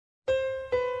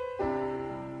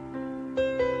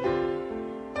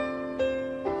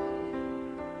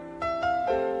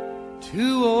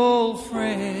Two old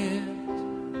friends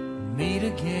meet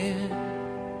again,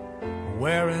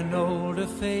 wearing older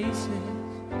faces,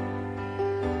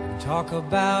 and talk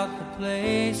about the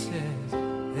places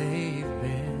they've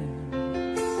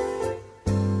been.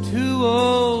 Two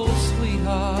old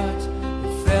sweethearts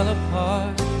that fell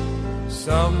apart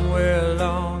somewhere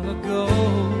long ago.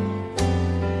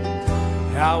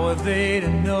 How were they to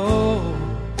know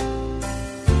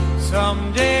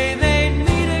someday they'd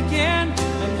meet again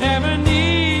and have a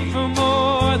need for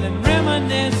more than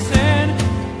reminiscing?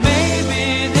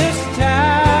 Maybe this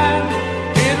time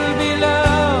it'll be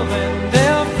love and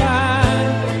they'll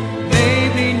find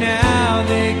maybe now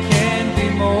they can be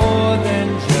more than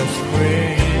just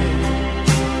friends.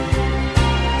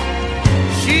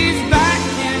 She's back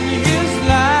in his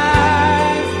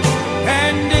life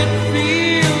and it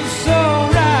feels so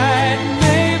right.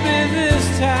 Maybe this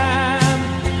time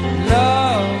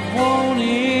love won't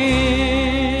end.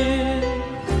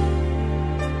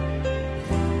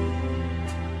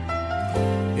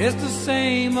 It's the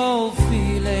same old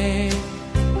feeling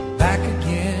back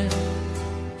again.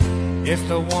 It's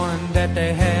the one that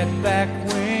they had back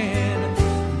when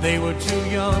they were too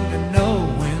young to know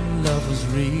when love was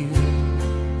real.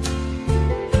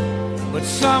 But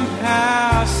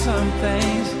somehow some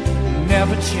things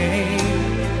never change,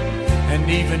 and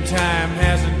even time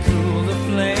hasn't cooled the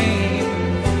flame.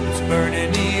 It's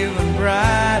burning even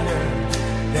brighter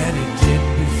than it did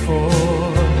before.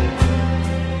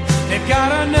 They've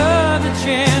got another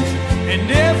chance, and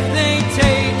if they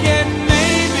take it,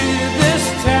 maybe this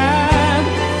time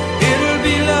it'll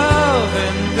be love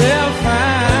and they'll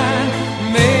find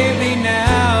maybe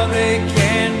now they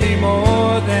can be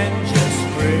more than just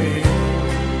friends.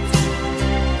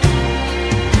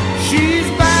 She's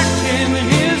back in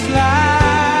his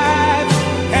life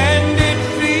and it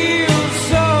feels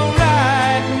so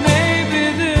right. Maybe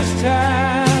this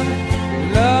time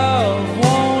love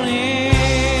won't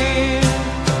end.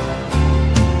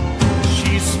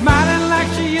 She's smiling like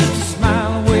she used to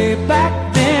smile way back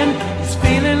then. He's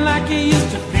feeling like he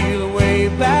used to feel way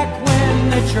back when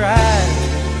they tried,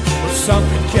 but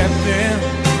something kept them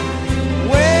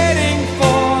waiting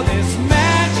for this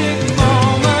magic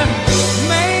moment.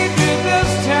 Maybe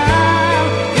this time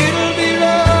it'll be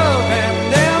love and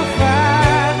they'll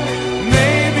find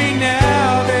maybe now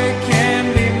they can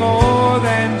be more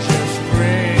than just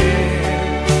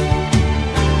friends.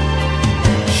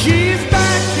 She's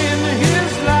back in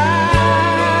his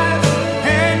life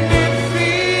and it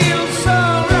feels so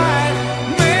right.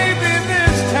 Maybe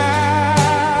this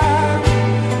time,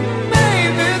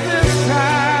 maybe this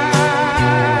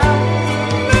time,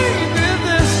 maybe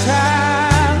this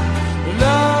time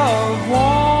love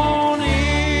won't end.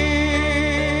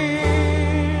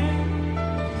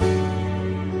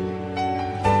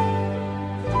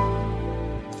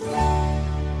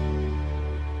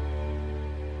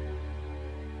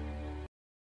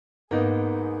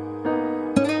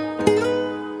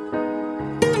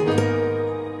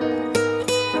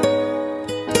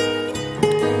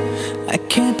 I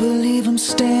can't believe I'm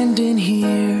standing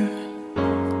here.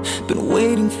 Been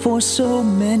waiting for so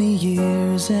many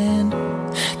years, and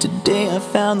today I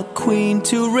found the queen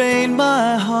to reign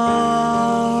my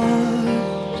heart.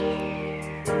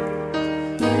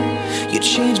 You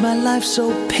changed my life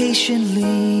so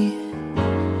patiently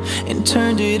and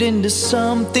turned it into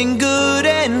something good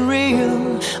and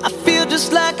real. I feel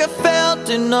just like I felt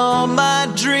in all my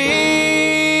dreams.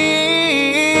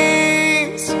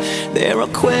 There are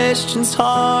questions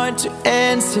hard to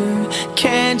answer,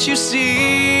 can't you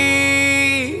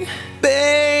see?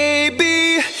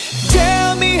 Baby,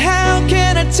 tell me, how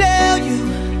can I tell you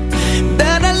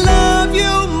that I love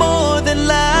you more than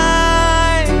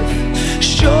life?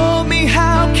 Show me,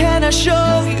 how can I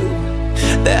show you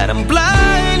that I'm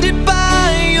blinded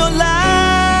by your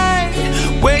light?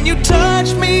 When you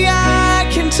touch me, I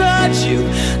can touch you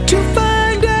to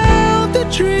find out the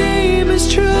dream is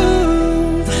true.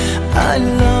 I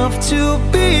love to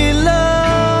be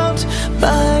loved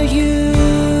by you.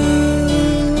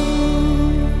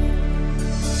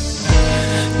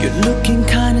 You're looking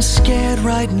kinda scared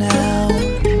right now.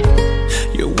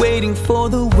 You're waiting for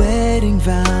the wedding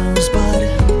vows, but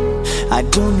I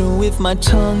don't know if my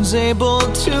tongue's able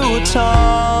to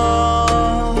talk.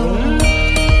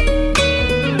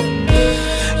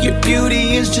 Your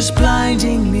beauty is just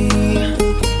blinding me,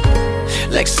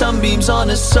 like sunbeams on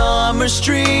a summer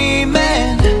stream,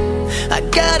 and I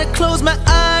gotta close my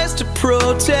eyes to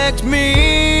protect me.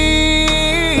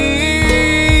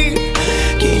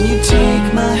 Can you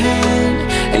take my hand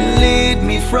and lead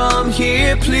me from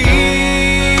here, please?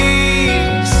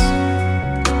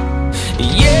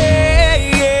 Yeah,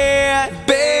 yeah.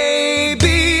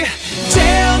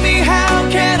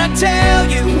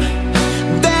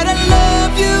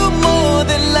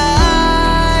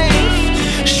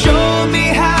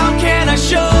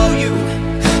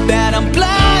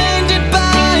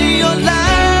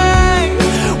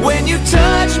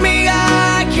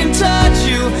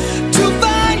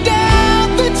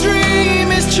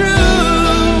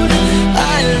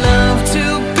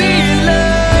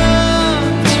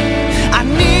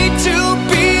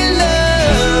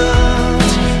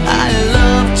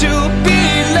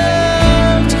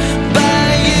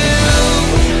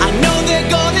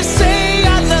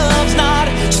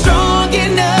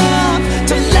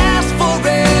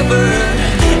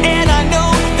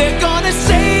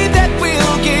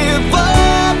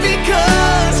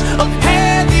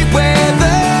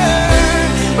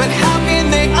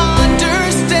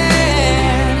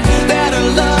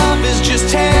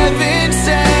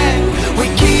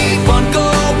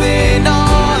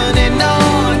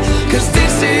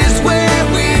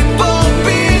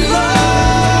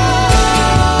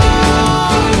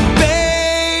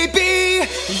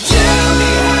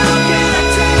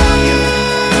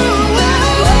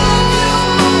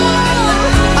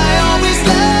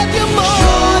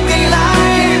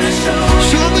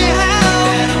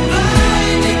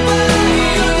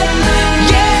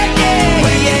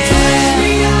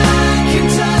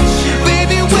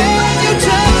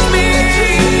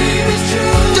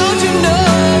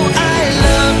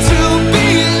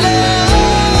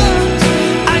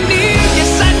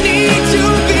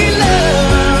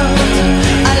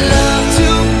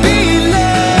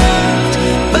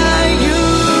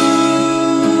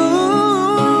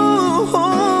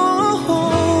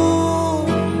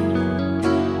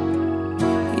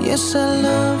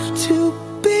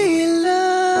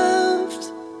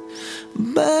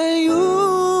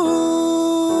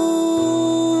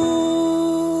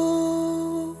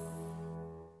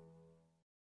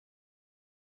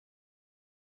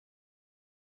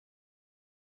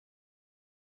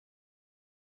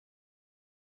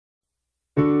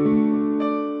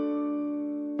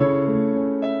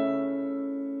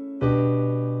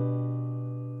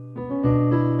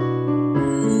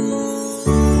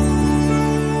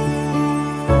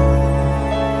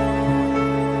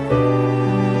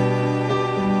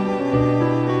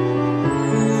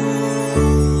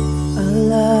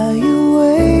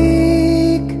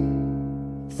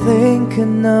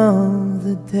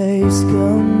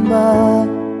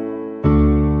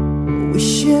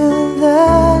 wishing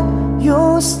that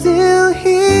you're still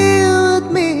here with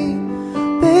me,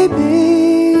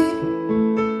 baby.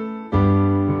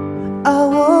 I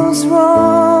was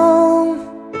wrong,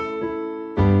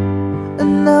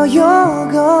 and now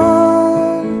you're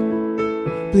gone.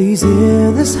 Please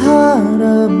hear this heart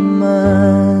of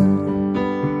mine.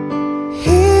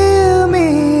 Hear me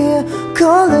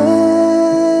calling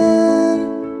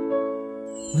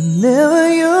whenever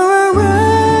you're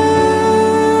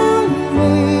around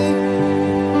me.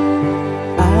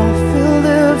 I feel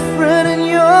different in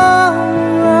your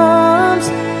arms,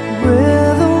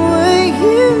 with the way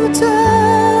you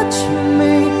touch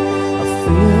me. I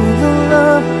feel the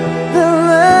love that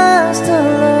lasts a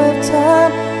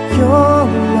lifetime. Your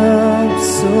love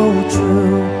so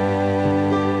true,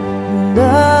 and I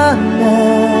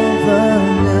never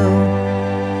knew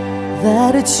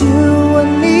that it's you I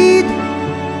need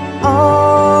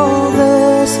all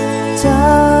this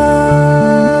time.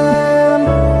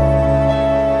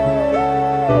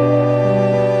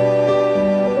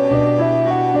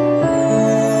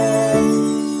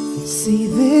 See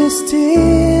these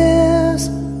tears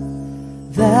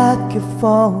that keep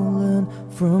falling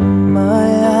from my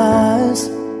eyes,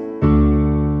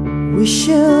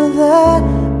 wishing that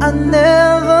I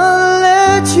never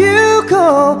let you go,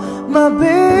 my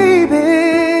baby.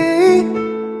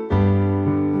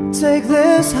 Take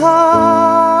this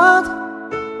heart,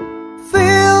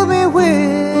 fill me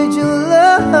with your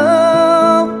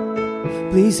love.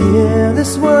 Please hear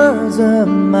these words of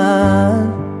mine.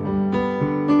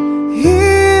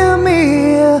 Hear me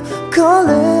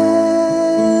calling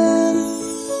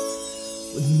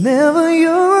whenever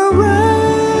you're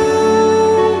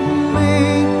around me.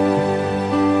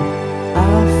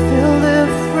 I feel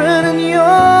different in your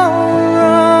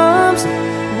arms,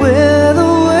 with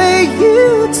the way you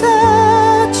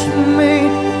touch me.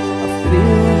 I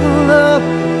feel the love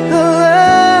that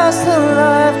lasts a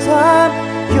lifetime.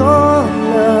 Your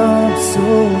love so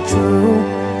true,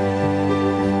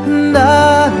 and I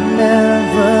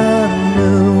never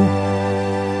knew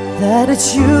that it's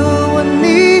you I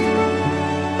need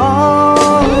all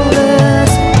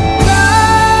this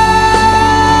time.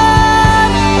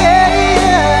 Yeah,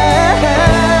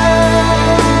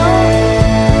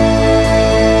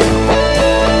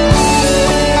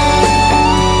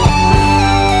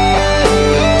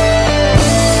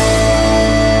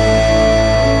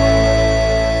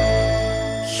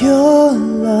 your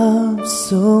love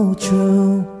so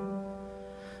true,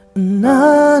 and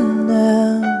I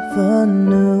never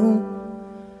knew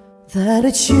that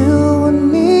it's you I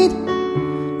need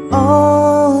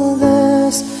all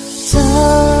this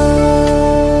time.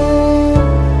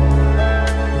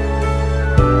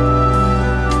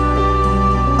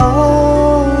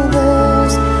 All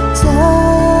this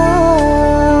time.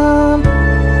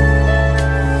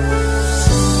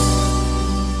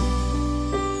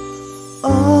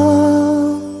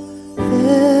 All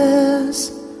this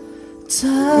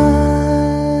time.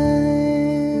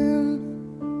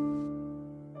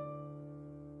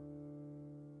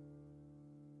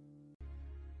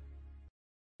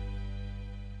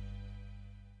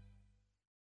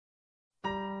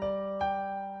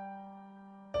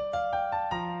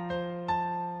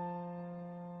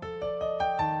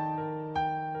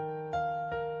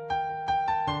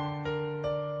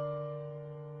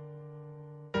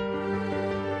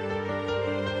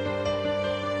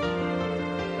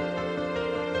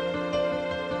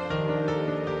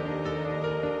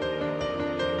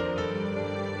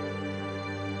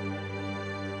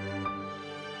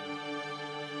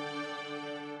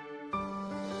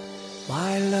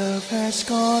 My love has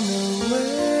gone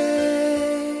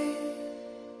away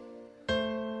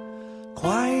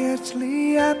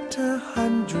quietly after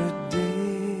 100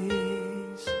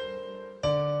 days.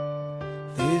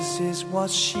 This is what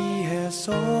she has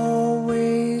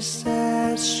always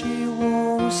said. She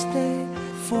won't stay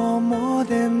for more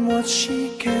than what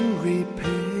she can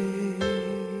repay.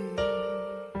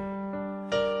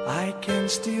 I can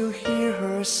still hear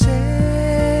her say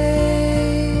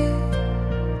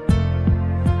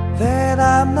that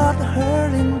I'm not her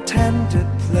intended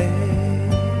play.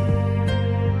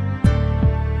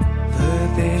 The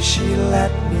day she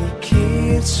let me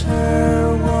kiss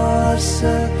her was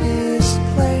a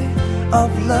display of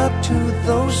love to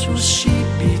those who she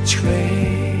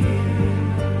betrayed.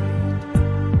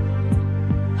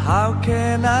 How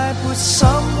can I put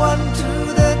someone to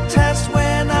the test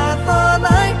when I thought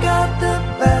I got the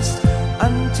best?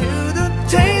 Until the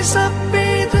taste of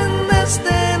bitterness,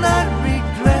 then I regret.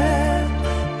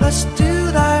 But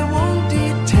still I won't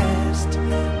detest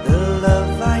the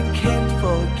love I can't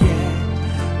forget,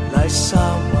 like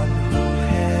someone who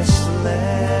has left.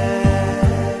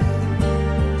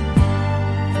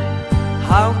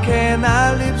 can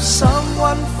I leave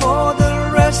someone for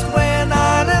the rest when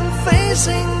I am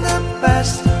facing the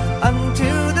best?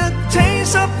 Until the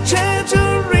taste of change you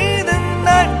read and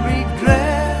I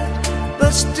regret,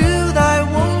 but still I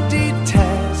won't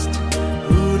detest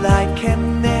who I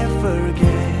can never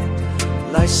forget,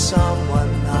 like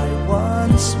someone I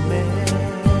once met.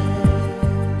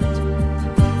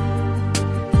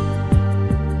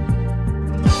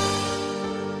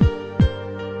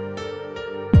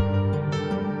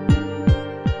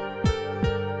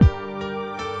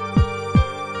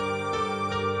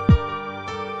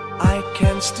 I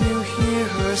can still hear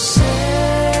her say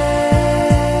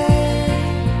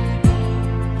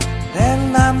that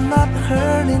I'm not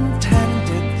her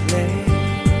intended play.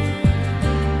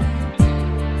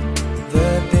 The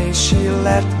day she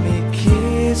let me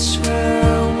kiss her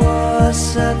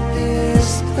was a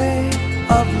display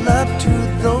of love to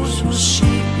those who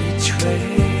she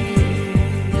betrayed.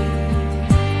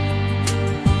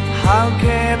 How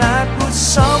can I put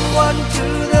someone to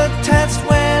the test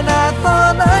when I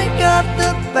thought I got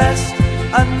the best?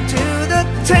 Until the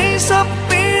taste of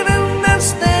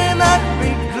bitterness then I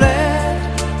regret,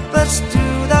 but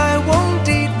still I won't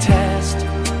detest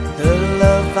the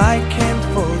love I can't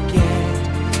forget,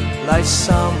 like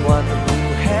someone who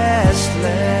has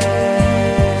left.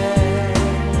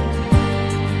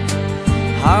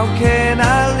 How can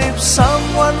I leave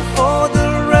someone for the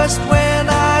rest when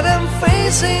I am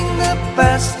facing the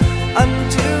best?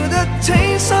 Until the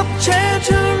taste of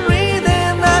treachery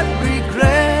then I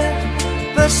regret,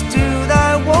 but still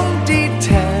I won't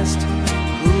detest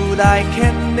who I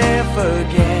can never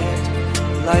get,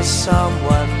 like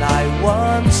someone I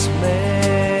once met.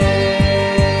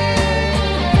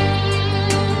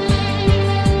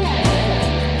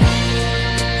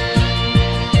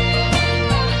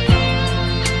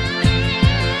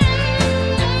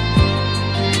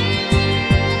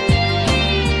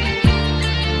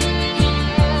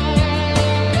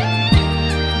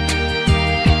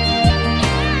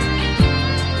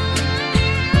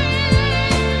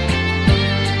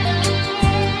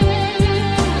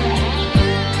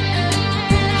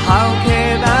 How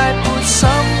can I put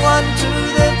someone to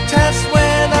the test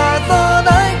when I thought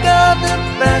I got the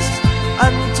best?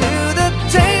 Until the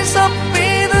taste of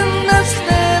bitterness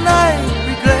then I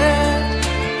regret,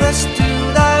 but still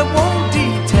I won't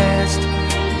detest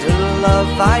the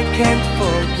love I can't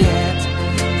forget,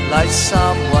 like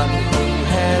someone who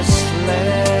has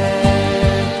left.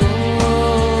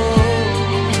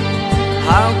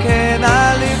 How can I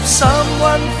leave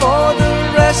someone for the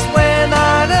rest when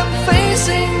I am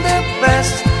facing the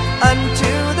best?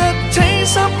 Until the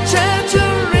taste of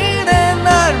treachery then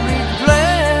I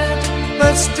regret,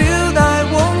 but still I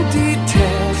won't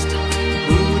detest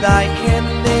who I can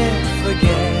never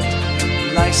forget,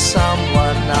 like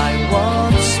someone I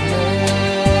once met.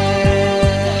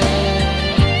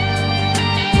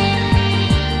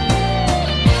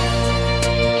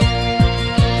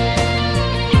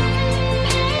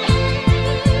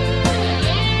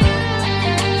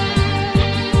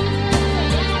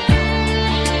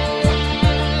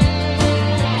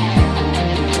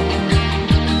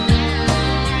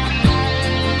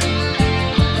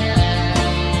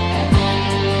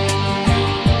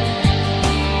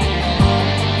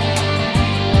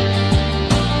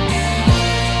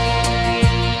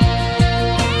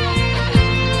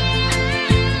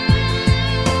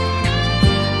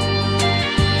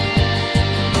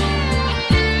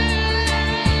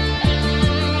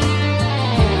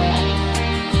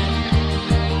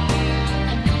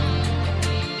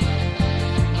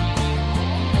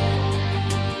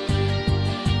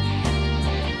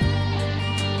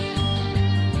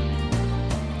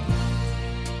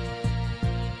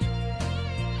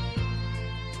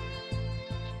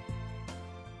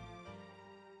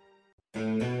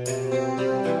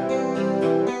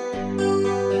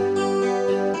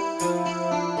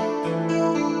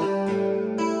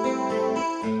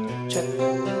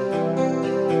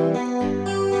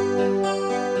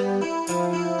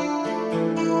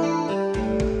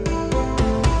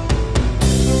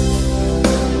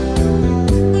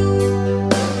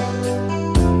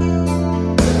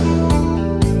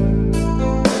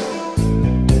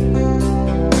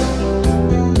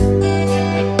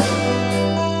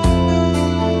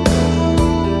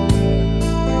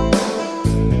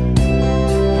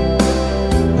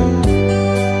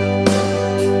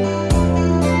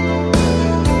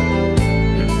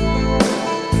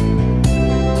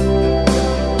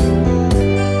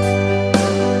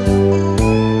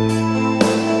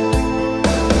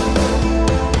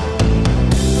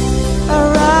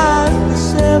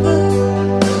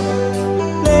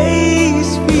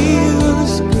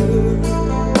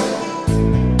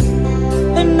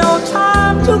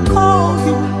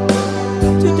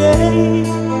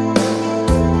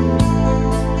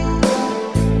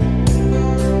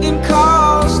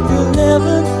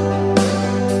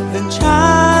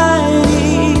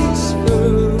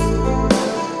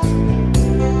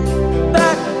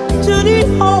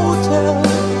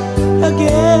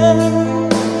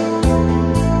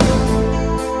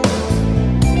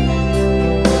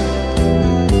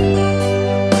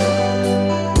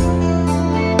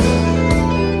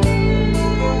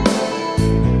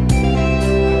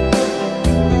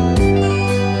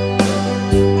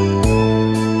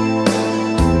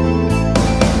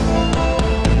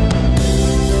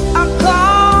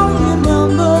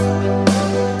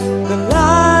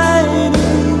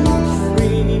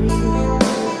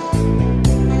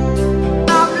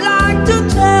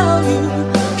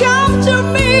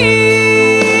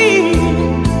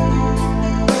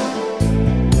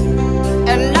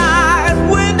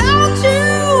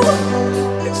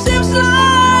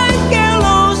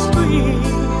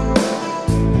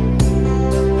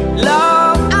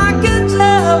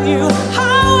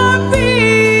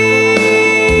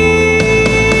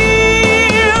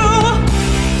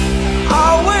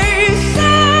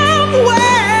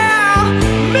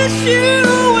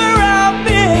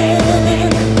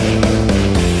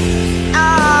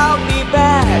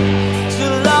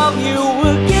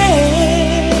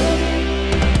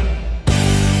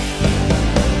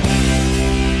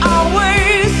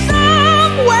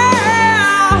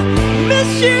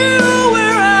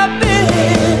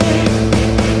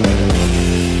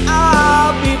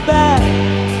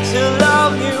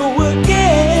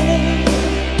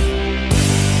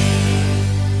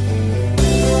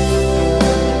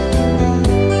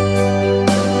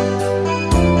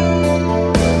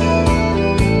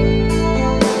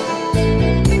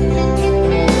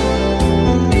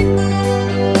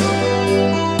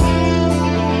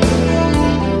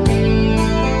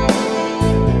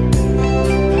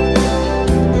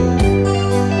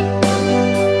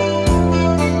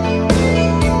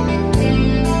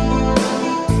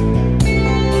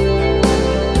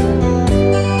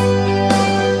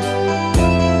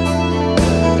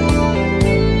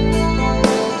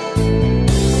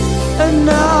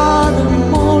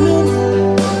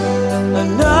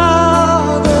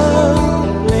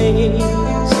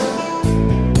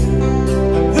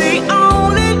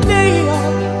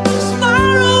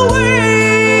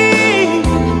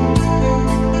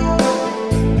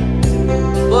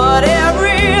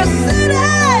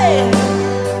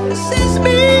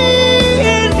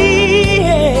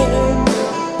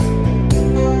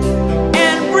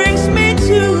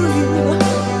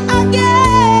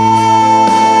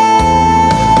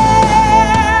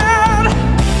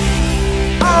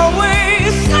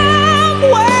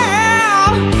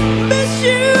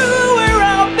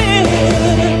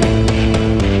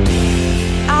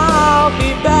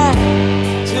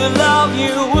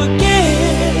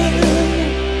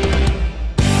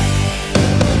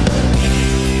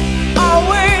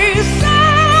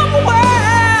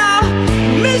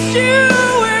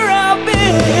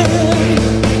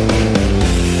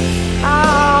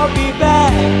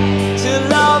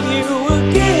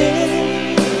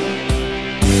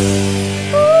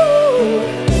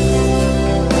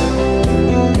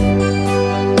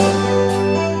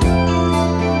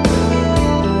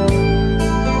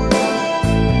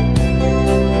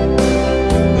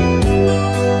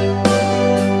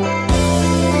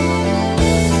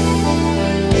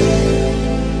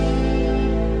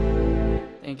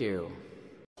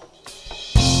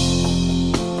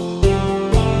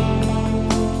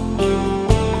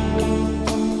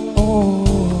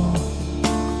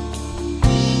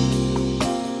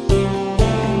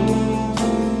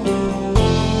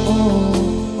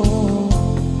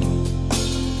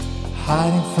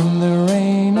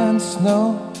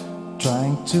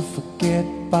 to forget,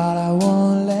 but I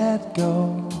won't let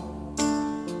go.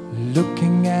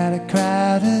 Looking at a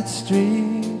crowded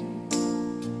street,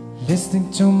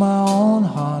 listening to my own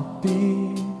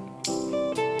heartbeat.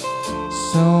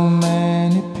 So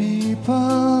many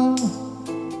people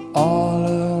all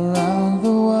around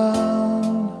the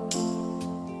world.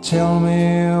 Tell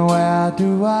me, where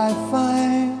do I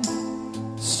find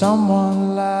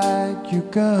someone like you,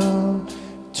 girl?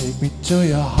 Take me to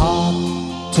your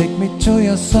heart, take me to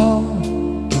your soul.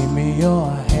 Give me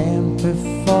your hand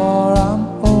before I'm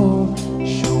old.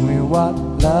 Show me what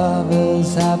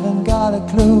lovers haven't got a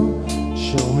clue.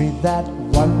 Show me that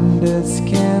wonders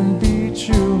can be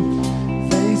true.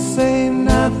 They say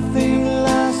nothing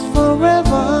lasts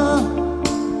forever.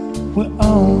 We're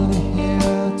only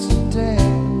here today.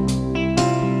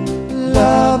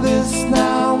 Love is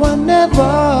now or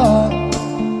never.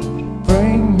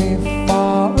 Bring me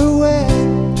far away.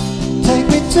 Take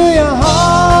me to your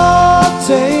heart,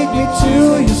 take me to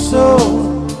your soul.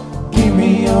 Give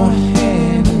me your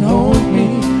hand and hold me.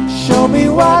 Show me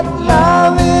what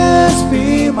love is,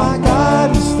 be my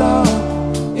guiding star.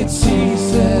 It's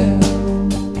easy,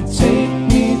 take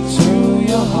me to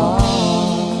your heart.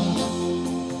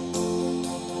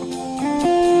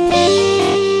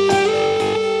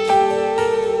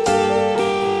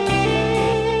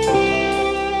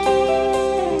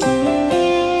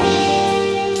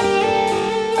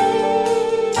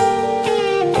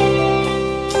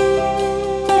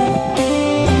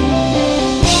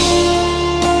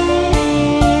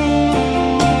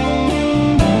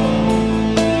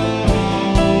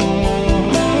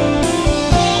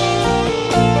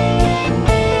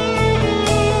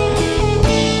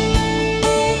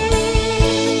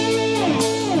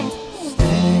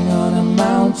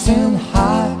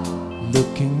 High,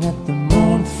 looking at the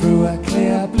moon through a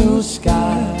clear blue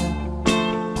sky.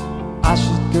 I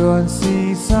should go and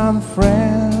see some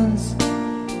friends,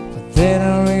 but they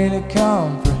don't really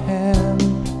comprehend.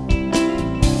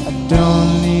 I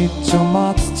don't need too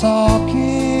much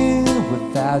talking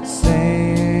without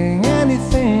saying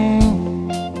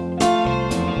anything.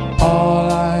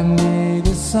 All I need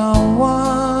is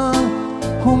someone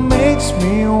who makes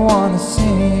me wanna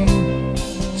sing.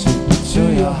 To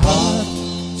your heart,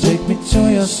 take me to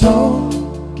your soul.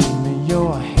 Give me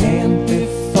your hand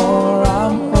before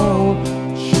I'm old.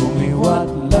 Show me what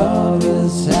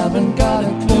lovers haven't got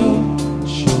a clue.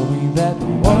 Show me that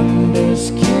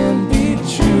wonders can be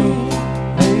true.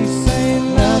 They say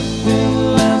nothing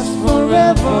lasts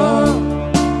forever.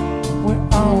 We're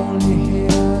only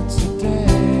here today.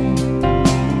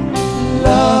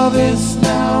 Love is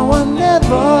now or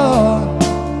never.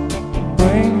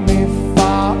 Bring me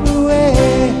far away.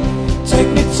 Take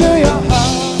me to your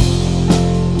heart.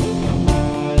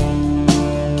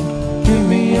 Give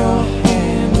me your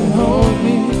hand and hold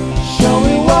me. Show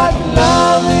me what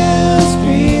love is,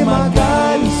 be my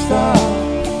guiding star.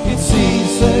 It's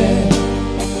easy,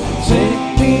 take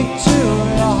me to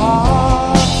your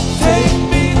heart. Take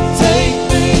me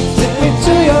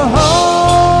to your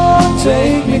heart.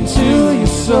 Take me to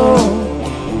your soul.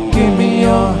 Give me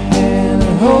your hand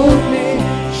and hold me.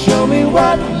 Show me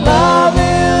what love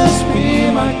is, be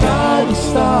my guiding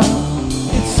star.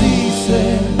 It's easy,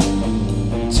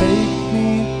 take me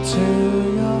to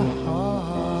your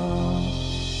heart.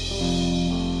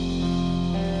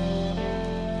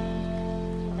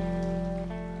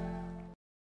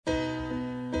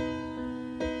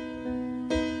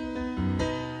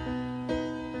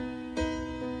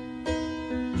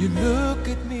 You look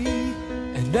at me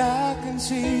and I can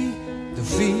see the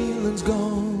feeling's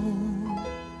gone.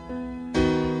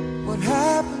 What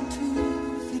happened to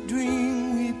the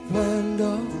dream we planned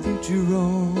our future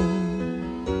on?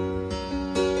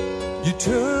 You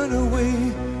turn away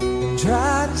and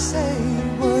try to say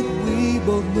what we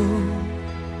both know,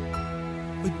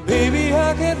 but baby,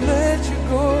 I can't let you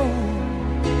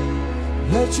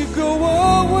go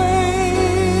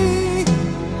away.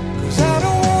 'Cause I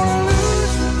don't wanna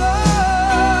lose your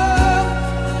love.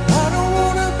 I don't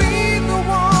wanna be the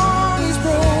one who's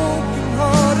broken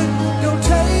hearted. Don't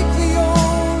take the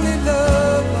only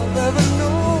love I've ever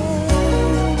known.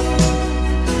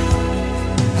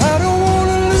 I don't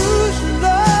wanna lose your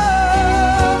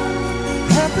love.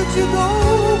 How could you go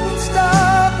and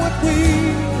stop what we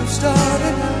have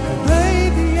started?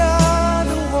 Baby, I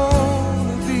don't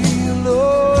wanna be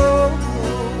alone.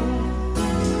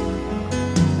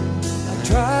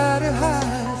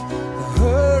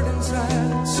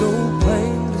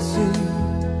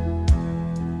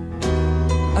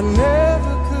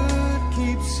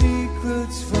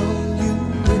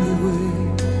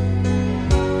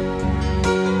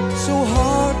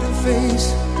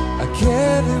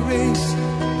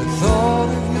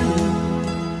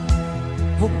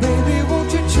 Oh baby,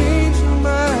 won't you change your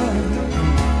mind?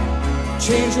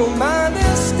 Change your mind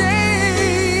and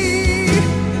stay.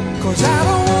 'Cause I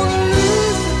don't wanna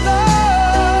lose the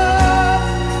love.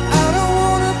 I don't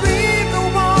wanna be the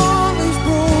one who's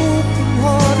broken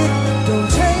hearted. Don't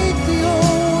take the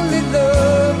only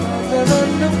love I've ever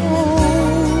known.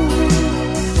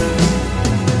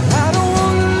 I don't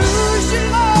wanna lose your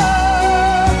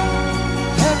love.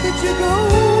 How could you go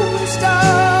and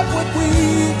stop what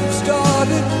we've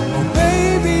started? Oh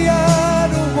baby, I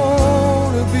don't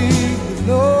wanna be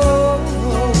alone.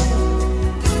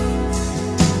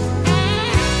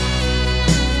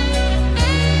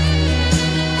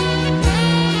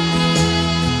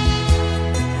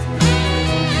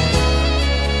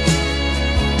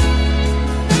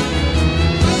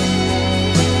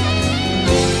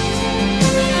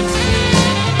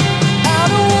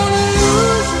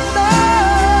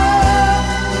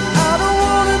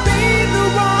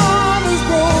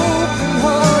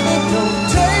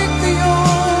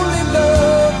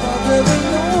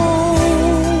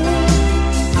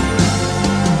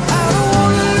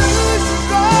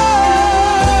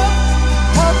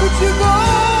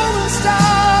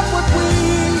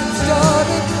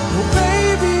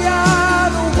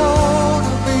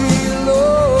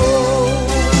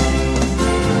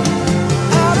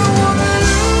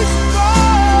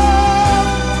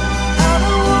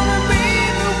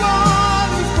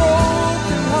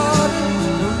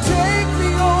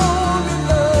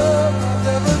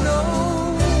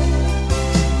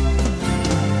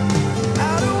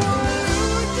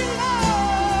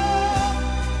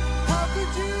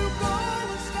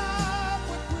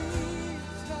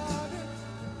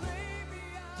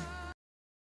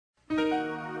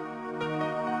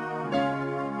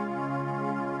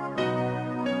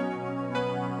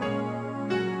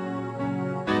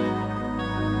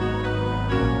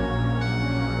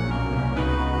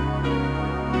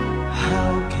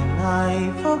 I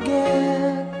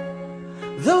forget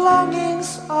the longings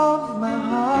of my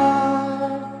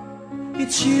heart.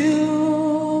 It's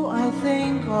you I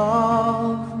think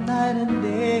of night and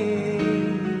day.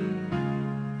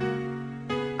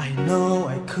 I know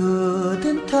I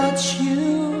couldn't touch you,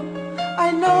 I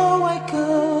know I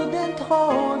couldn't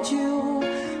hold you,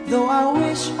 though I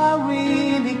wish I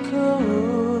really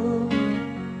could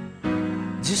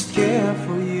just care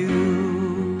for you.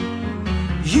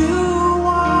 You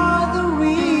are the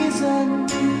reason,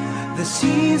 the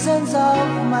seasons of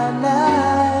my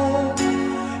life.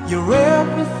 You're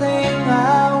everything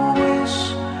I wish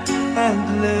and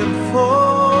live for.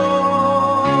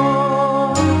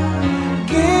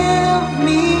 Give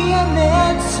me an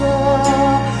answer,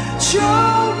 show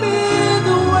me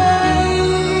the way.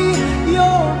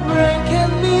 You're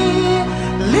breaking me,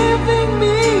 leaving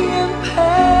me in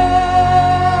pain.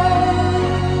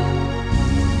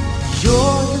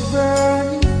 You're the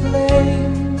burning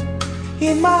flame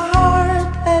in my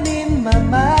heart and in my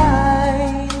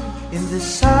mind. In the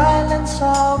silence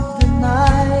of the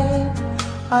night,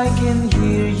 I can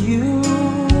hear you.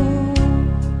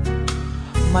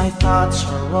 My thoughts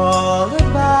are all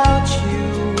about you,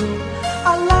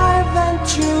 alive and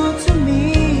true to me.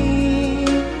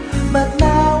 But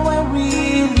now I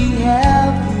really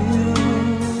have you,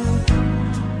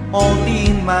 only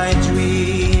in my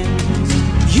dreams.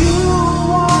 You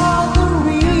are the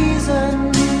reason,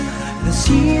 the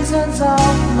seasons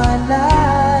of my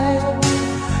life.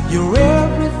 You're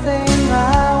everything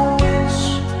I wish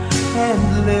and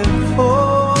live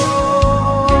for.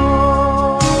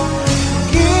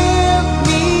 Give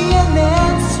me an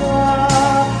answer,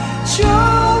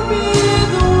 show me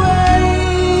the way.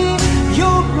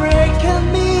 You're breaking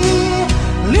me,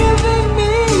 leaving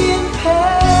me in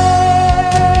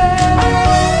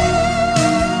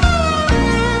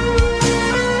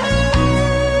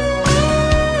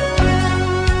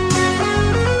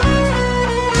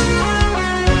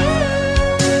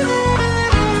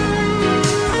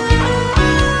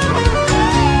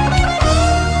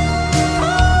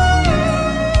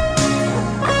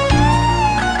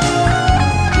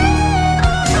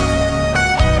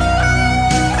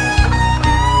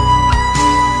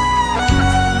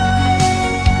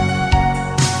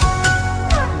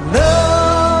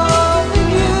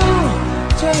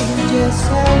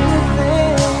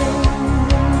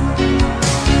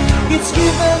it's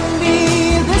given me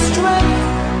the strength,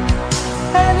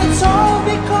 and it's all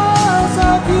because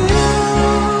of you.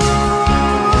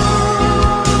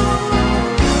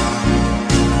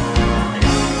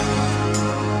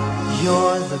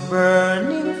 You're the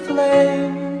burning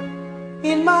flame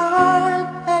in my heart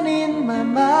and in my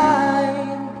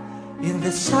mind. In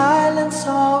the silence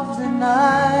of the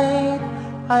night,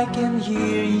 I can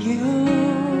hear you.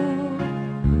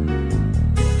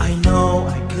 I know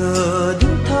I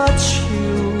couldn't touch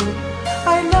you,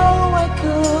 I know I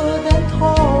couldn't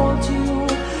hold you,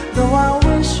 though I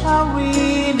wish I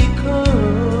really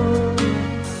could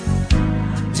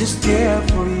just care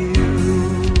for you.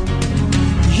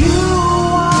 You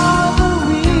are the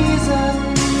reason,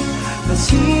 the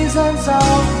seasons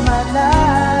of my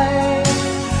life.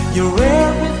 You're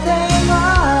everything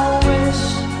I wish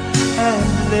and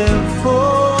live for.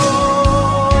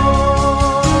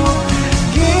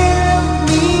 Give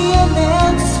me an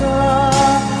answer,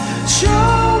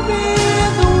 show me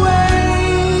the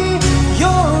way.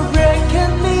 You're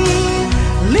breaking me,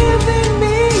 leaving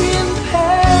me in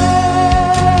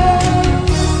pain.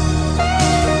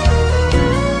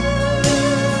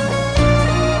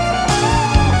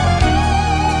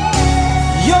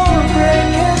 You're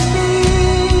breaking me.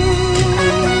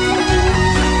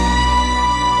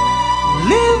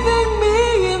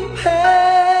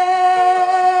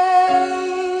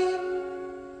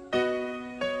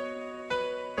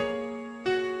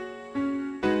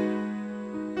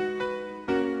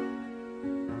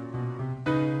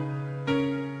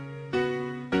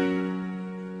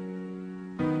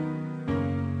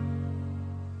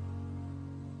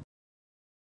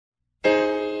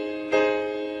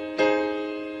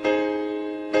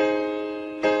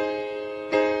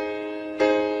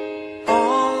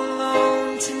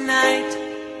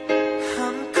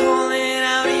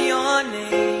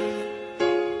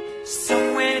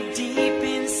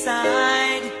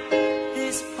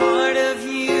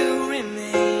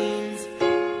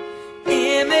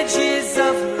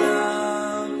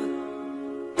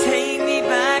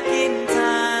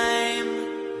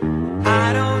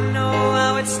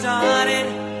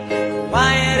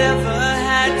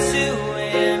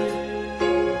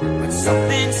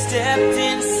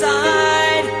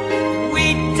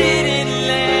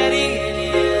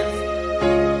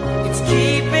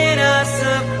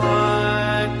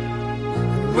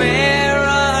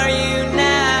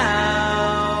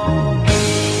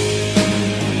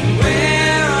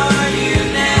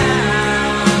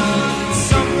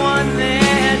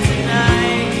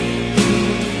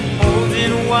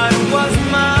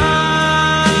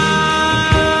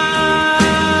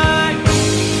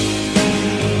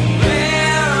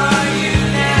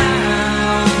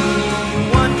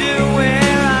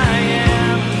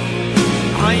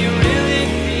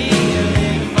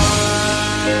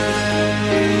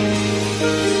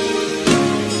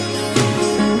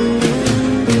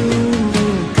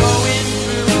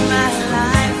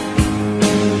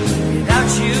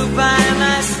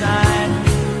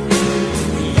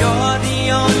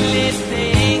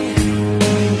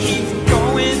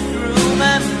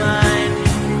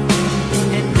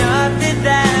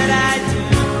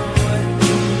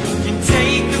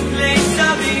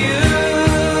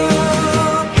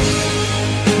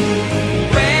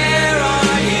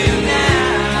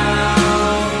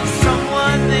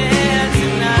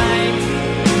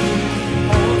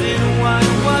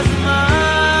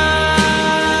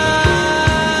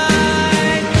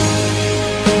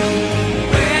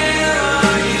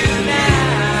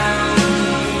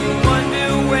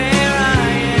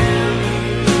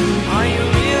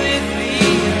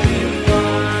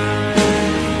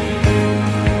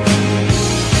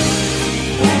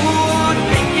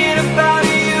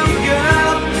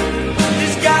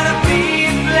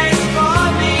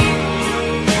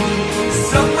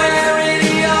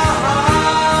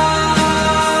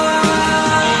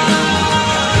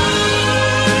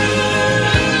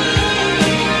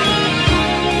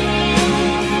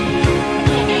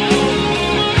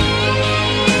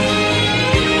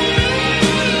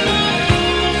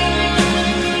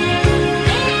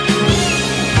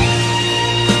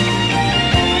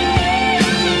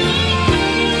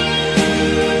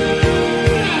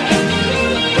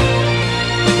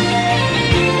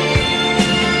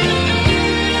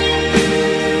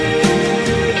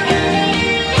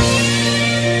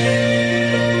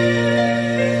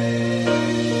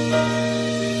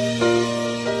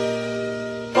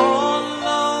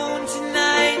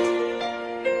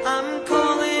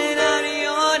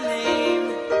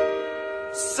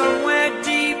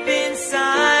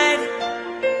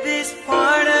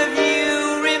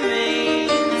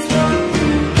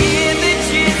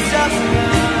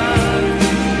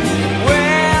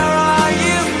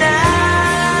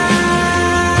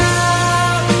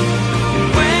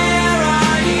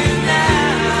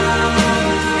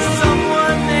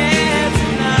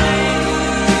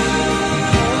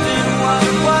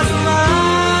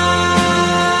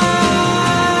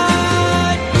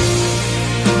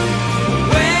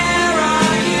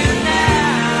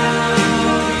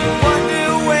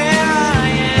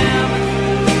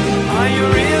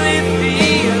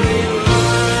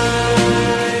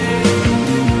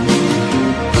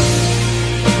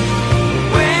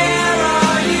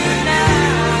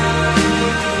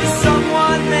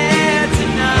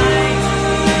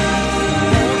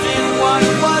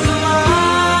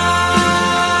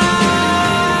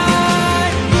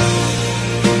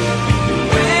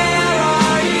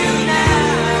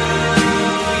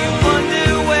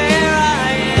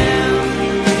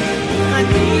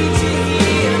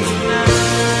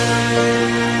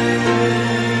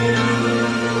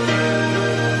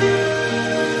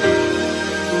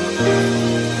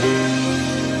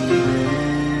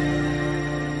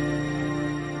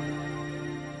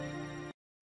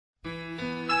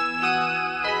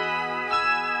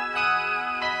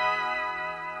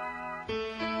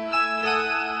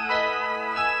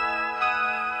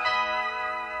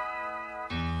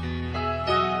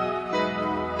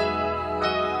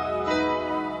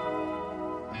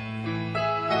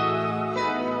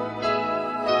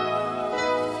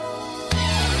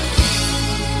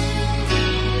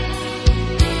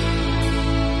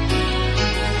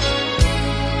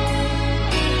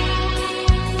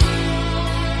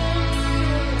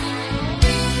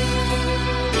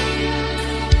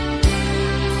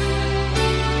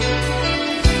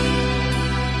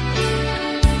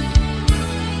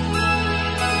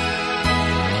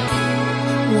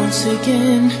 Once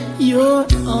again, you're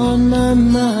on my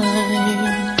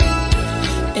mind,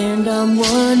 and I'm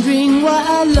wondering why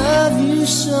I love you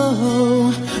so.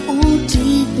 Oh,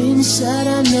 deep inside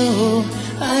I know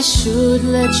I should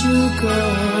let you go.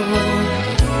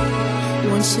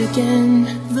 Once again,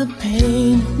 the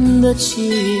pain, the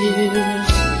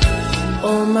tears.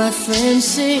 All my friends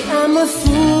say I'm a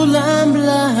fool, I'm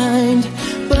blind,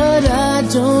 but I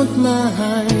don't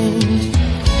mind.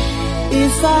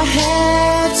 If I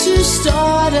had to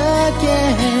start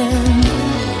again,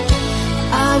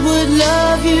 I would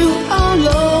love you all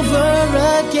over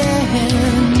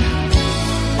again.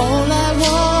 All I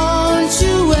want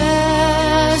to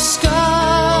ask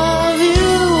of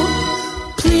you,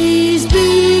 please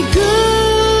be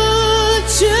good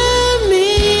to me.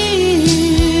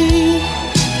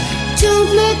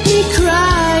 Don't let me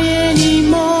cry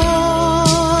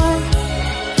anymore.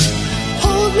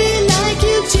 Hold me like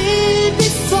you did before.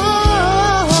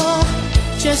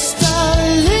 Just a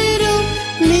little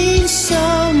means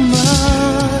so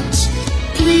much.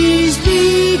 Please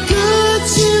be good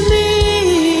to me.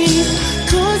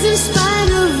 In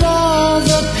spite of all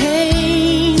the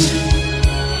pain,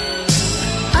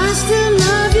 I still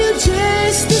love you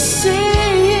just the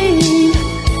same.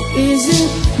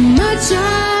 Isn't much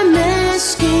I'm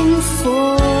asking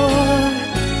for.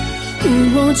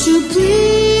 Won't you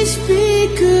please be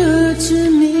good to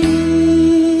me?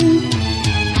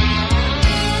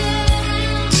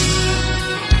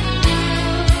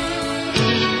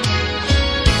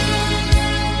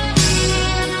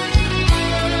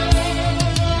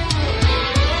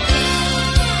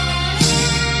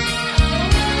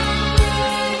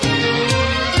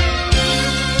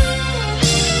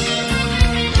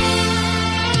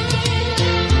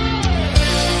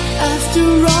 After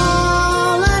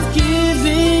all I've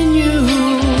given you,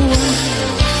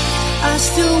 I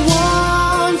still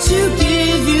want to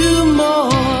give you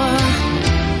more.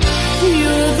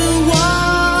 You're the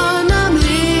one I'm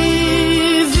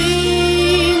living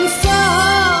for.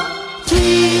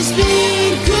 Please be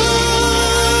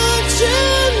good to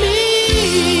me.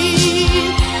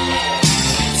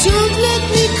 Don't let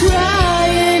me cry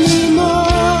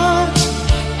anymore.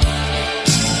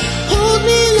 Hold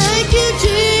me like you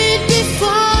did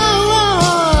before.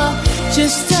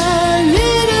 Just a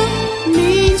little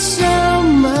means so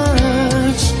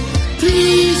much.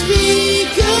 Please be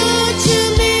good to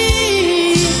me.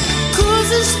 'Cause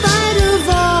in spite of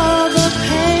all the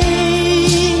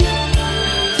pain,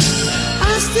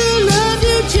 I still love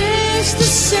you just the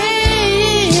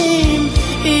same.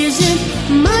 Isn't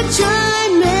much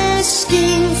I'm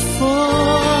asking for.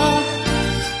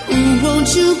 Won't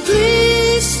you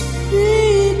please be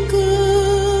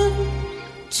good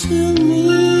to me?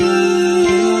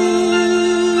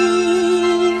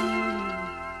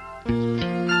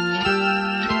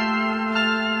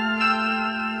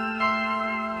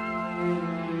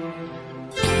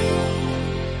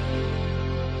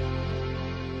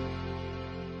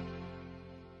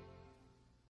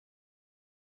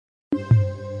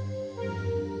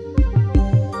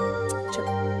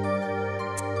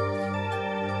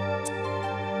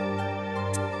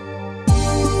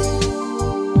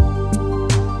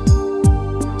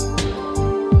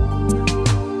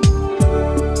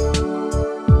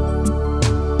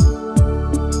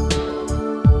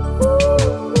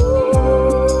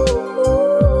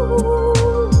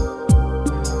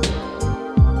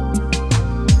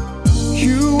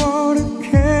 You are the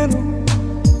candle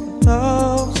that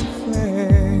loves a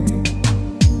flame,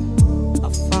 a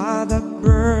fire that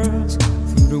burns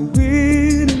through the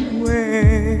wind and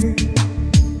wave.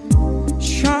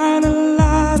 Shine a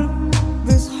light up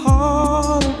this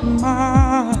heart of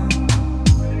mine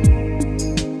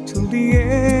till the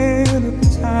end of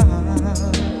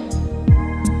time.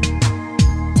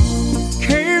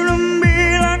 Came to me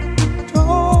like the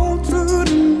dawn through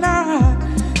the night,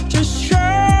 just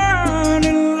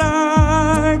shining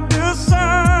like the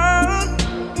sun.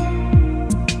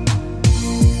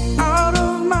 Out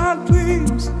of my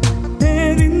dreams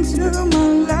and into my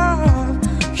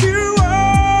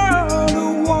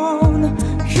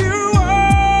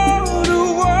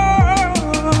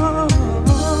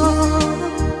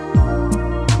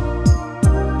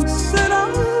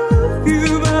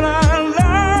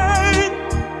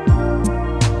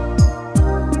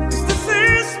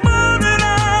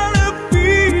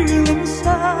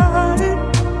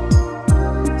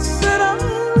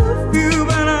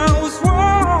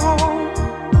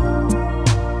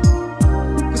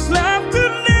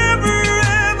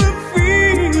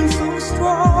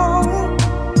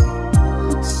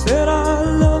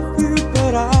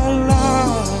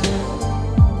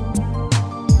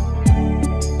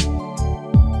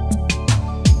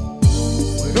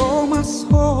my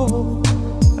soul,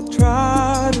 I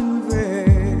tried in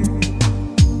vain.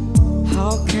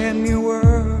 How can your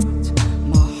words,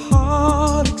 my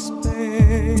heart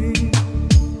explain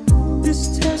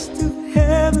this test of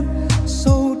heaven,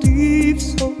 so deep,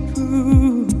 so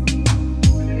true?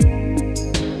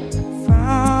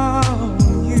 Found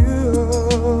you.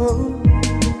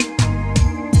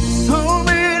 So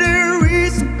many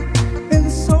reasons in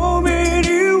so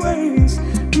many ways.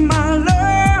 My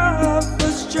love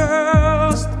was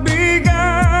just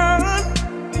begun.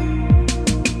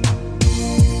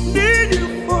 Need you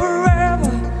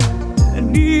forever, I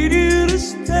need you to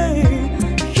stay.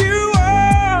 You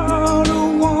are the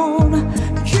one,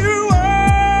 you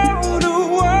are the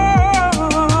one.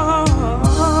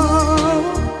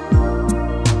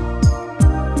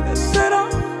 I said I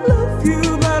love you,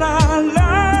 but I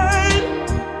lied.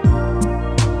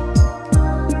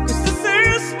 'Cause this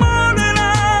is more than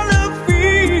I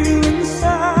feel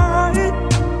inside.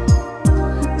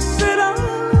 I said I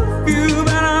love you,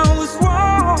 but I was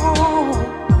wrong.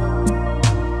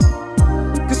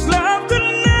 'Cause love could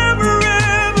never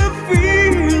ever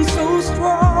feel so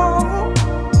strong.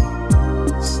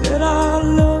 Said I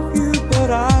love you, but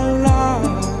I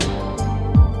lied.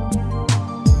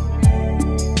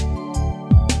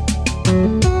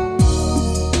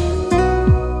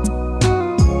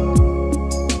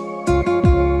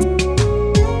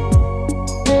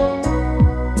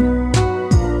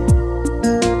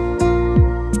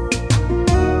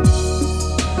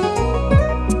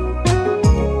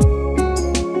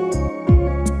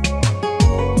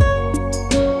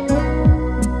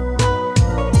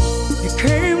 You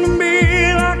came to me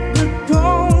like the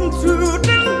dawn through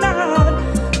the night,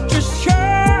 just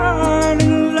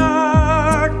shining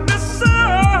like the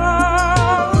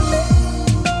sun.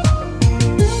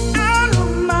 Out of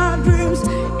my dreams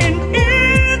and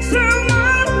into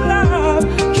my life,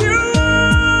 you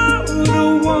are the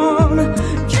one,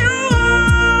 you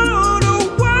are the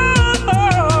one.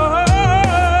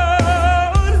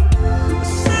 I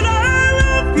said I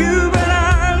love you, but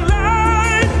I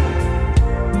lied.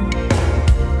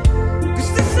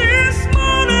 'Cause this is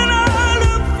more than I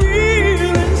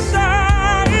feel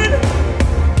inside.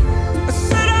 I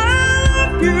said I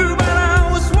love you, but I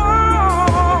was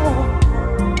wrong.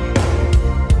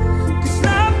 'Cause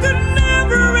love could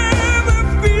never ever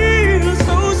feel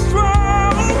so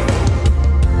strong.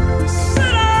 I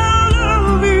said I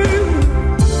love you.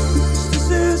 'Cause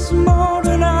this is more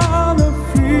than I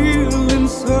feel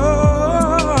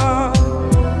inside.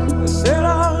 I said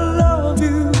I love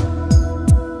you,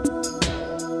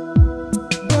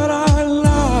 but I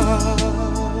lied.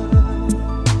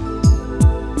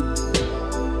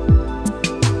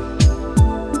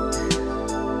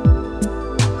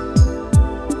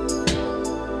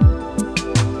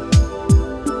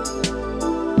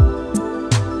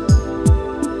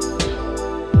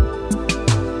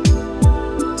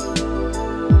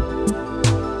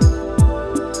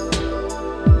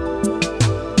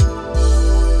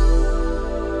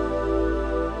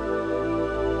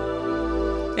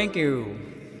 Thank you.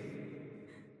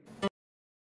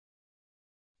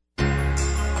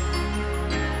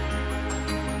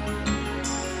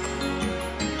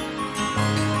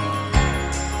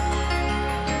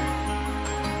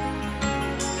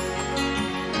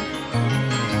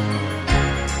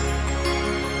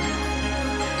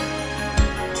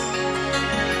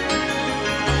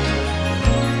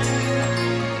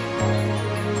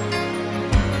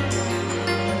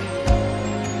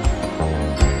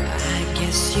 I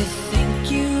guess you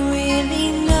think you really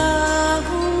know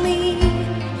me.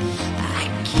 I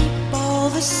keep all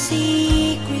the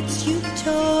secrets you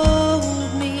told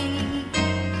me.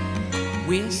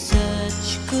 We're such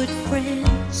good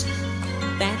friends,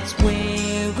 that's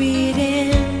where it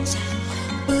ends.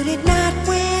 But at night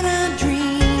when I'm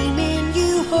dreaming,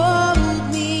 you hold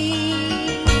me.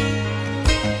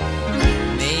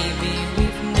 Maybe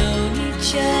we've known each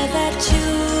other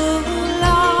too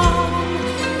long.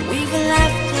 We've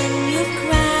laughed and you've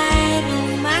cried on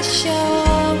my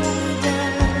shoulder.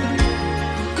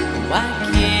 Why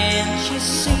can't you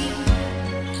see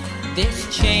this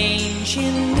change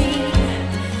in me?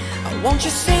 Won't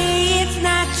you say it's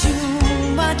not too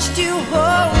much to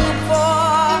hope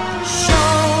for?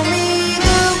 Show me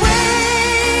the way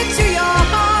to your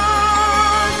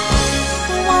heart.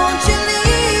 Won't you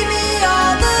lead me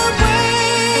all the way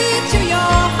to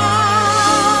your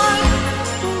heart?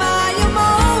 My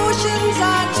emotions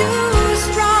are too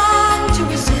strong to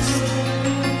resist,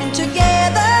 and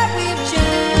together we've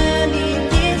journeyed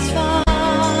this far.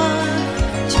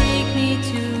 Take me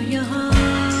to your heart.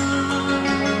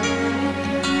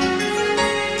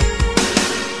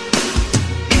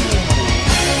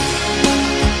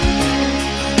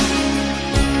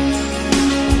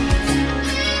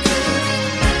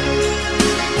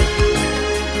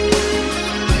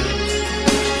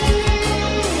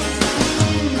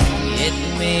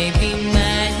 may be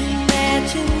my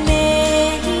imagination,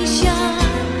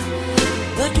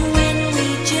 but when we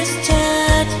just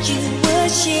touched, you were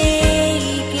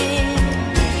shaking.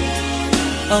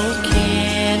 Oh,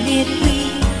 can it be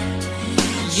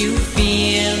you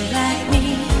feel like me?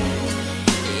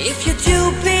 If you do,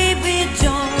 baby,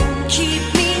 don't keep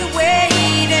me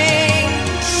waiting.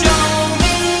 Show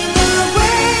me the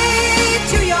way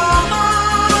to your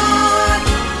heart.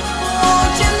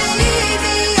 Won't you lead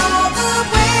me all the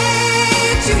way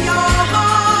to your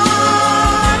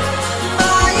heart?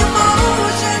 My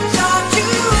emotions are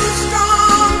too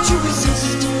strong to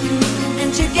resist, and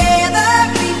together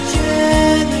we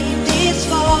journey this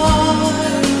far.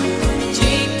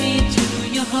 Take me to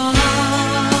your heart.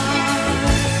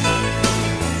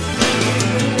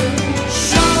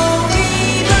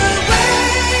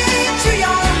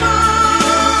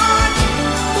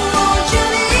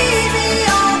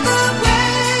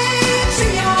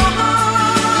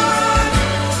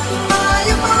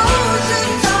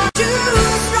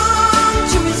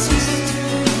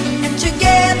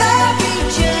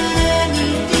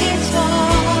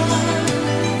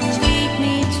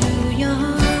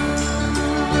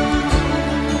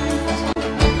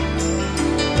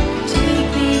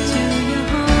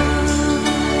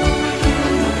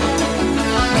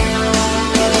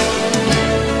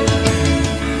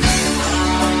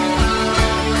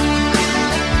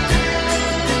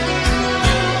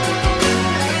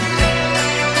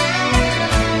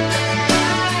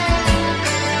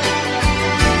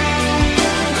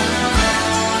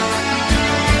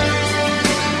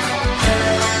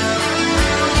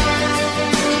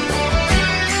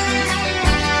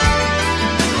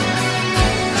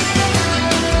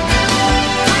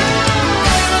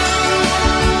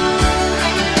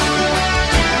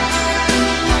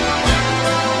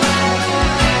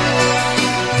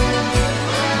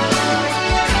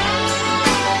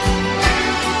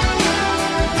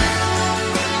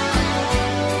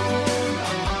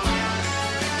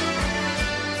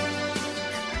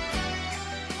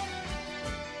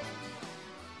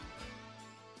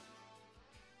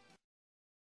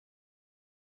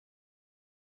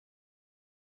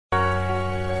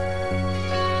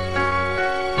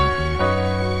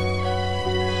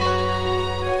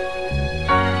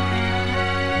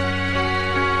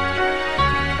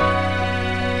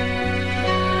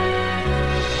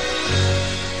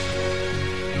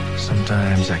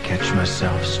 Sometimes I catch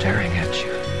myself staring at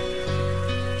you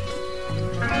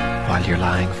while you're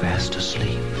lying fast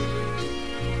asleep.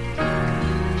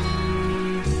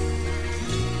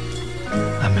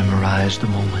 I memorize the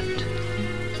moment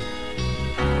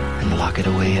and lock it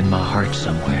away in my heart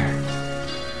somewhere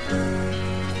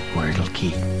where it'll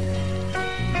keep.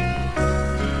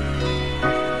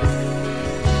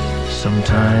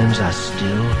 Sometimes I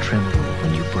still tremble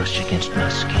when you brush against my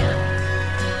skin,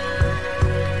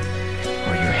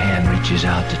 reaches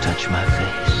out to touch my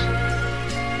face.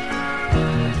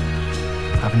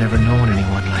 I've never known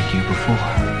anyone like you before,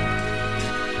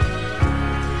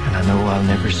 and I know I'll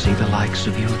never see the likes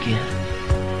of you again.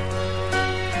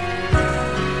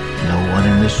 No one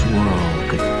in this world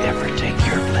could ever take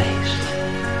your place.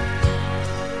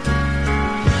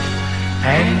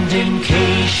 And in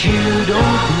case you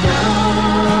don't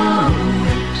know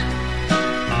it,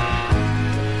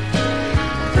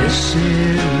 this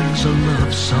is a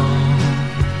love song.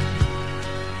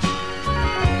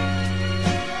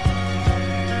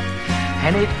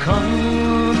 And it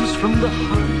comes from the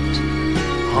heart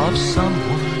of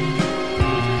someone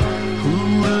who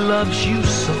loves you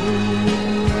so.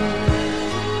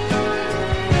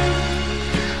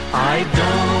 I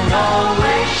don't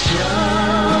always show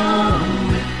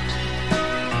it,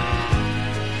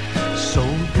 so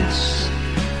this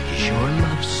is your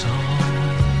love song.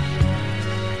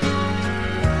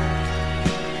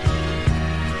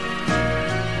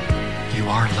 You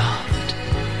are loved.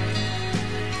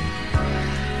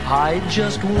 I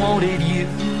just wanted you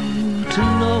to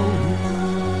know.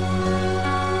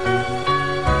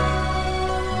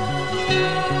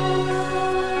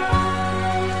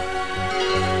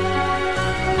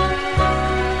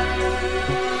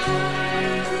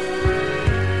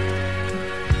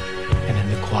 And in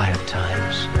the quiet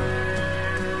times,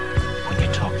 when you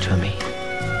talk to me,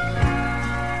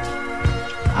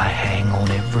 I hang on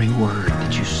every word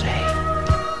that you say.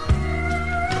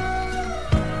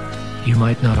 You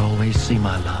might not always see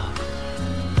my love,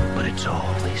 but it's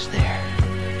always there.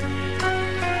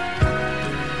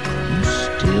 You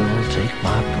still take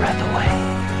my breath away.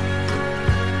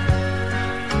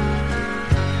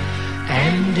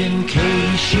 And in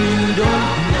case you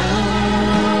don't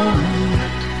know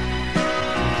it,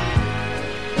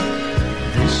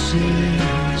 this is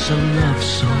a love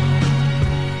song.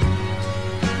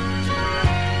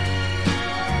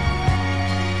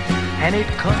 And it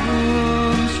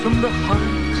comes from the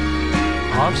heart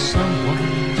of someone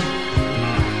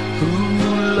who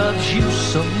loves you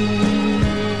so.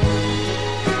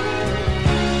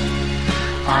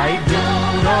 I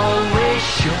don't always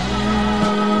show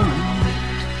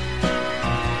it,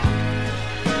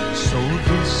 so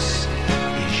this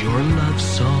is your love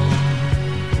song.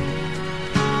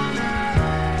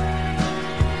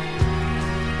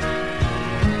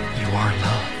 You are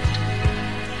loved.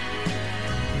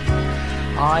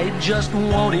 I just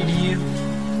wanted you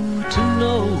to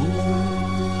know.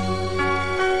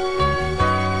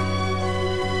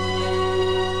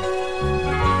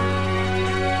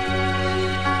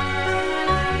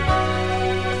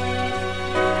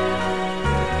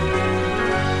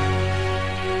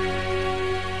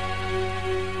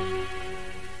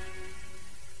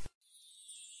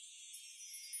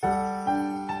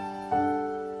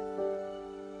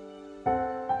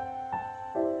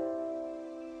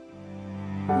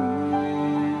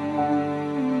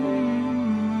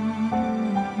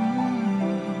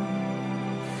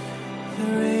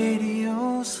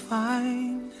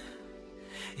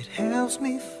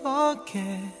 Me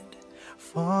forget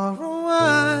for a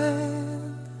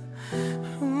while.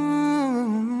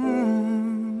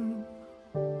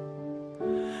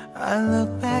 I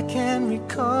look back and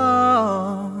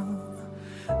recall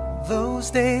those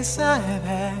days I've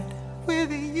had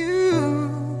with you.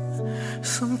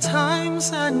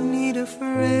 Sometimes I need a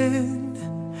friend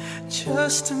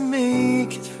just to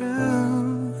make it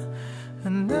through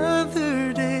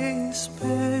another day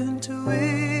spent without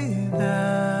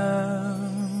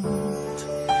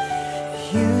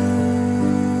you.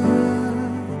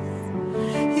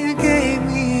 You gave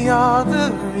me all the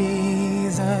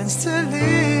reasons to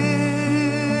live.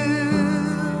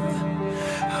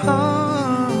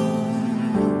 Oh,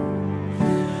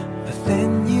 but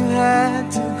then you had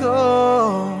to go,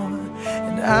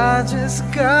 and I just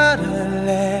gotta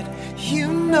let you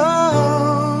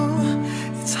know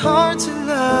it's hard to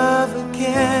love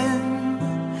again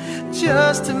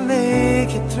just to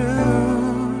make it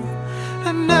through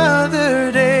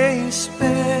another day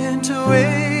spent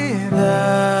without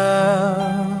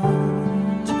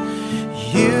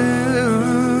you.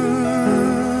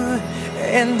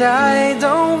 And I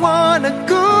don't wanna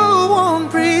go on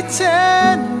pretending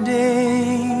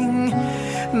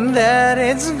that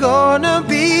it's gonna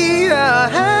be a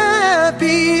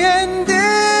happy ending.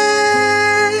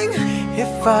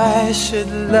 If I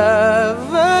should love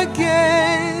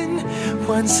again,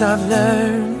 once I've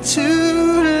learned to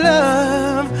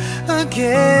love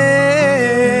again.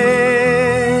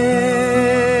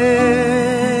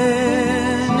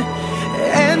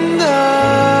 And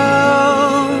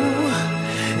oh,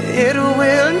 it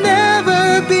will never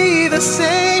be the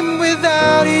same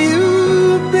without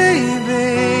you,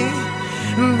 baby.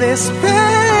 This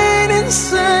pain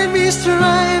inside me's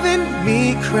driving me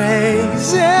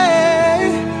crazy,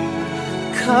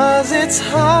 'cause it's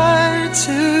hard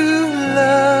to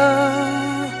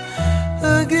love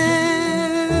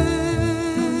again.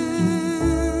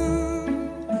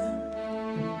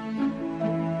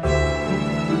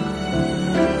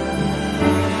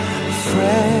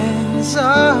 Friends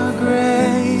are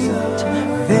great,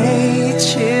 they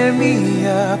cheer me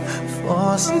up for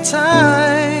some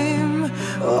time,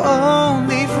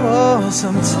 only for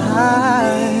some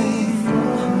time.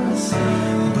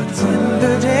 But when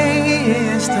the day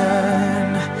is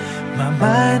done, my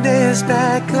mind is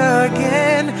back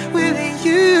again with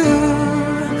you.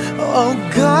 Oh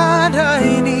God, I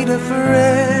need a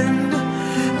friend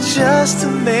just to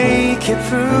make it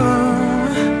through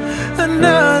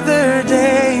another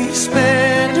day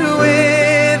spent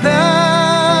without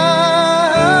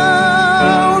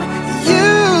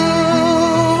you.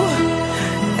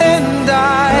 And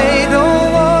I don't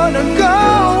wanna go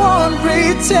on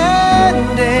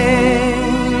pretending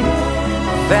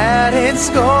that it's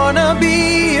gonna be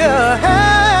a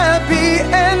happy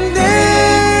ending.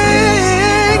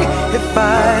 If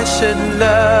I should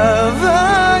love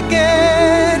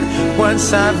again, once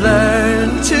I've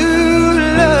learned to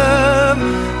love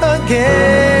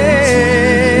again.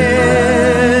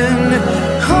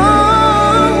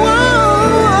 Oh,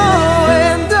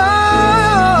 and oh,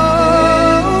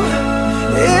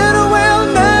 it will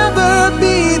never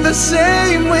be the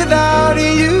same without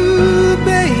you,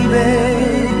 baby.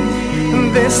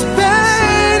 This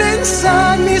pain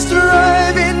inside me's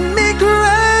driving me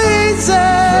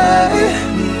crazy,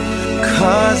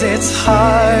 'cause it's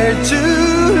hard to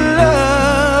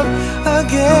love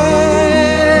again.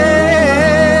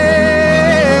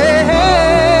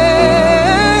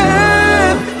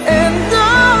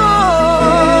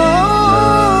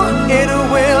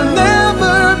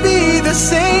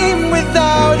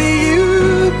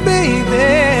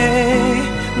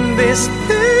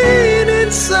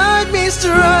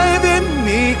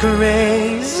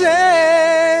 crazy,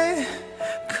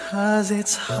 'cause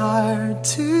it's hard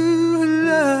to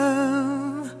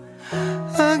love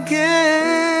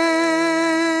again.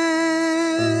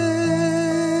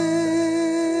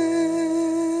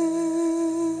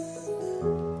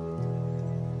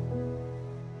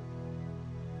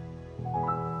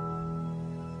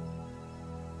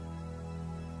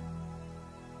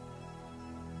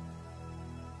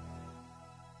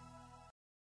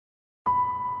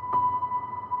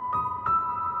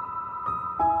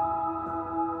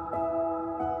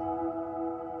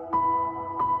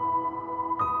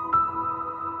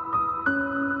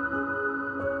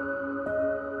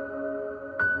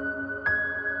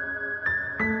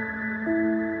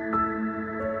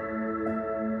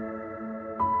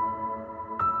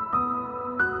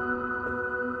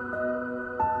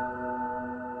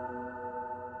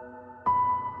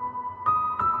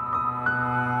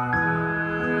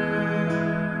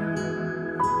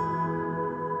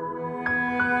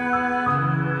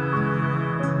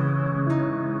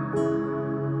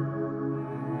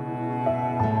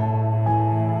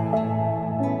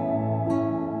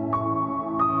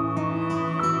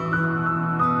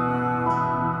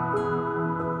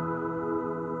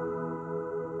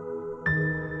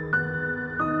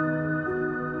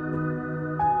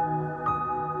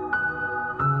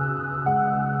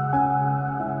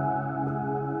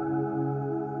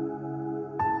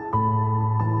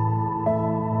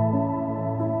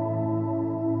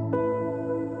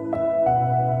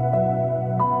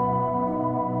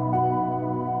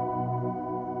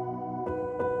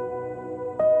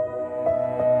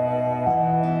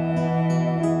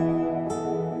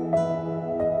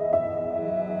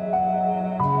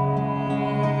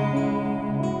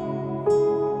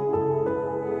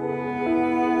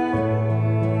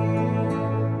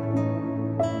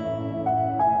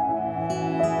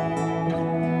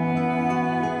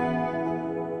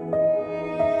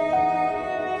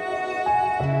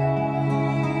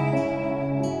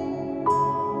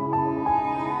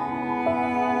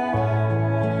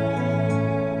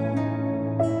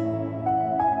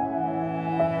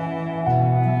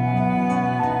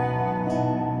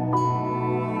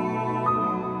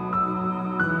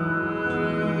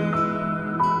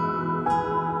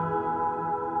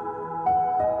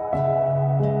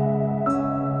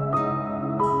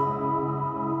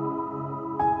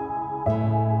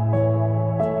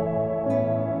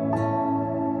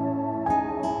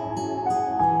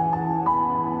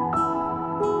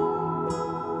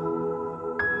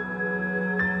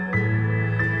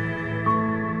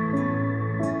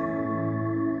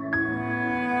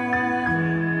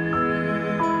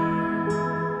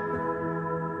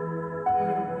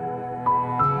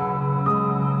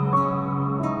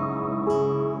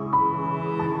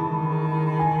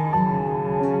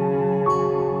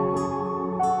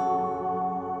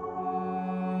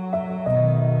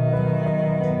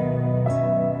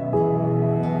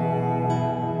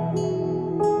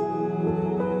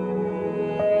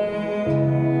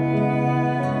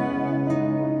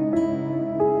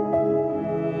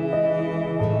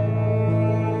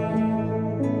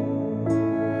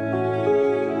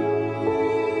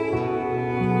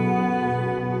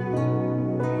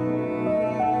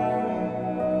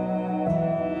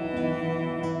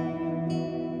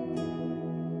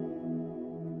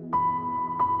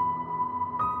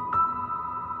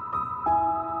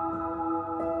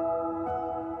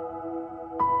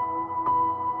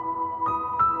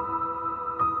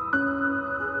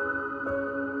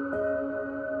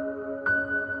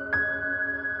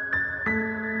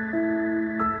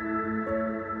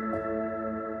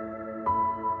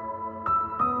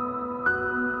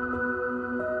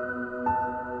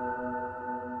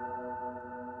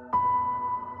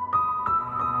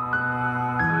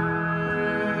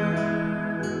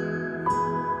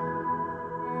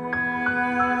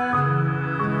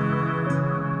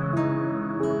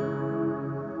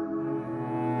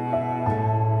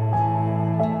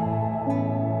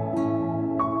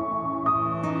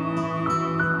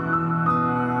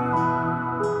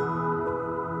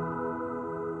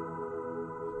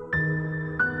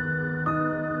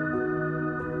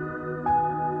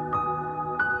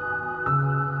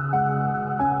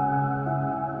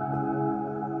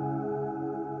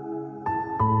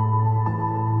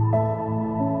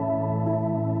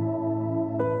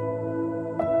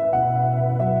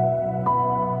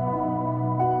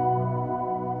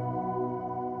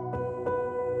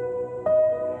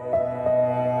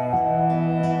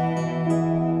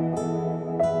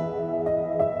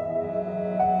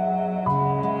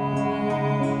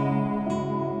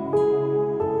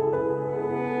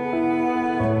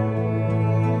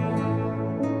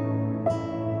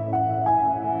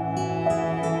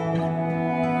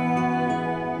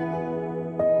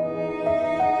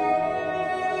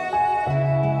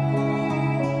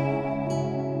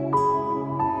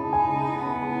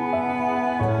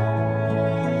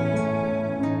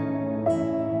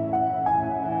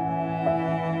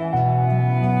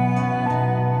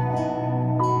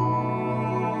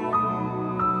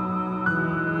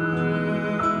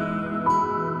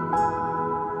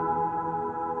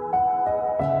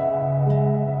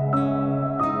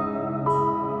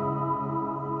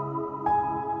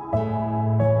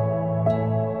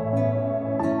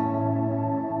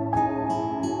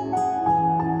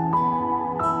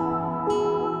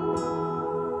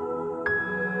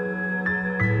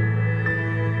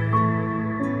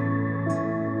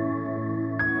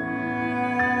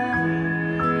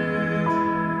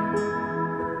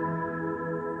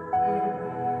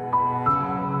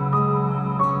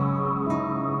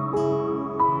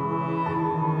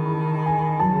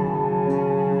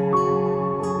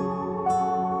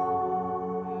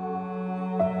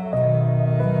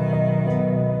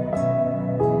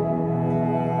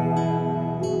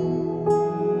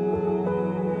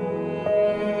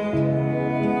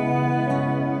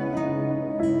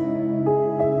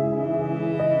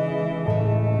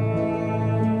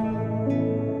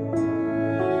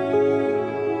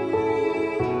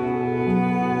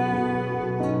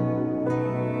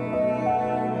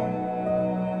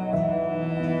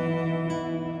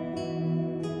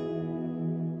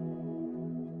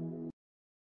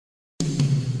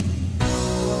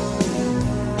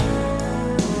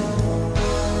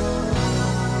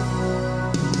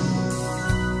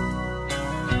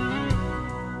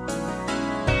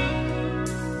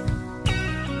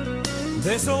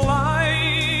 There's a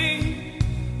light,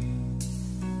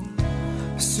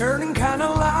 a certain kind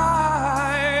of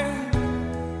light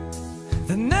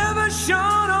that never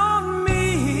shone on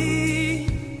me.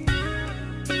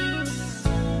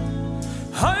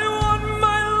 I want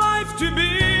my life to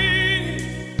be,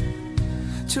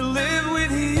 to live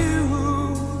with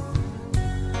you,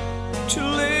 to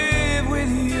live with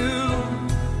you.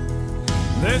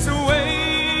 There's a way.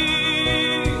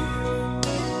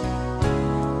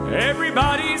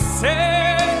 Everybody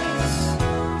says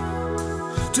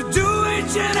to do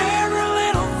each and every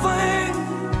little thing,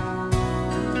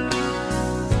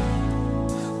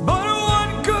 but what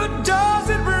good does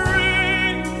it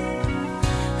bring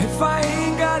if I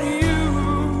ain't got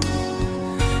you,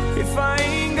 if I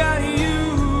ain't got you?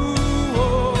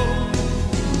 Oh,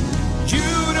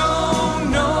 you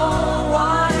don't know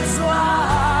what it's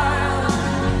like,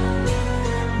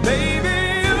 baby.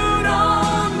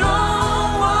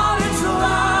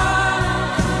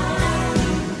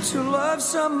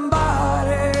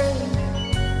 Somebody,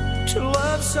 to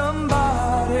love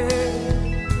somebody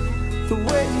the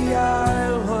way I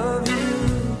love you.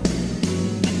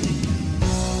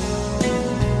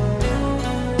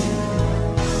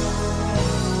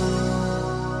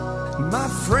 My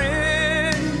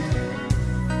friend,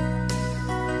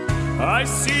 I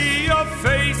see your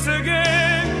face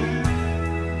again.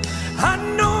 I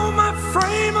know my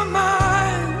frame of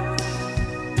mind.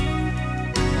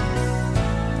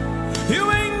 You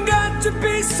ain't got to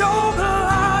be so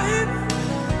blind,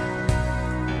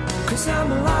 'cause I'm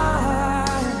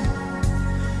blind,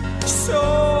 so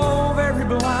very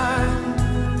blind.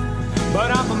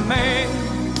 But I'm a man.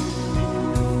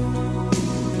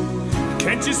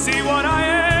 Can't you see what I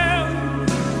am?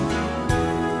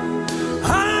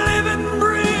 I live and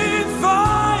breathe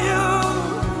fire.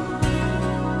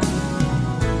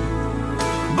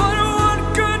 But what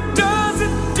good does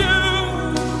it do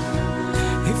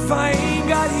if I ain't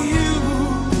got you,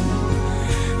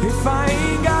 if I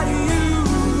ain't got you?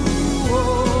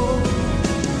 Oh,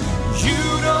 you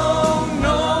don't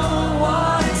know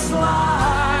what it's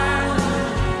like,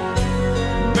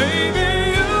 baby,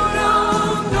 you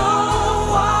don't know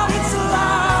what it's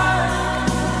like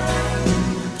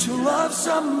to love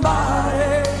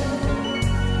somebody,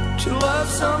 to love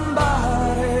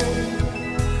somebody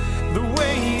the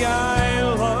way I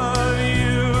love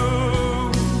you.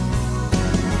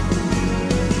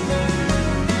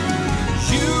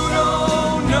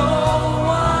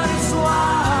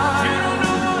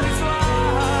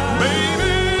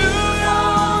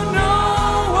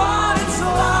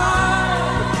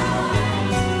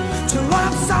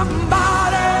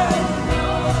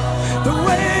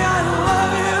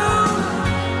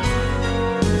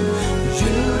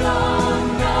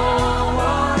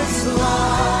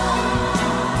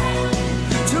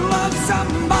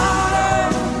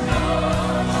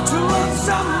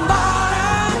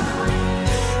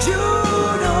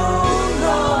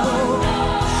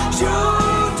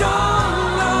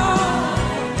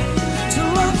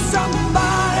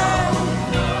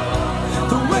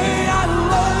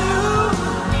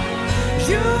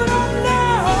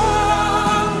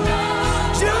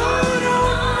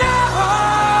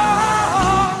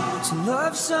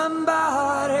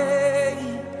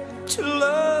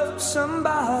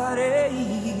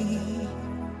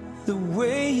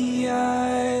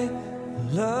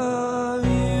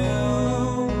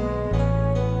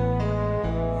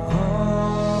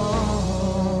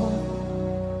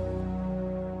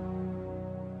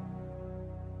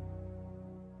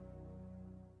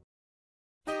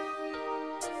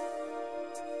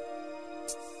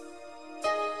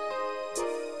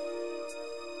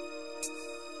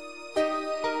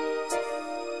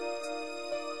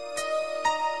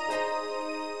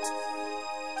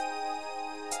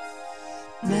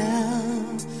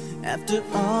 After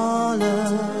all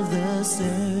of the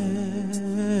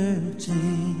searching,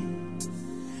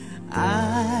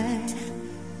 I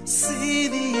see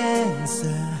the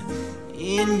answer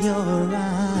in your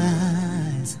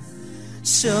eyes.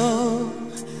 Show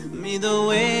me the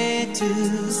way to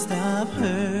stop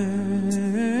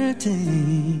hurting.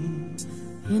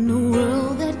 In a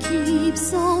world that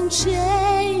keeps on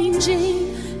changing,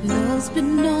 love's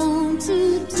been known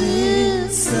to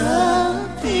disappear.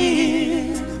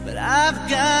 But I've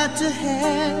got to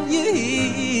have you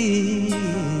here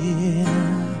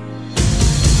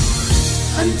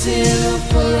until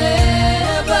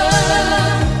forever.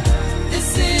 This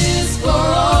is for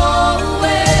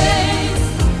always.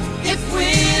 If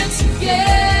we're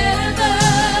together,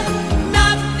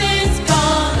 nothing's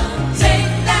gonna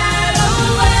take that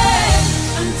away.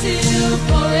 Until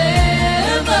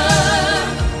forever,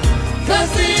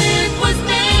 'cause it was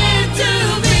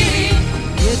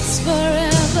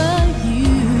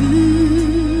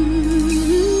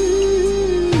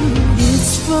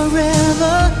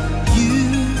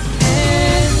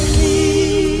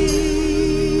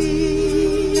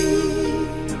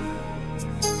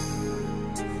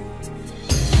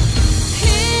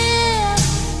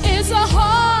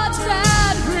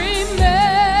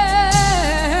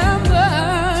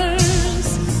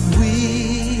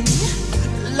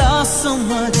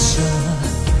much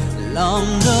along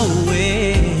the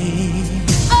way.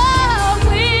 I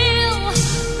will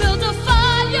build a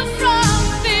fire from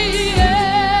the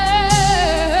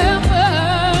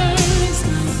embers.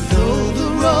 Though the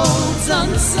road's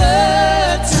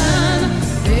uncertain,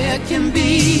 there can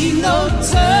be no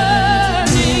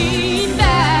turning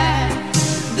back.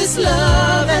 This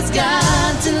love has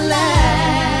got to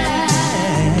last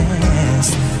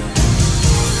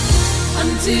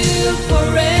until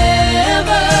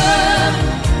forever.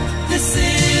 This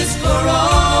is for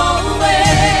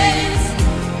always.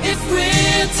 If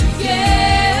we're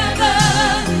together,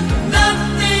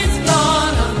 nothing's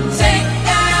gonna take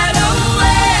that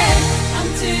away.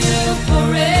 Until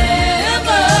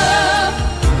forever,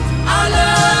 our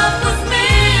love was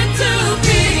meant to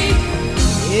be.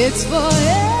 It's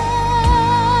forever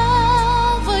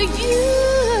you.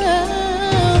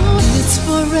 It's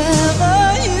forever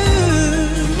you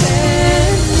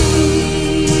and me.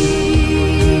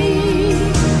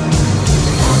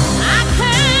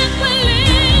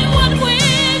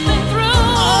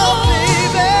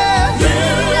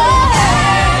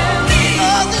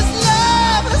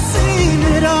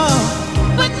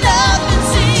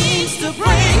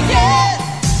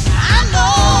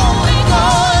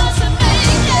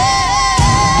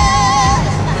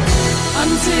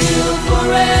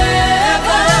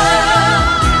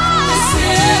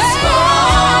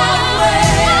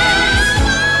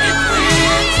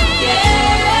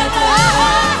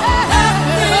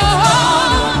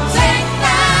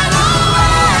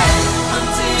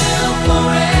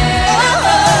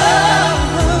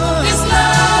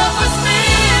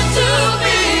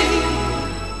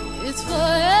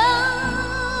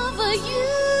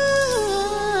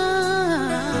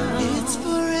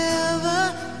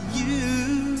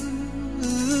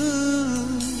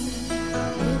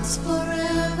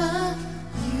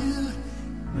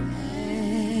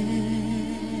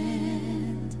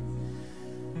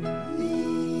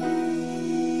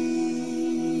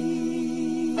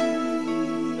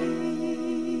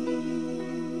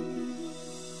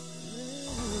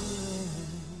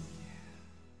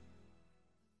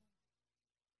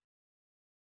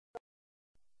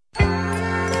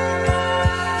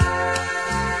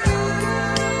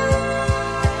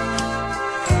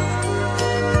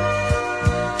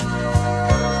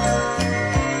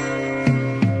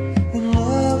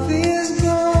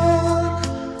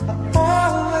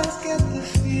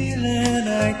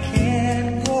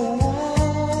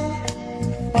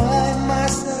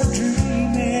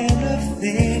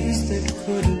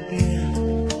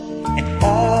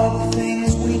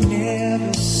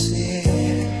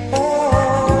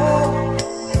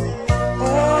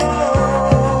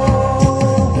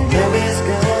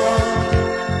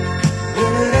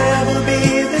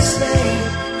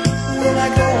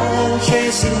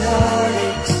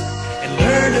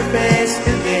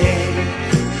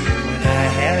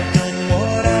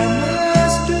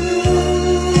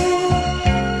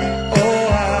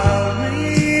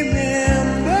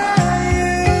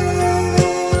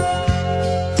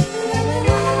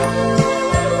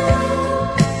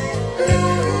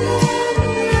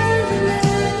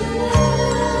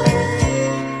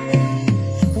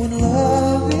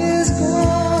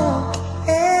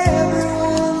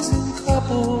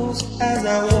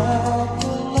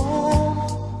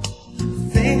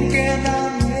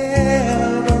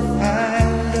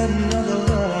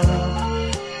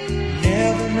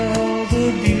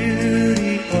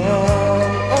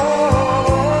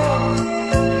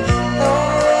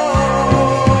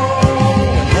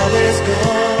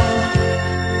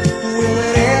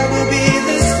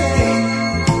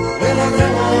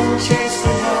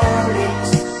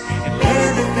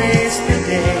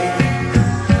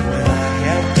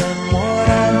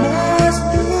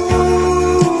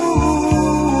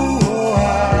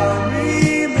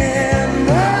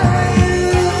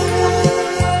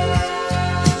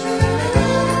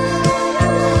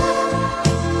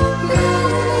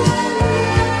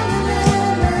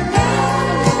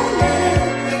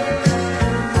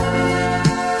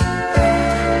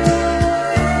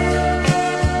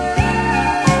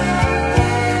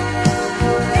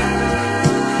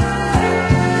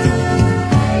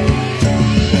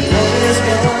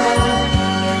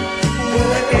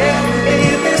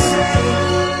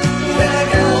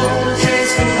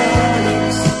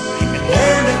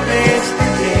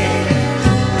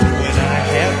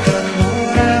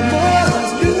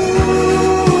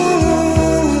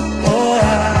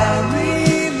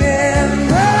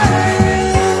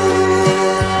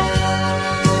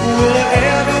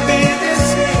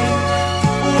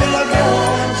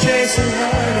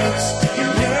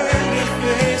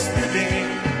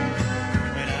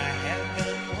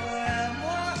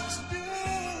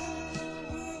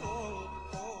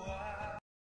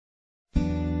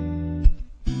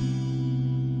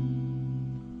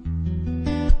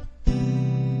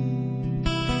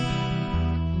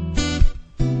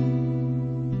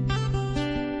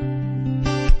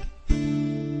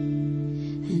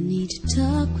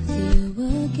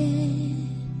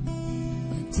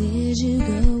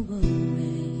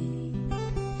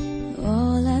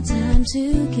 time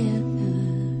together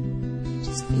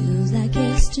just feels like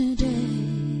yesterday.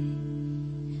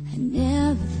 I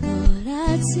never thought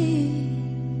I'd see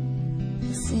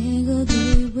a single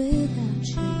day without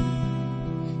you.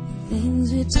 The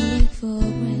things we take for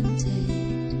granted,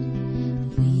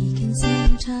 we can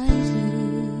sometimes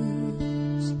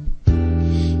lose.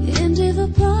 And if I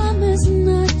promise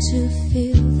not to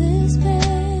feel this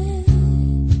pain,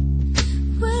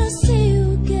 will I see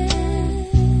you again?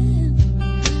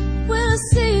 Will I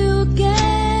see you again?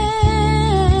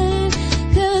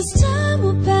 'Cause time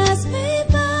will pass me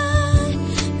by.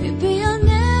 Maybe I'll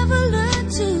never learn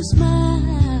to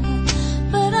smile,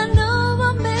 but I know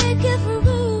I'll make it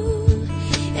through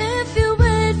if you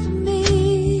wait for me.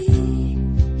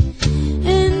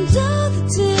 And all the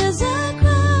tears I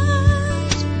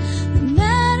cried, no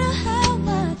matter how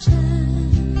I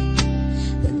tried,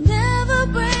 they'll never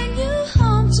bring you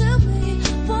home to me.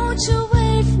 Won't you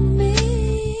wait for me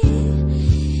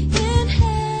in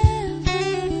heaven?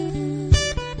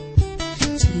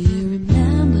 Do you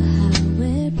remember how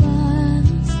it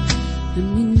was when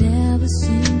we never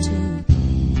seemed to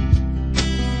care?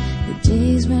 The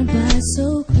days went by so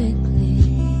quickly,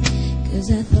 'cause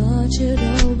I thought you'd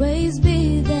always be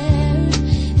there.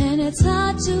 And it's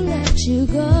hard to let you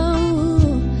go,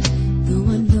 though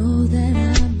I know that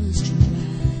I must try.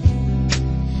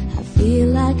 I feel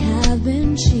like I've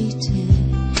been cheated,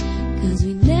 'cause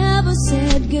we never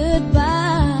said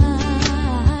goodbye.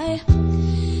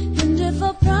 And if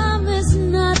I promise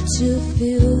not to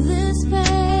feel this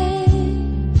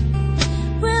pain,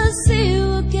 will I see you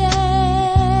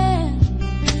again?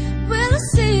 Will I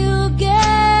see you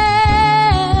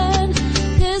again?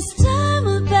 'Cause time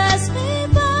will pass me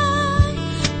by.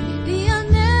 Maybe I'll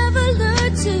never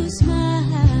learn to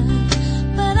smile,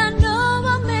 but I know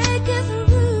I'll make it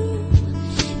through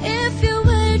if you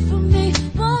wait for me.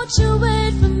 Won't you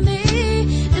wait for me?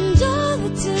 And all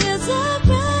the tears I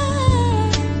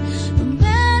cried, no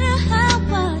matter how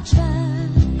I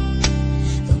tried,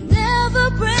 they'll never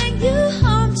bring you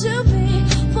home to me.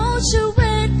 Won't you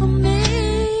wait for me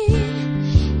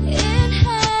in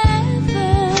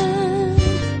heaven?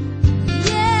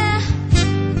 Yeah.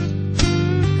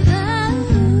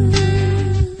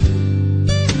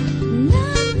 Na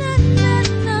na na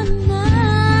na na.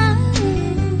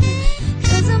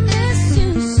 'Cause I miss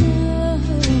you so,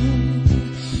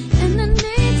 and I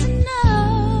need to know,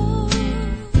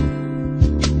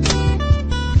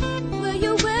 will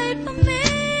you wait for me?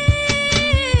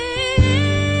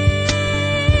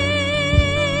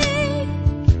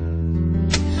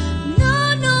 No,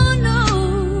 no, no.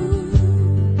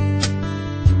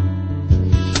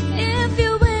 If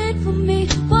you wait for me,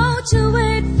 won't you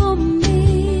wait for me?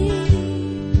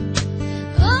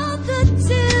 All the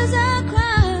tears I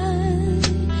cried,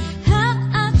 how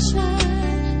I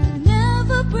tried,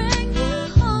 never bring you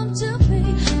home to me.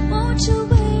 Won't you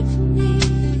wait for me?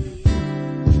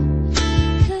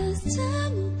 'Cause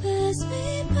time will pass me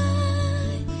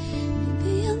by.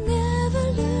 Maybe I'll never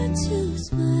learn to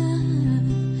smile,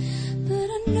 but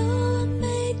I know I'll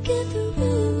make it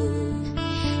through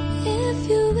if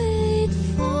you wait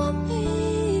for me.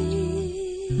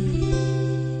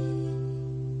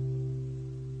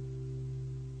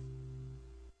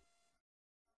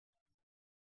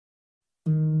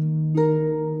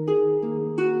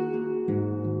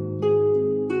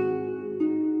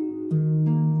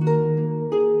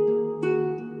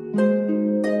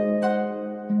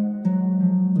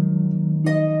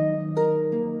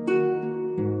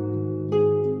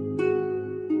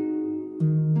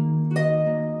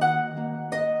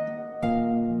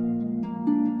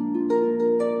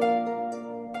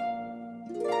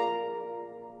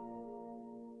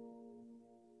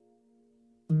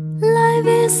 Life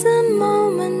is a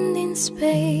moment in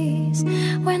space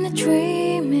when the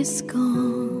dream is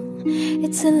gone.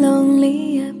 It's a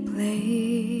lonelier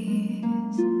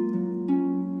place.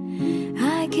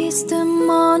 I kiss the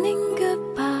morning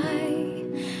goodbye,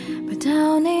 but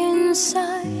down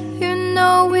inside, you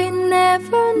know we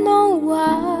never know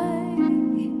why.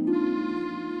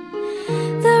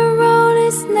 The road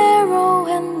is narrow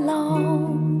and long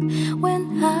when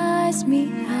eyes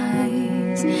meet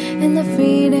eyes, and the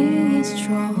feeling is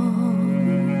strong.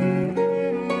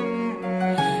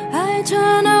 I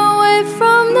turn away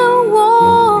from the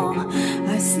wall,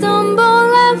 I stumble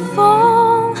and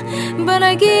fall, but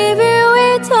I give you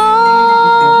it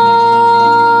all.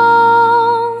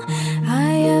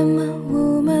 I am a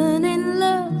woman in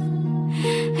love,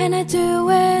 and I do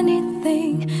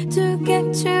anything to get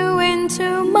you into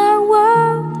my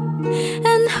world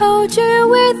and hold you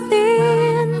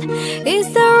within. Is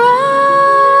the right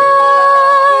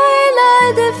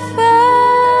light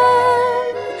defend?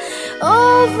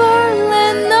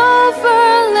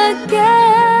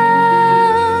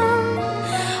 again.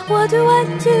 What do I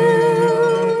do?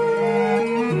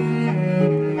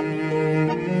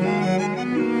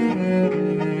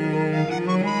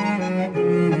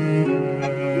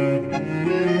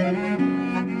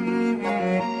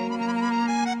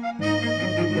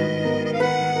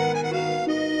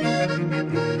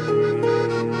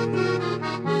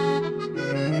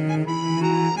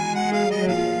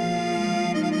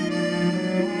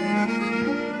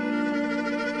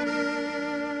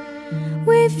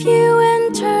 With you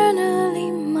eternally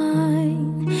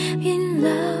mine, in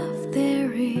love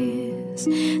there is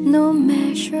no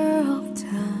measure of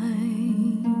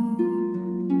time.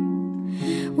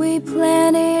 We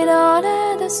planned it all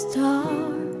at the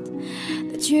start,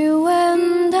 that you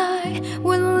and I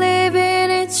would live in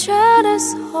each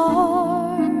other's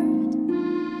heart.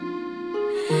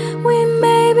 We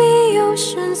may be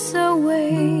oceans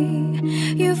away,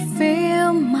 you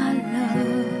feel my love,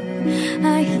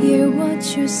 I hear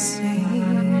what you say.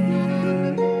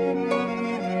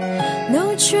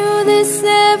 No truth is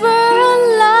ever a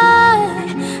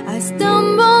lie. I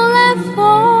stumble and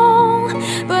fall,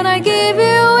 but I give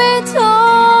you it all.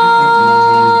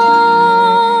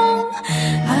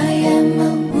 I am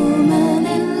a woman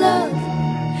in love,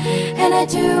 and I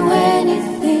do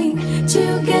anything to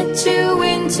get you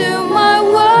into my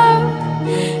world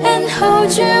and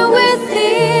hold you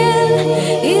within.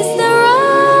 Is the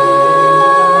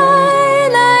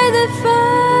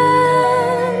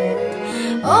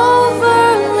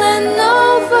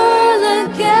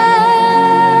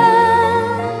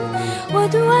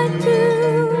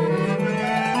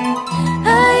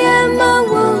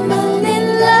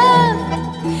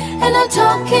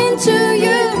talking to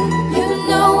you, you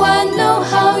know I know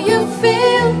how you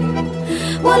feel.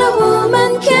 What a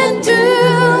woman can do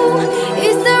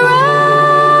is the right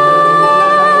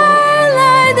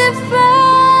line defined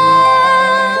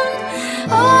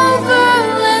over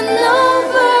and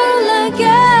over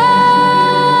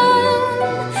again.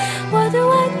 What do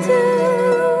I do?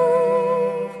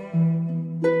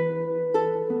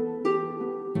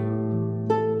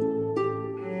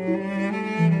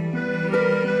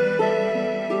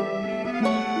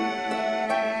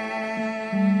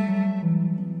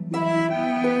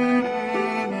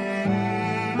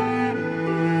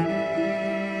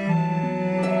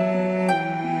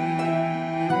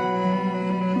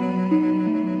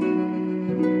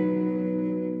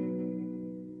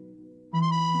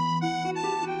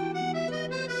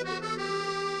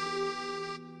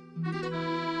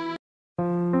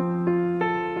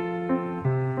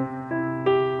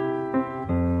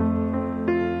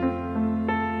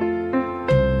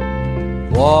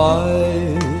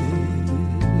 Wise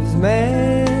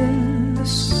men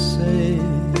say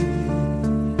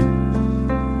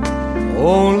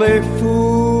only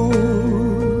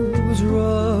fools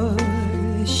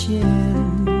rush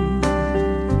in,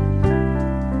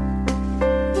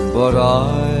 but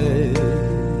I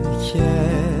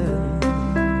can't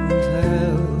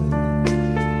help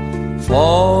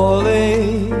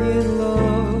falling in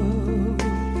love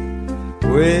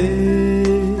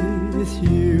with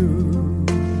you.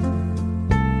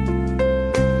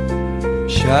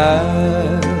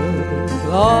 Shall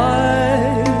I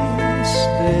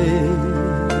stay?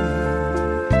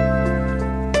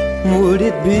 Would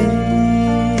it be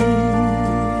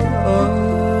a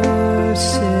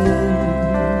sin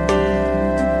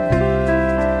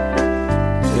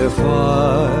if I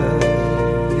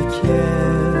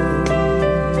can't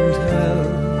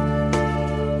help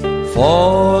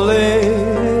falling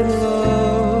in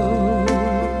love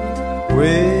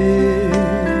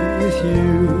with you?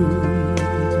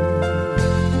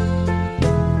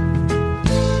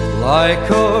 Like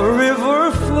a river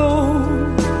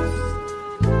flows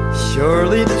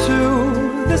surely to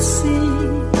the sea,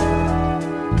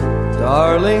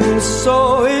 darling,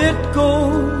 so it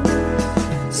goes.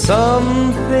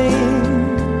 Some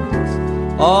things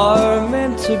are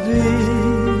meant to be.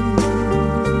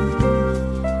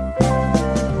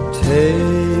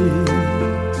 Take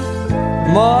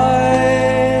my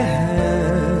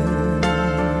hand,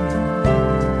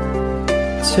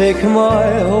 take my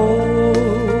whole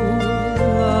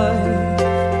life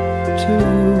too.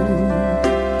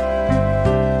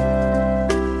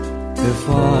 If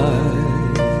I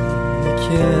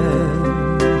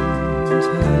can't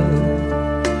help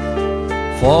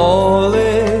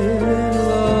falling in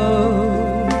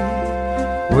love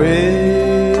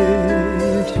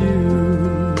with you.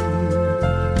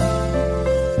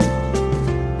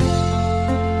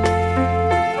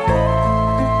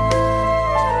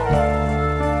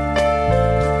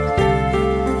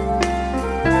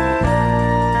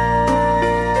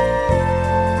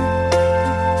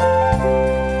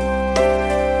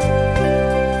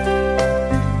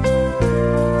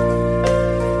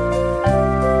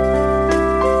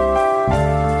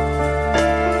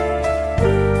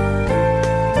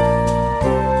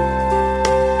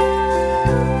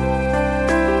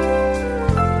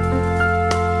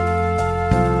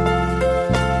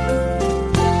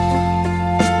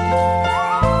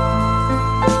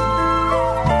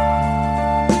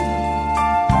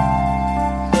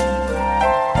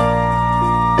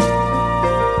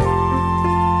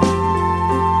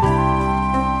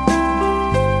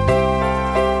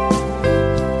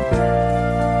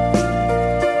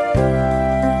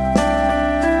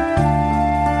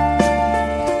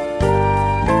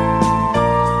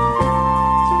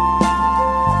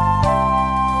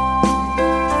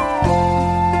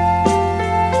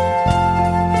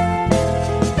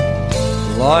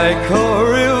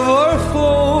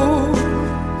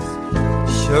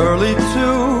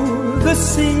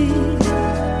 see.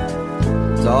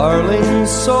 Darling,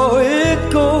 so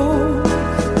it goes.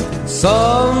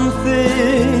 Some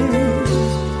things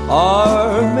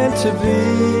are meant to be.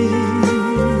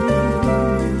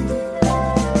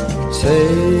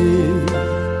 Take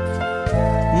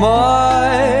my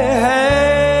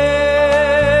hand,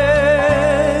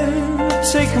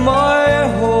 take my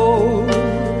whole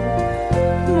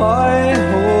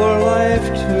life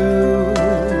too.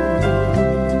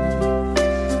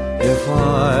 If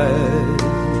I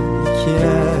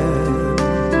can't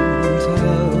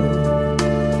help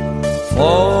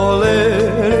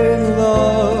falling in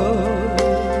love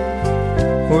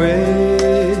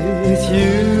with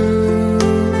you,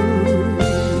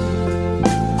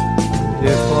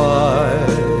 if I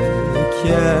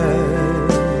can't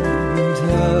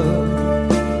help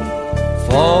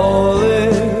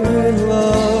falling in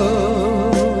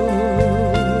love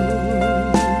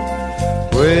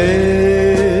with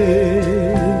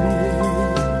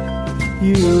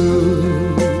you.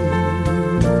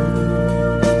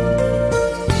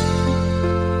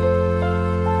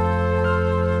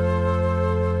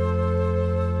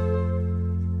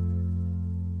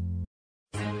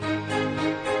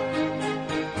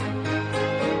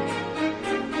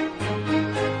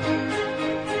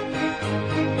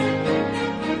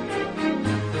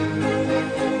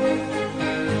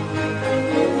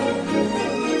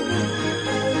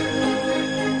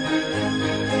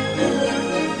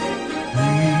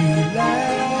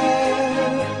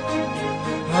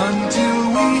 Until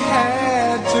we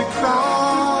had to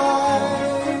cry,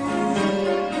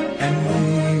 and we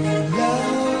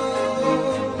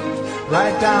loved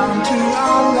right down to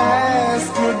our last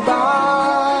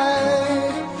goodbye.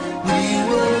 We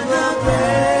were the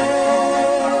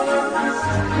best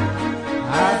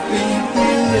I think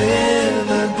we'll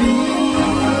ever be,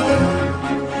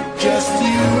 just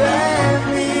you and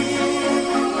me,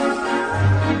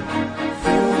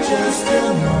 for just a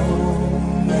moment.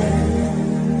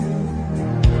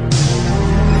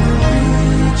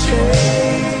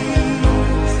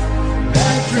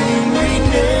 That dream we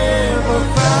never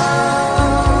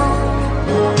found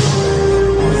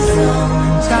was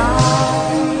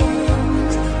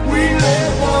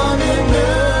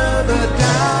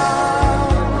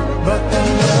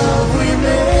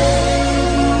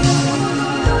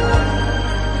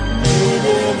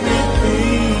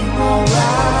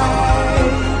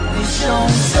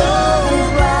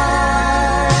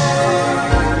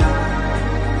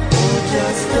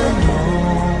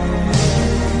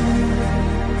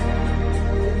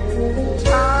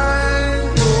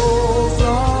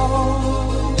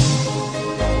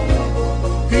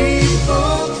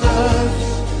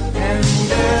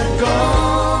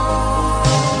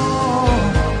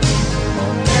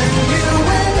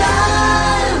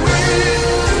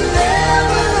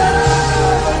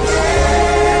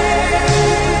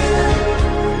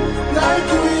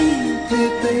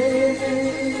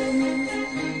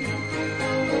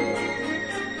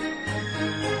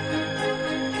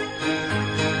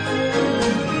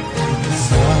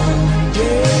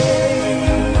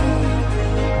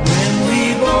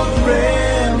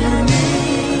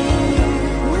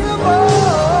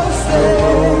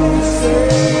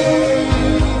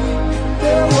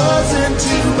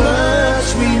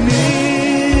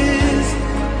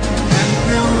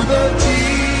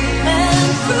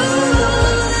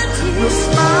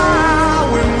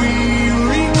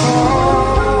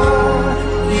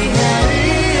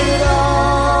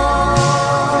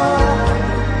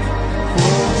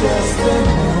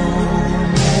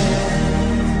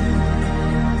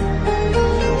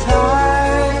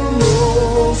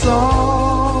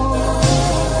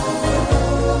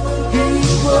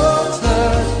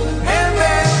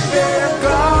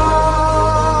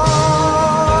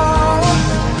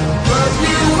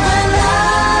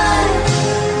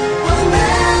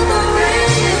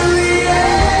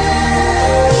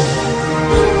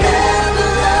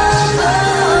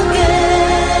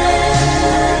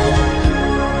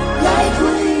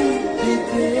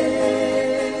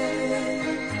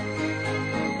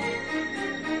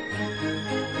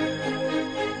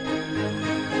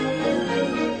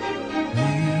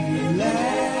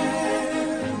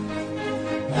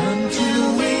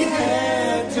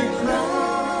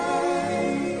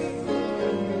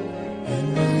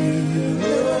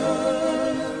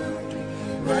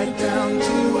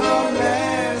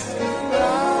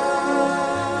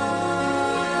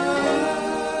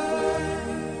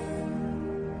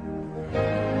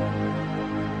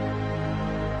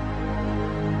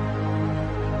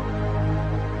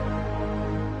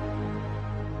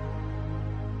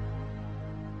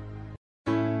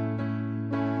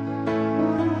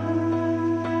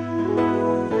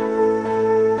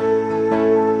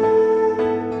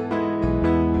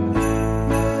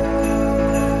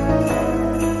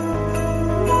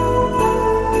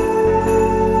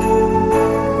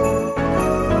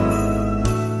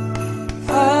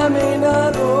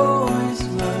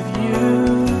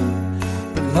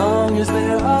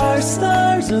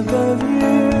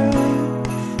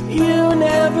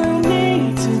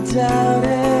without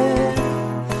it.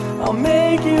 I'll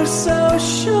make you so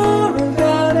sure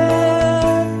about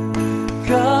it.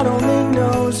 God only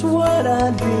knows what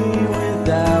I'd be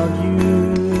without you.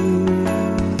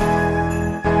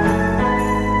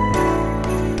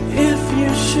 If you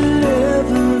should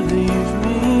ever leave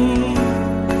me,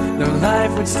 the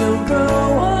life would still go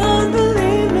on,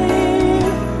 believe me.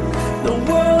 The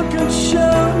world could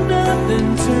show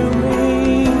nothing to me,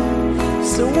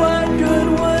 so what good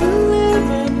would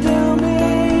living do me?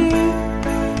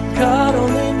 God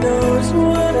only knows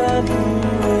what I'd be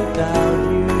without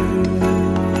you.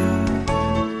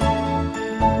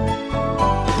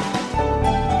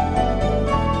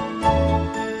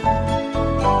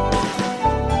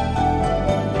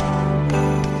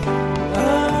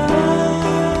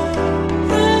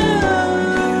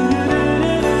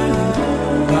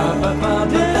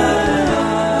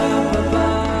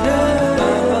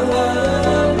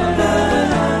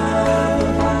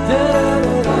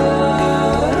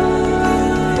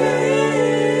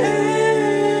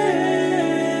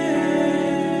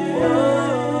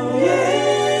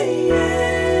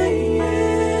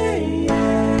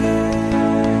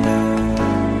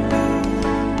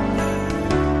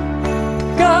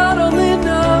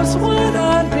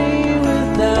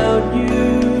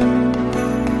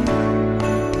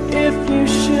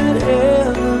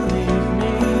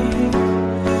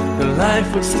 Life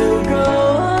would still go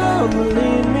on,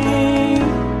 believe me.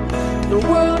 The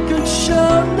world could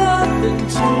show nothing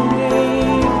to me,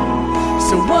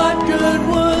 so what good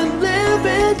would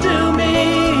living do me?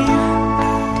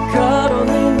 God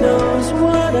only knows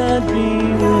what I'd be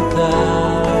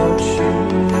without you.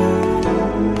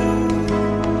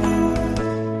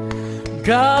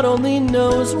 God only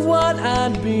knows what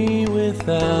I'd be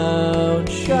without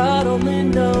you. God only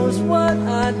knows what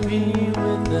I'd be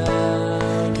without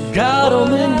you. God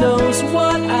only knows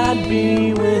what I'd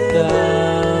be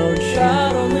without you.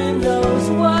 God only knows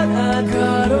what I'd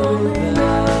be without you.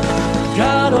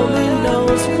 God only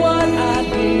knows what I'd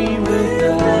be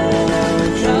without you.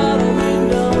 God only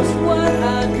knows what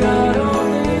I'd be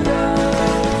without you.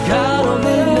 God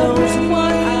only knows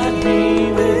what I'd be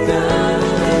without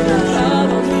you.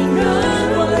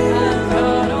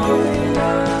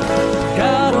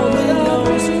 God only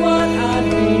knows what I'd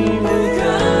be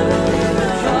without you.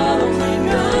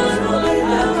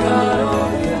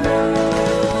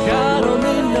 God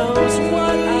only knows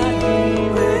what I'd be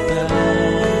without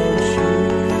you.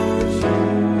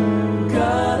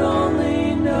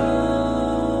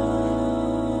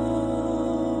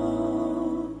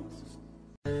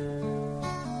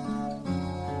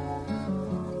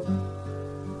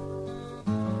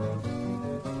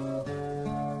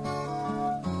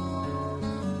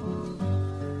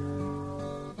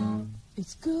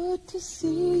 It's good to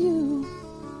see you.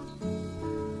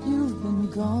 You've been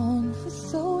gone for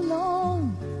so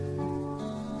long.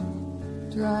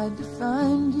 Tried to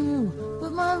find you,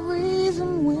 but my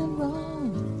reason went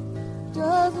wrong.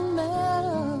 Doesn't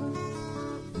matter,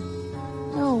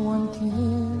 no one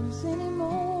cares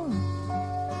anymore.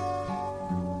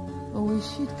 I wish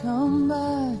you'd come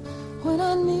by when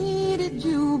I needed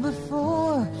you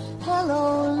before.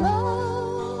 Hello,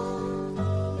 love,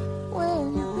 where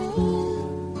you been?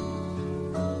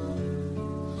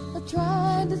 I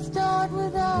tried to start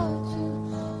without you,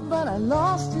 but I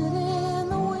lost it in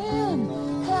the wind.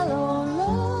 Hello,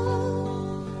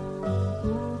 love,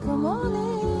 come on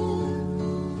in.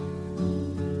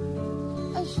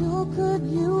 I sure could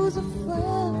use a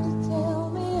friend to tell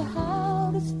me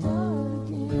how to start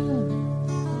again.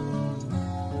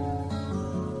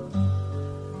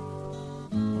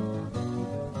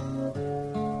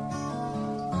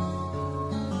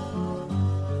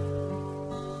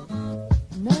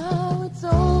 Now it's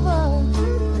over,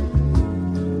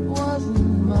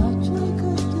 wasn't my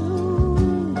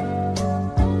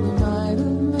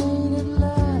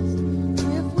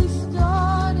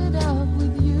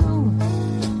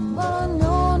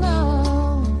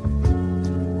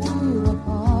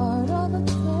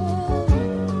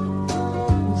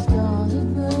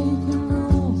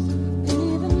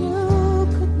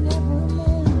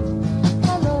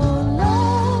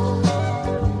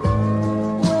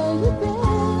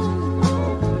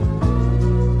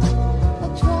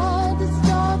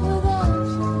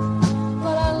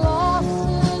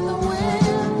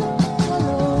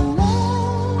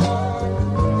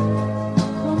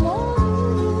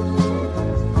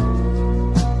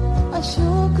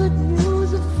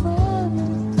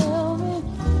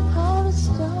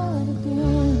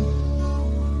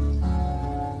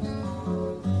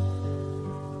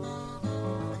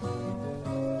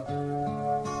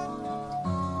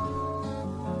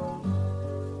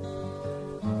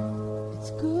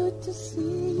good to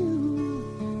see you.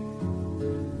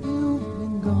 You've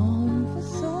been gone for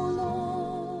so long.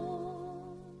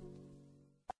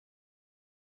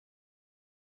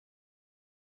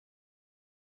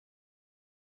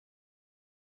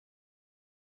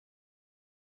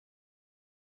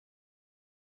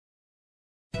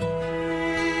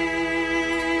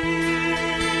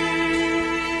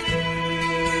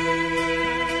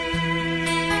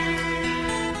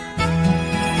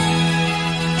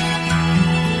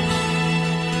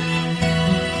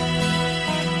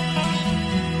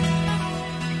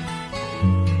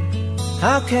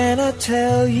 How can I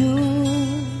tell you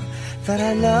that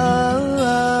I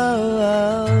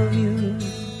love you?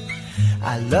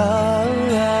 I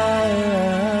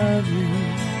love you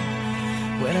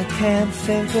when I can't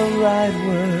think of right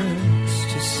words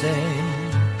to say.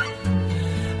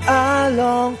 I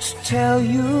long to tell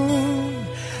you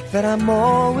that I'm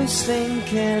always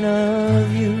thinking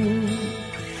of you.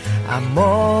 I'm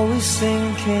always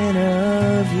thinking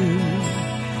of you,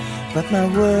 but my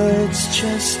words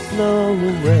just blow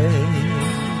away.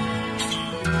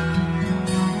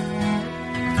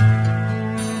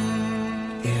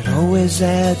 It always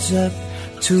adds up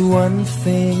to one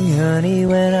thing, honey,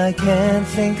 when I can't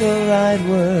think of right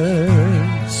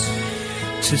words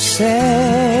to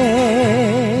say.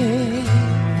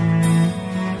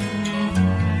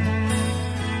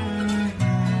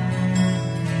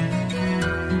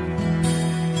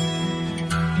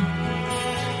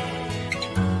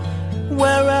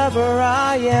 Wherever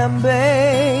I am,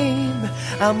 babe,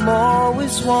 I'm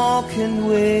always walking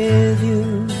with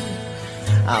you.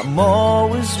 I'm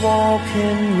always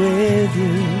walking with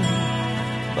you,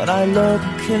 but I look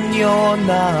and you're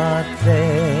not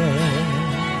there.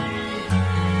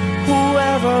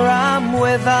 Whoever I'm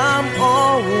with, I'm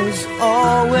always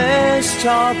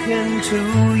talking to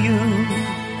you.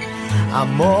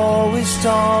 I'm always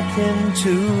talking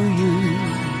to you.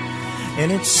 And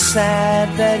it's sad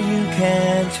that you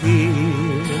can't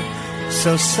hear,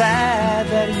 so sad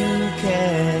that you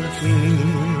can't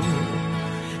hear.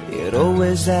 It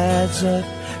always adds up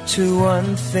to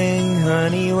one thing,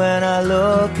 honey, when I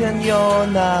look and you're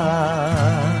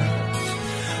not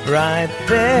right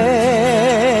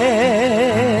there.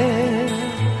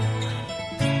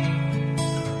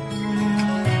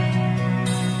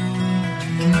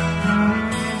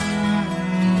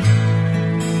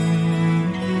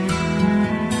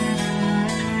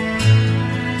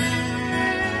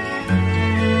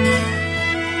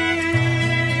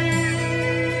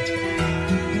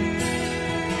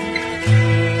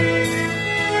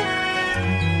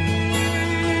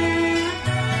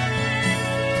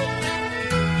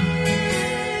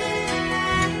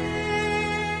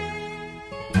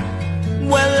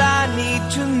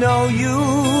 To know you,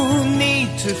 need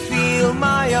to feel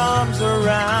my arms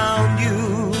around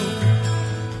you,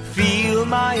 feel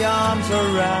my arms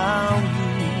around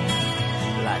you,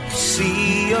 like the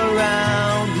sea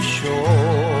around the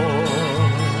shore.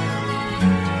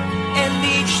 And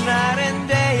each night and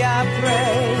day I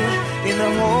pray, in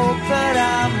the hope that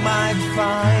I might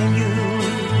find you,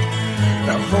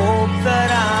 the hope that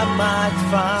I might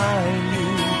find you,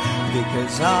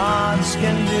 because hearts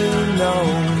can do no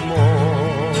more.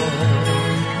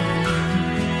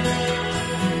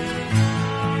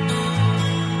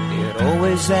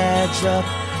 Always adds up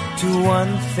to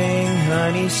one thing,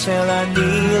 honey, till I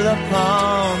kneel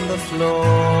upon the floor.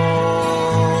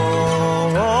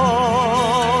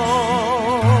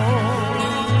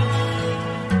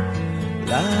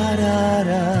 La da da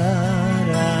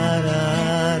da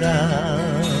da da.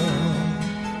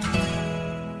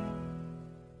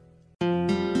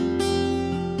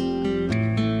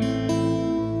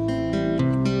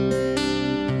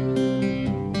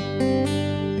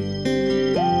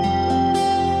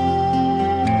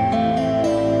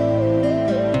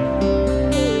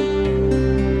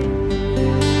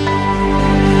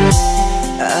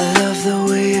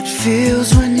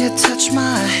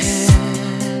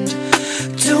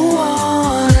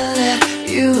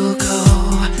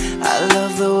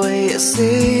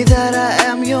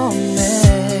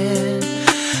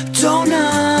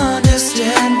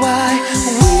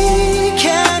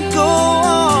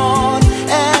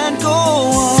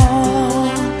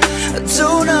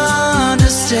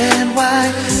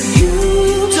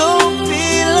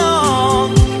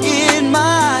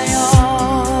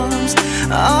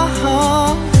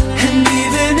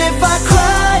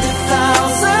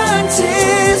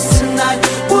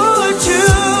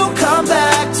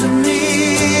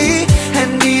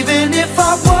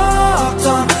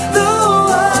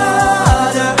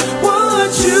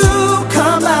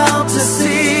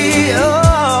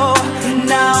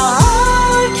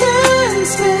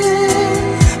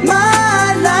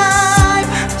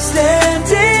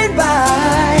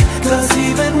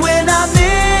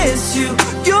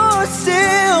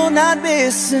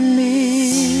 missing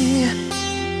me.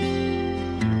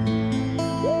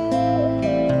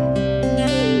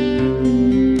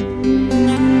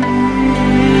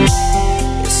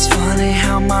 It's funny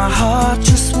how my heart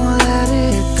just won't let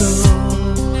it go.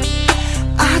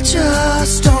 I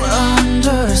just don't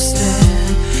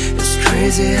understand. It's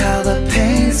crazy how the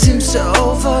pain seems to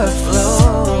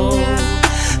overflow.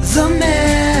 The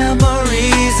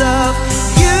memories of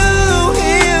you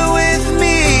here with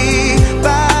me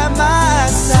by my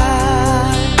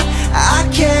side, I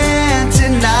can't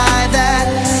deny that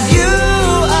you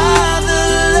are the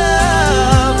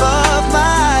love of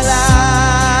my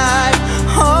life.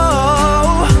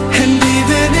 Oh, and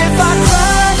even if I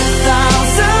cried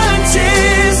 1,000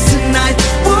 tears tonight,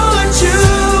 would you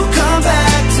come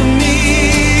back to me?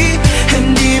 And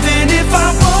even if I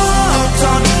walked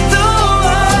on the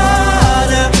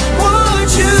water, would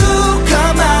you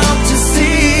come out to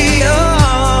sea?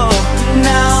 Oh,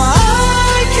 now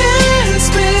I can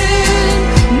spend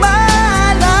my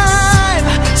life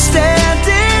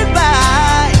standing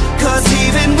by, 'cause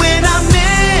even when I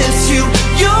miss you,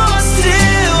 you're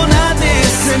still not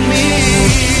missing me.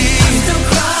 I still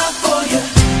cry for you,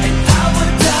 and I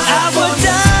would die for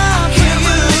you. Can't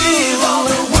believe all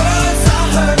the words I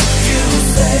heard you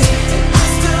say. I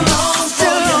still long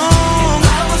for you, and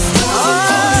I was strong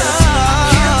for you. I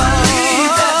can't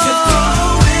believe that you throw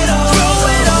it all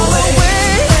away.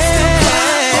 I still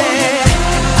cry for you,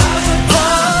 and I would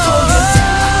die for you.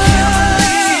 I can't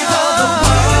believe all the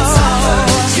words I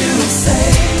heard you say.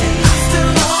 I still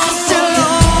long for you,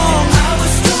 and I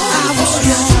was strong for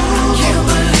you. I can't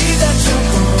believe that you're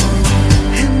gone.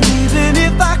 And even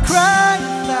if I cried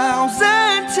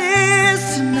 1,000 tears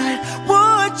tonight,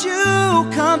 would you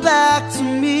come back to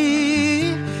me?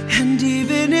 And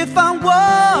even if I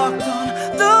walked on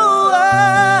the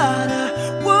water,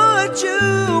 would you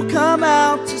come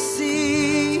out to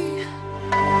sea?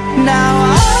 Now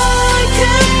I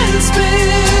can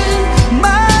spend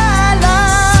my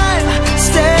life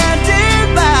standing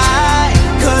by,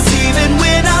 'cause even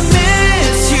when I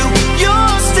miss you,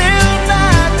 you're still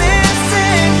not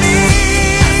missing me.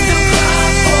 I still cry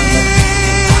for you,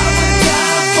 I would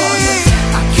die for you.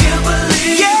 I can't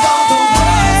believe all the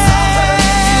words I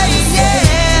heard you say.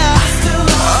 I still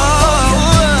long for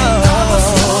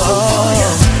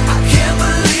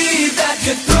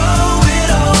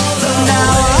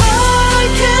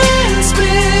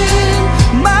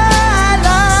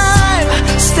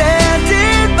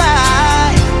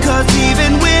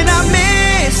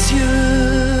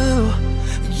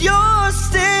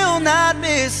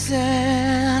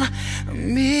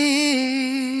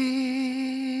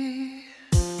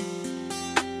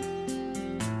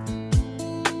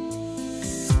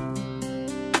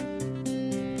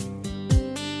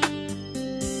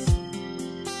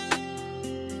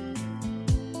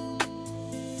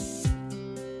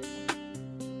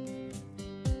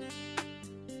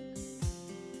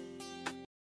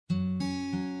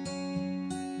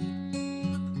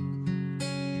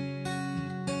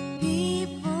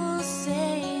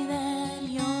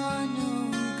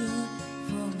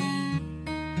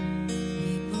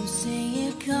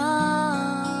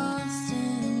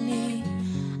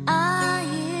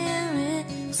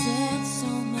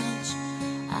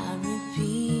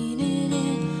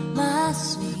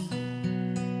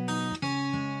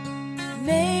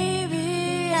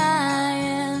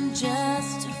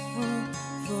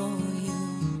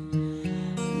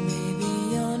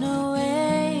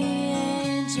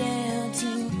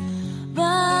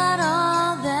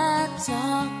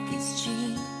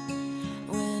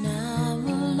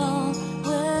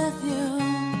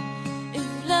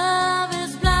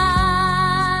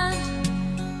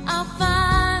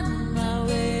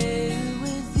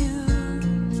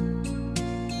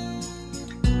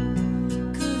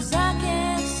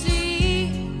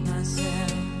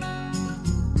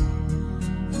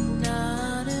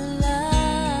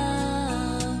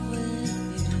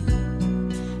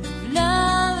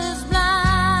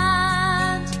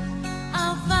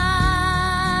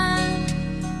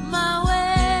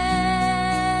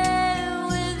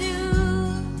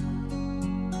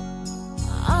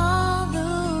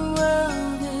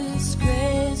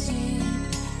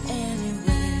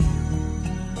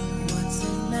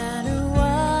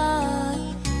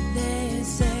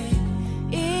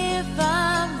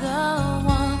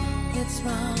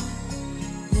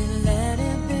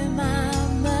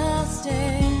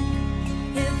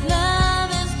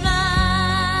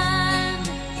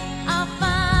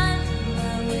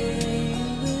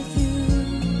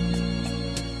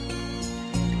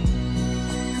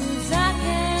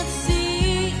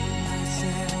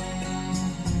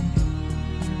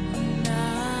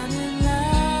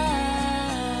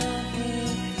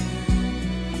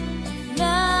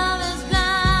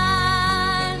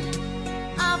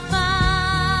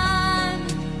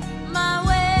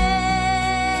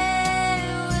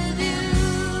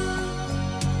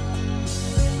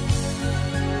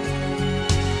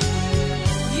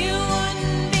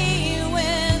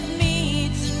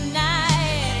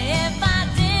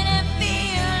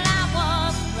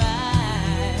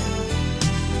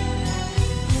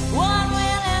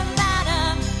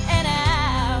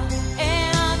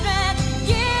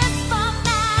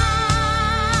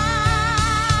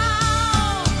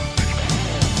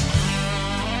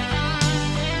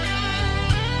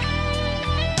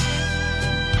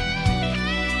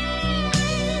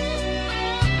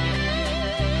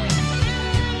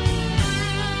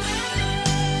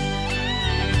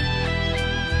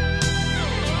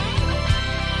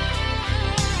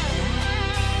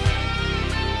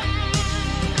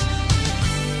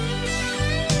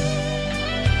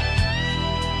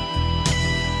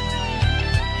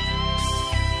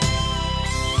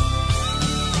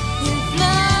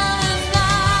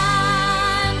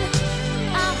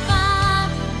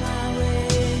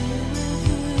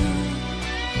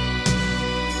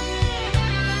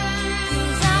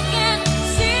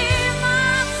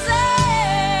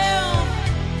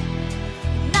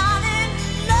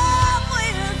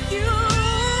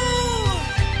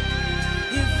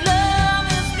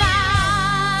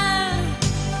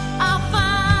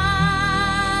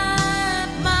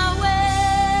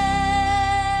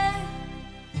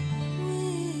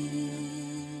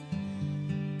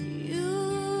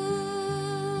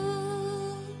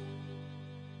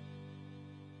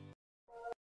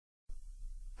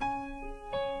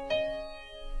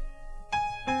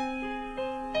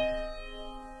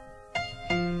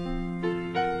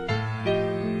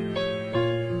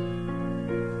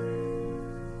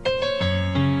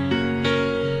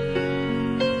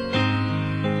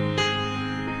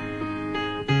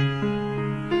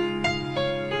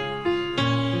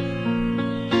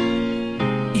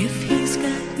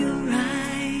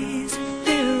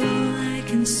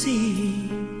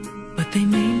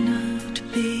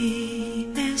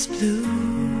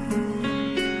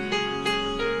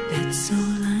That's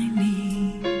all I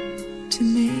need to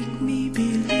make me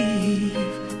believe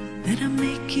that I'm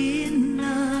making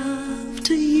love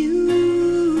to you.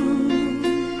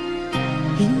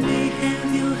 You may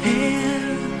have your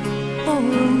hair or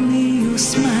only your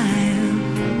smile,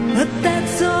 but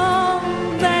that's all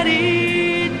that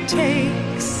it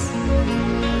takes.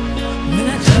 When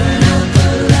I turn out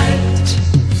the light,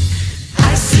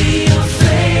 I see your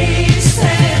face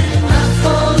and I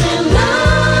fall in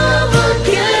love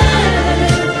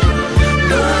again.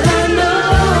 But I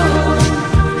know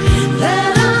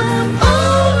that I'm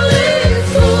only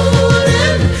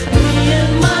fooling. Me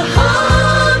and my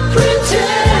heart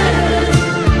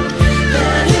pretend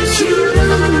that it's you.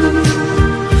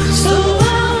 So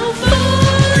I'll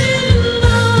fall in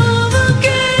love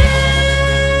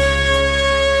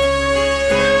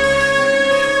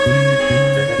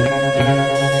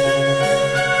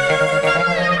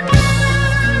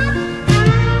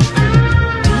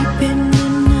deep in the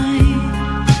night,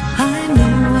 I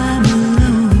know I'm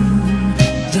alone,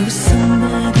 though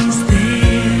somebody's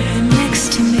there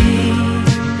next to me.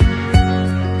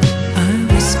 I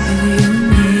whisper your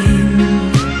name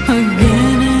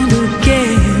again and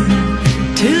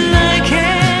again till I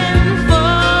can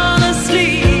fall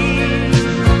asleep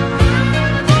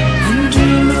and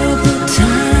dream of the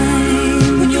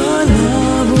time when your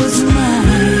love was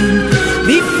mine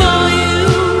before you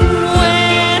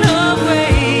went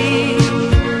away.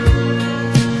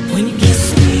 When you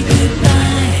kissed me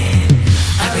goodbye,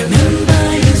 I remember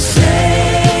you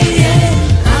saying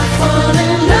I fall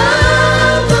in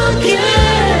love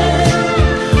again.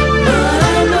 But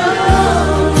I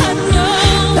know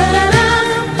that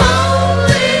I'm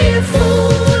only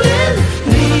fooling.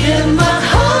 Me and my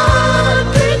heart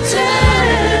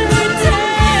pretend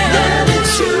that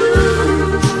it's you.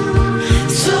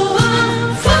 So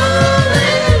I'll fall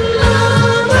in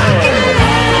love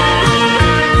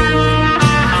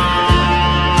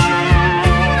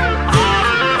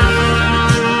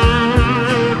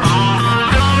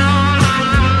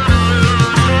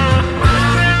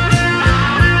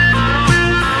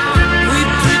we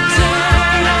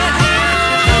pretend.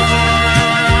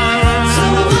 So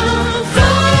I'll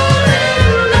fall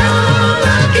in love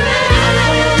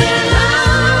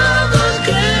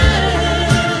again.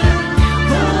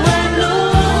 Oh, I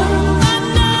know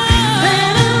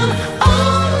that I'm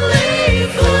only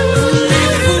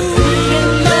fooling. Me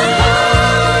and my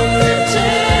heart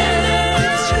pretend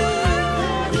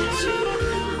that it's you.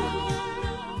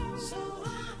 So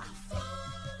I'll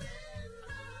fall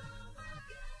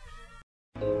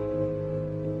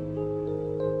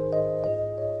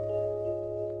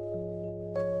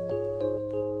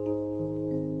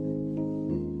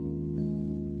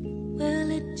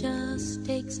Well, it just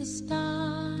takes a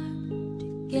star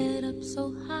to get up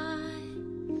so high.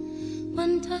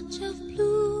 One touch of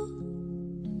blue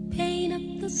to paint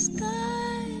up the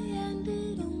sky, and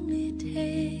it only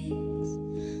takes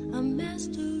a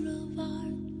master of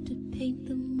art to paint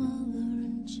the mother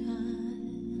and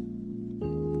child.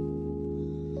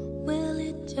 Well,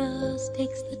 it just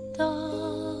takes the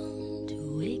dawn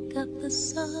to wake up the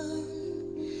sun.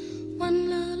 One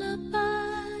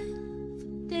lullaby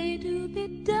day to be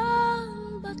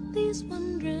done, but these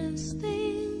wondrous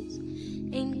things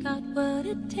ain't got what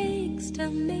it takes to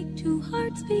make two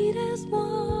hearts beat as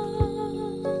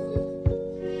one.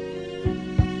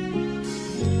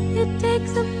 It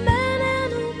takes a man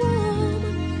and a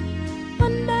woman,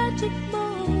 one magic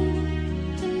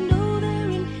moment to know they're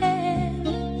in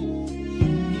heaven.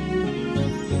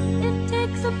 It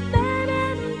takes a man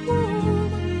and a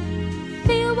woman to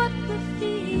feel what we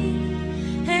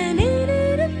feel, and ain't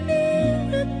it a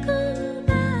miracle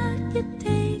that you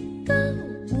take a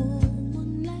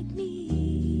woman like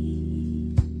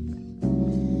me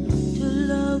to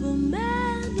love a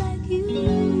man like you?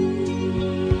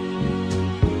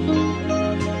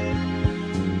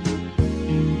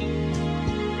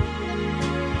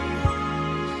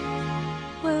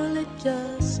 Well, it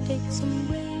just takes some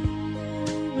rain or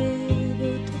a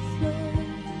river to flow.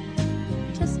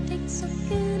 Just takes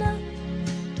soaking up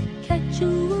to catch you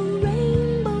a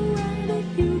rainbow. And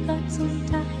if you got some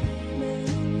time and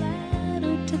a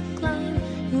ladder to climb,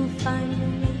 you'll find the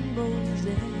rainbows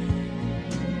there.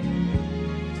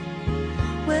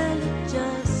 Well, it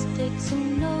just takes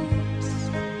some notes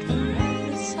to write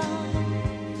a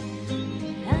song.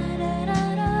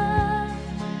 Da-da-da-da,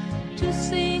 to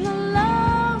sing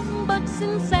along. But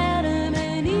since Adam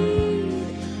and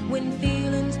Eve, when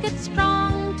feelings get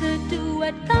strong, to do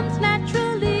what comes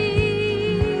naturally.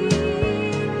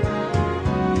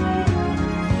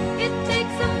 It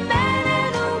takes a man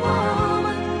and a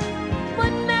woman,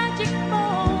 one magic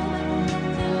moment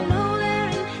to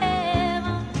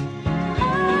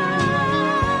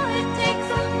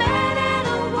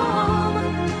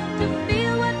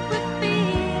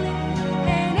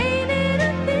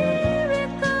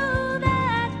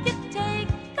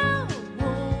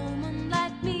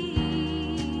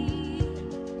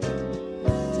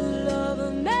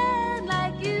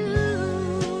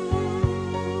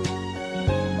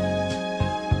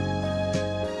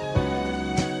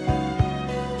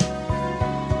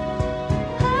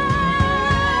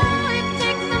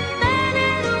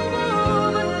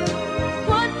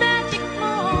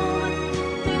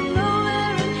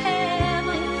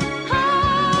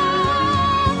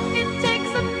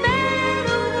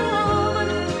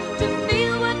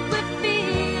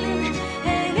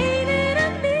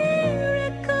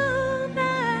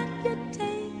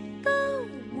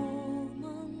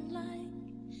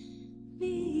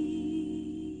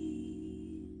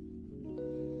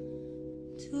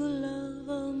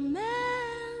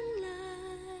man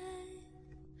like.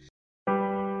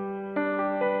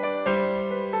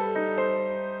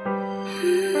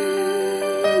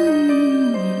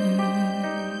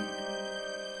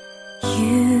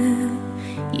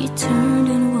 You turned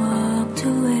and walked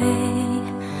away.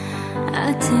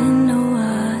 I didn't know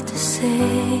what to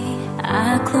say.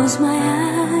 I closed my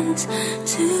eyes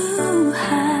to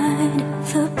hide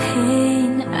the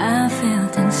pain I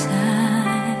felt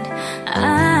inside.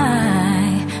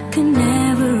 I could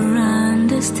never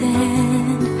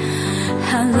understand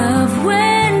how love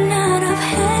went out of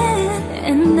hand,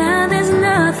 and now there's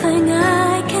nothing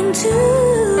I can do.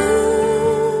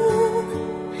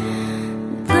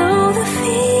 Though the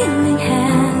feeling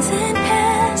hasn't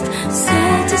passed,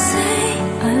 sad to say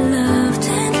our love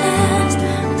didn't last.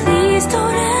 Please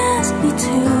don't ask me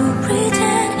to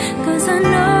pretend, 'cause I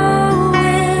know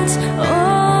it's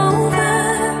over.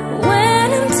 When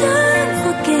I'm done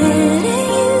forgetting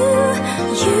you,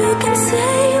 you can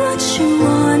say what you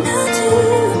wanna do.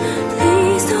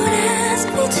 Please don't ask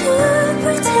me to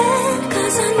pretend,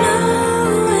 'cause I know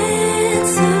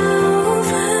it's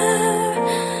over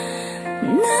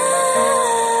now.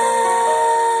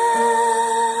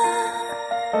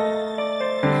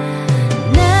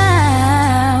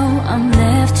 Now I'm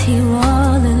left here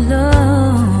all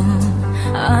alone,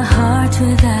 a heart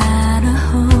without a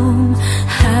home.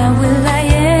 How will I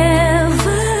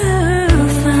ever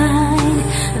find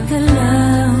the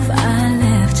love I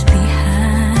left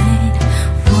behind?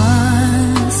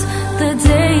 Once the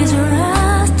days were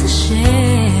ours to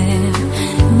share,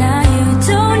 now you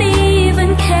don't even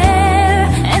care,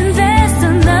 and there's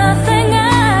still nothing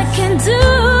I can do.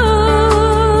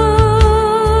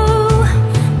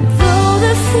 Though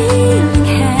the feeling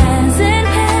hasn't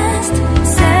passed,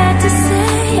 sad to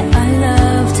say our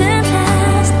love didn't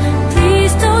last.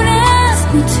 Please don't ask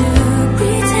me to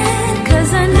pretend,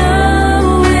 'cause I know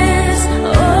it's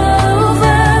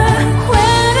over.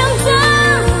 When I'm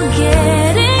done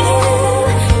forgetting you,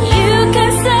 you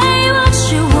can say what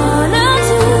you wanna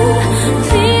do.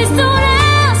 Please don't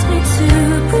ask me to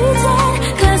pretend,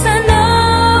 'cause I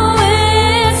know it's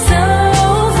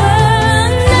over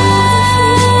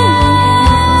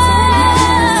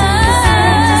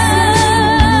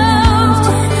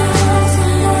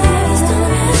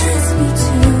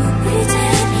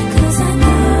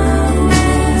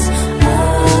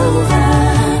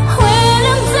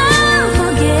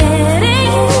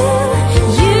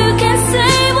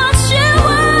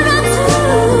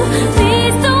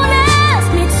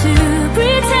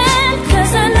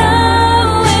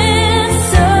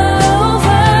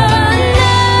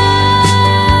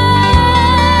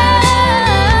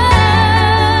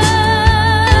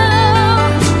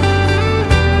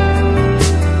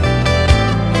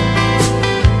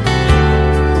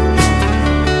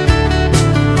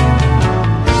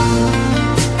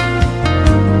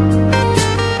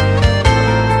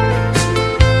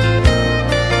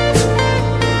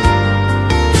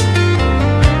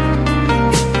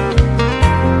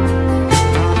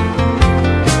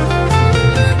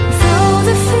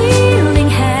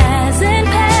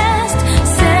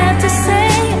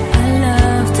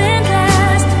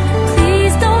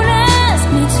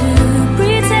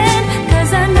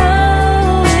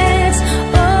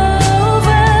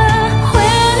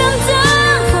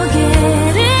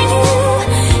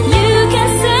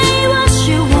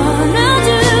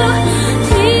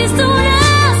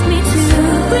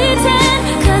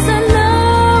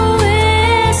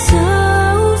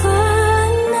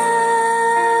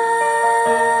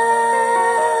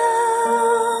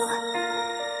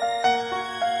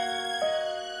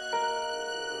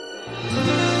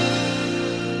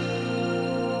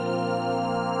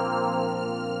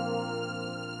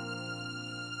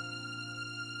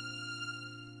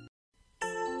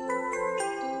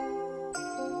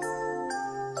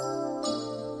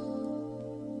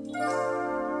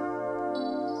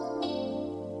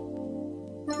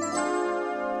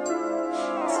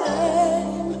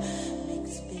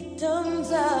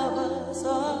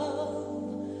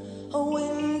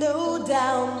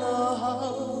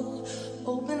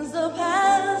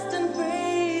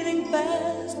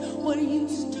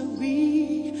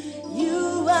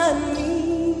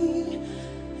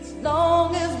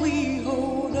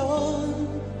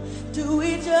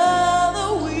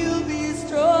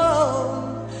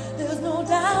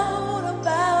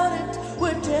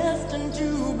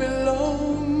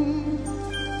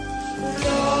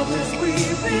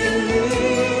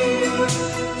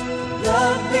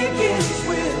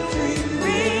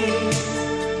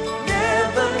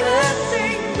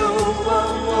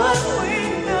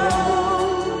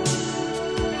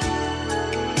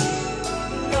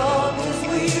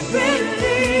we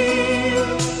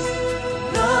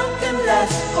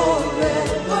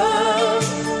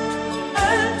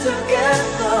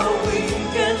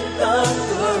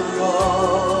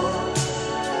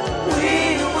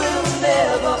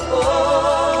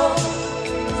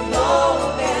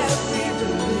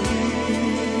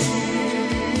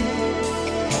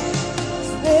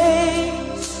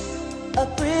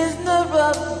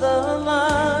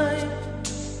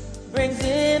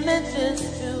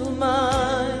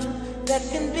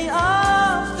There can be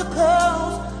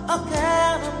obstacles, a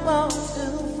cannonballs to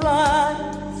fly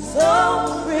so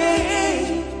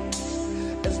free.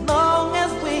 As long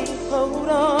as we hold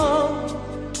on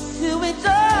to each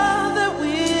other,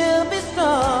 we'll be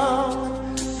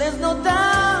strong. There's no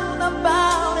doubt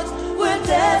about it, we're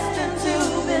destined to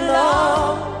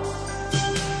belong.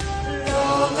 As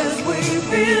long as we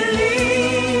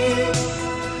believe,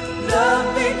 love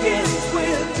begins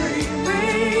with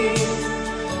dreaming,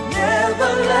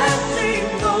 never letting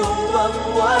go of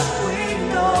what we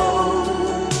know.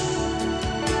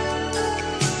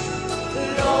 As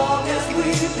long as we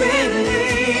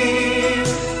believe,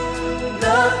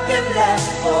 love can last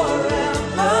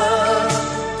forever,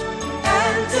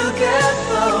 and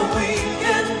together we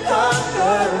can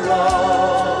conquer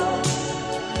all.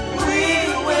 We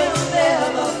will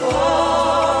never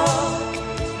fall,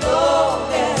 as long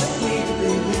as we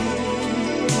believe.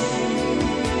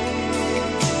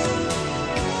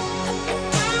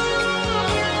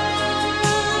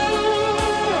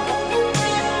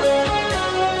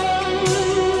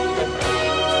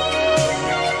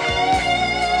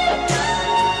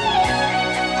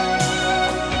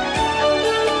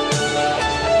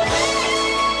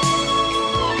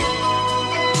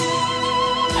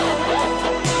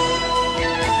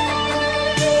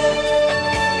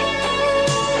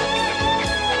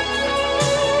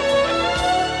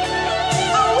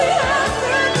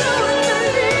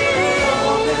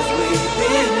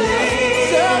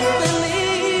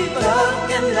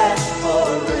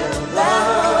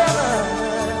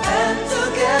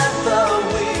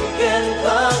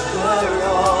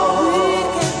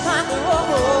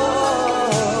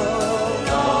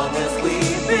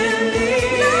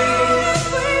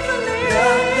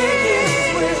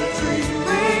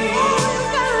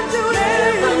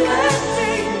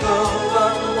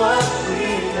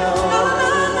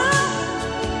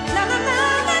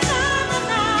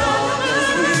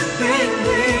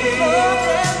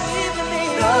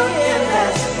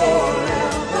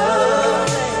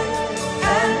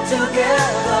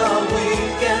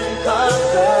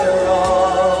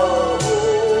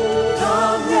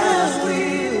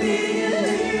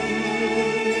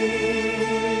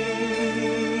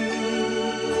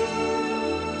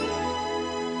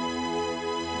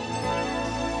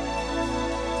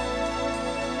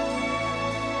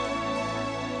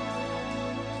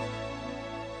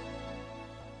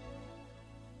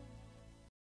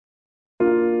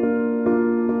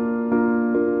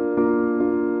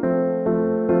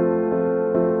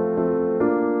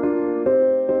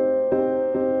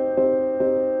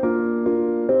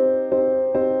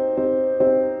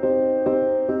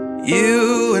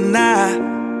 You and I,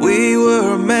 we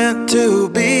were meant to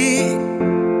be.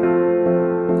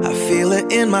 I feel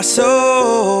it in my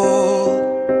soul,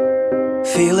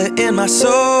 feel it in my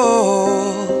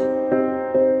soul.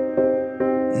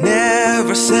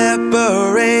 Never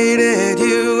separated,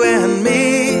 you and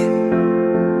me.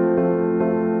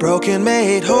 Broken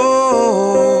made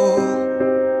whole,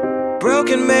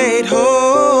 broken made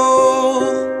whole.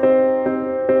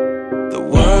 The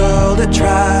world that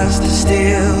tries to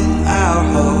steal our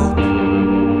hope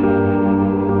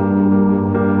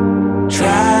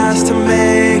tries to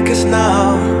make us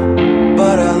numb,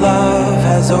 but our love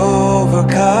has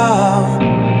overcome.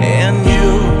 And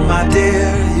you, my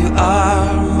dear, you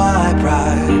are my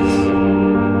prize.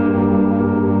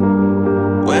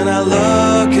 When I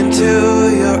look into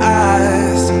your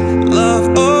eyes,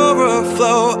 love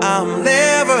overflow, I'm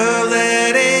never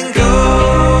letting go.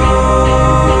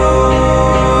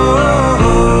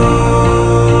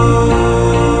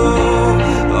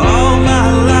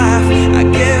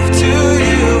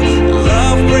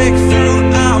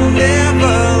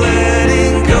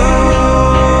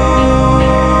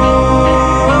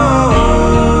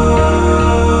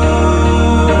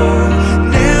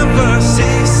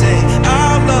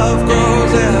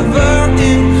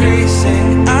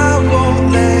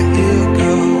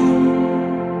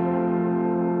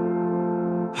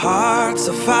 Hearts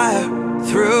of fire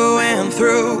through and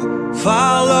through.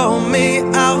 Follow me,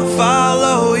 I'll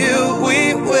follow you.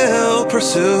 We will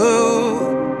pursue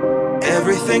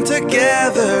everything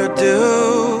together,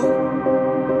 do.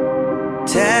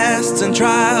 Tests and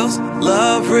trials,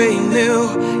 love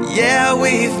renew. Yeah,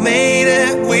 we've made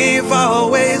it, we've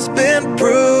always been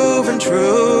proven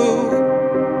true.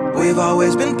 We've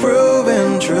always been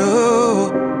proven true.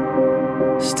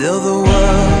 Still the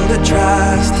world that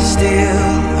tries to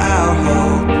steal our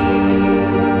hope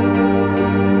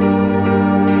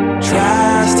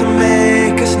tries to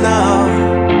make us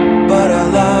numb, but our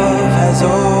love has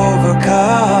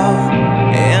overcome.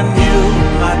 And you,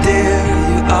 my dear,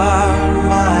 you are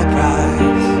my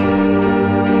prize.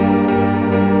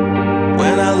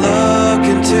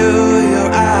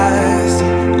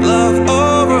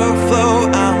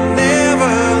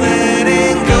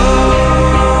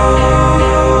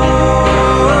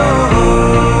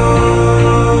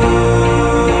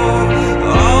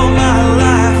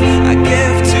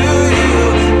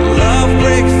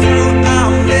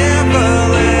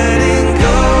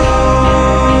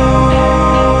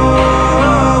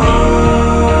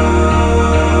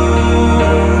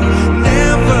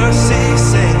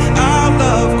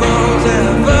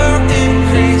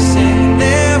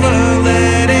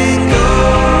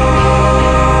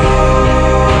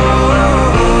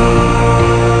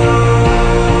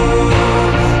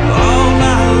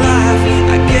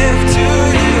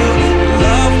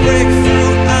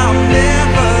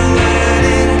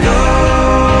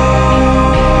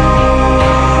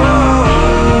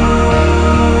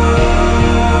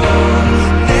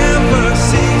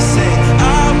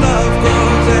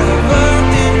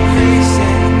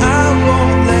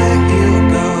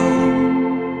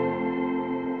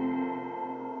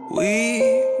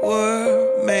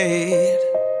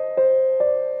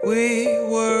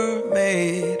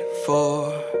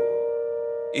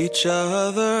 each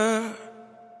other.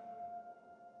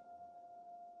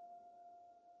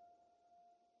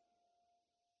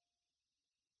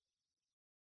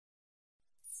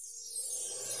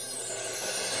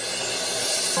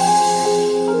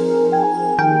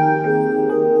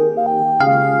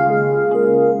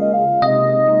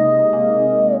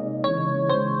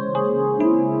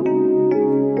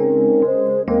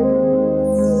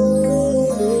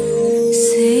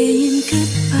 Saying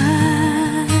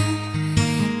goodbye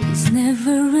is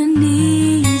never an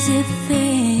easy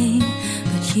thing,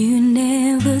 but you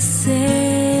never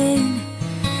said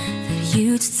that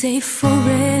you'd stay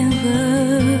forever.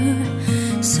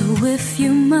 So if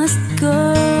you must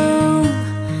go,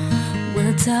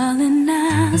 well darling,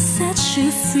 I'll set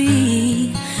you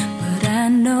free. But I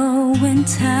know in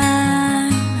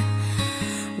time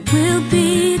we'll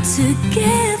be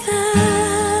together.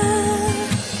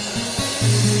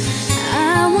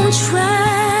 I won't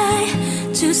try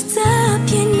to stop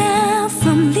you now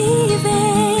from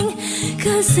leaving,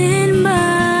 'cause in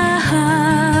my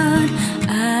heart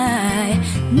I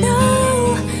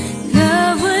know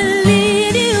love will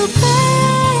lead you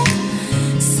back.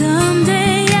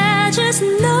 Someday I just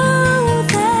know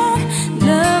that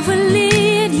love will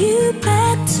lead you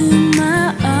back to my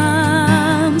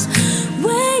arms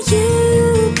where you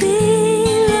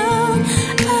belong.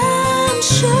 I'm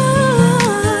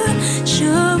sure,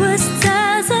 sure as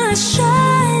stars are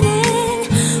shining,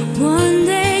 one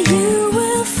day you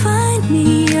will find me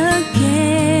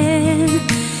again.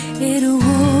 It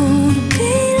won't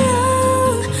be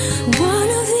long. One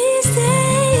of these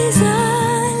days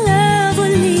our love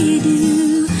will lead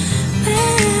you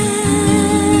back.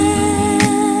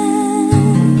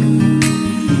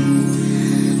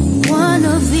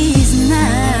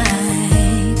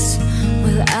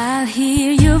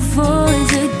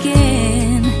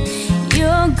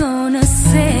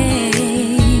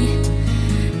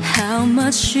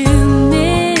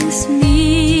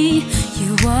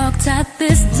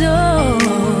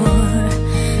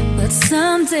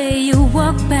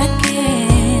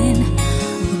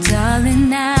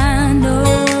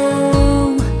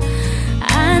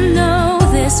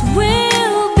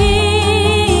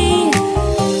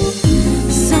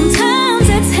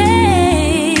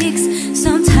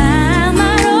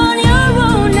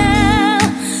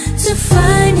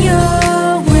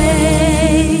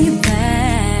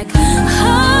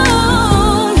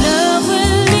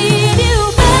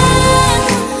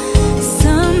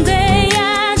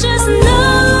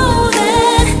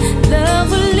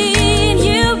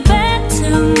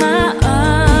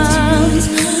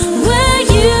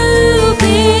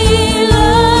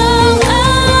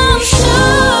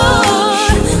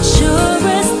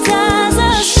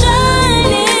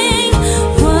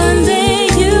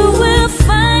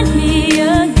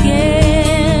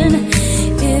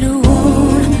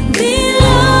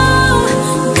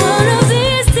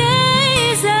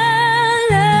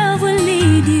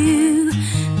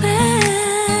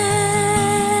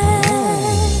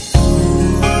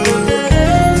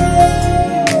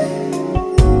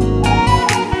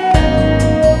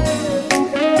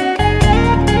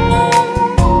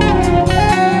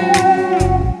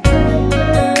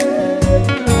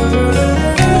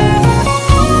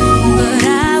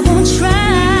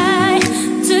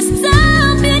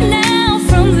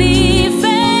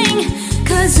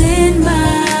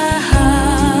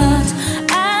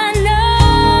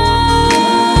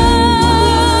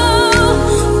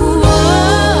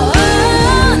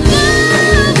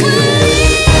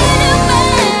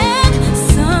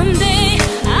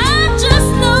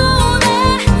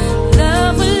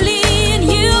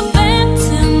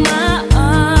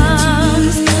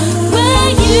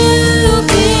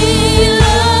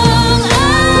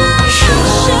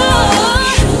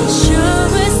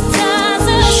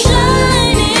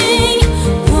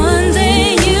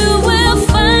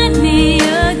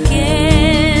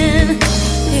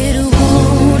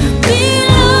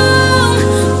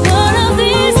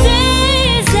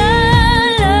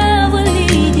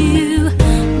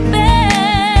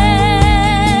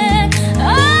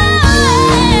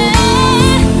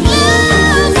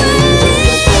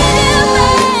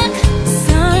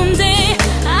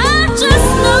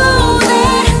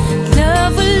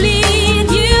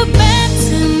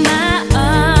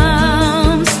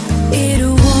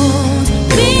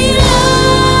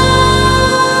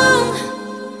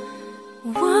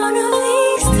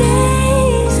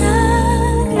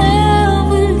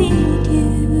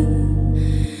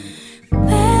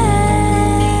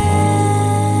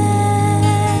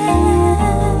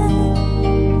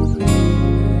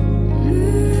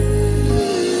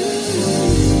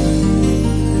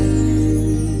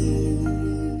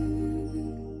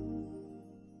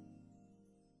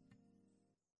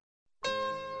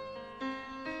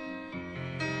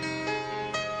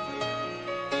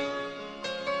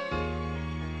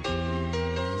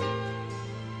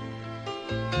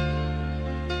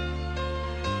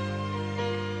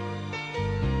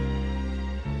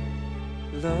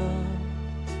 love.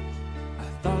 I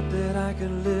thought that I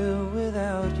could live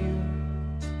without you.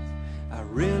 I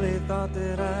really thought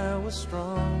that I was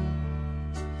strong,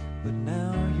 but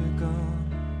now you're gone.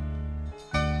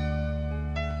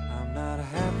 I'm not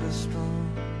half as strong.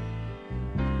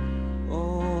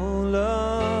 Oh,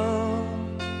 love,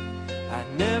 I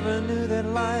never knew that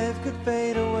life could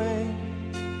fade away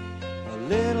a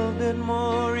little bit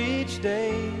more each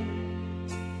day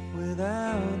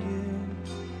without you.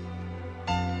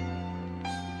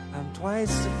 I'm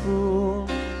twice a fool.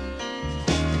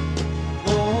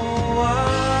 Oh, I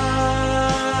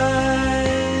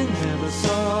never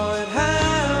saw it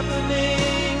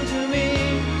happening to me.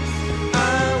 I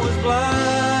was blinded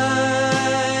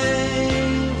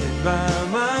by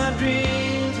my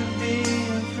dreams of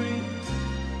being free,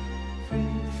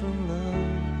 free from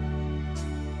love.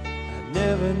 I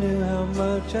never knew how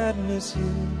much I'd miss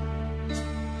you.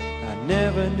 I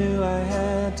never knew I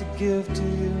had to give to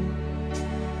you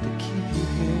to keep you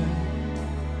here.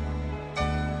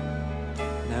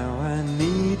 Now I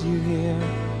need you here.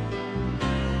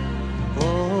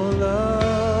 Oh,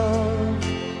 love,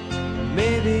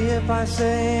 maybe if I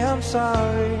say I'm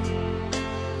sorry,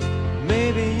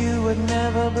 maybe you would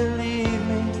never believe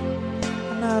me,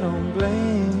 and I don't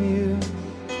blame you.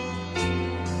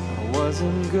 I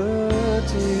wasn't good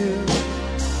to you.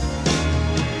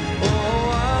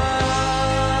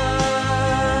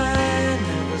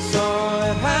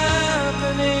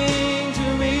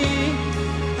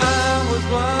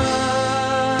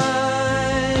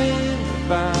 Blinded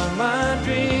by my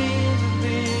dreams of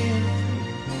being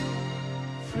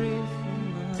free from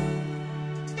love.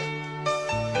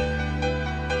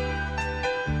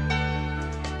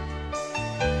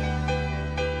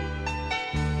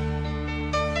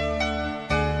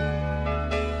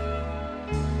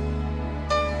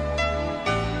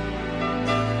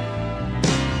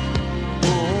 Oh,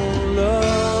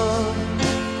 love,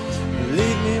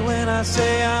 believe me when I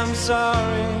say I'm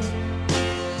sorry.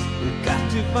 We've got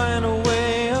to find a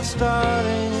way of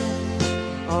starting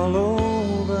all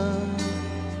over,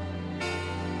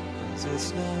 'cause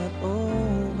it's not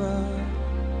over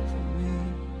for me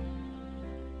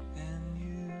and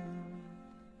you.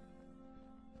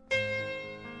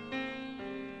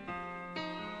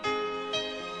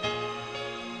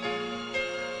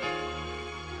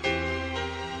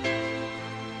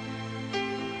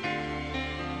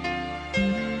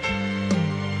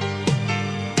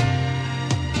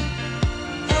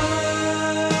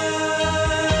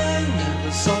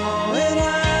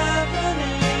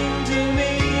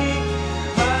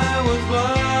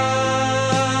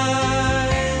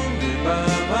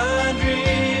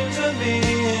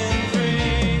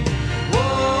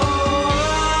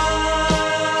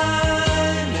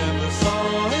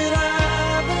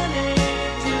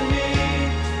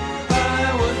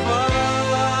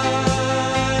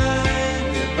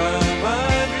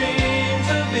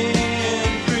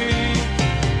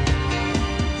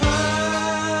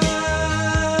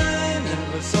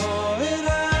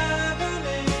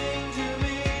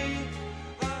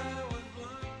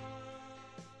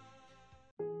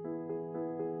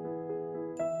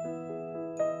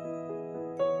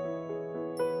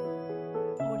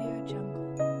 Audio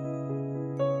Jungle.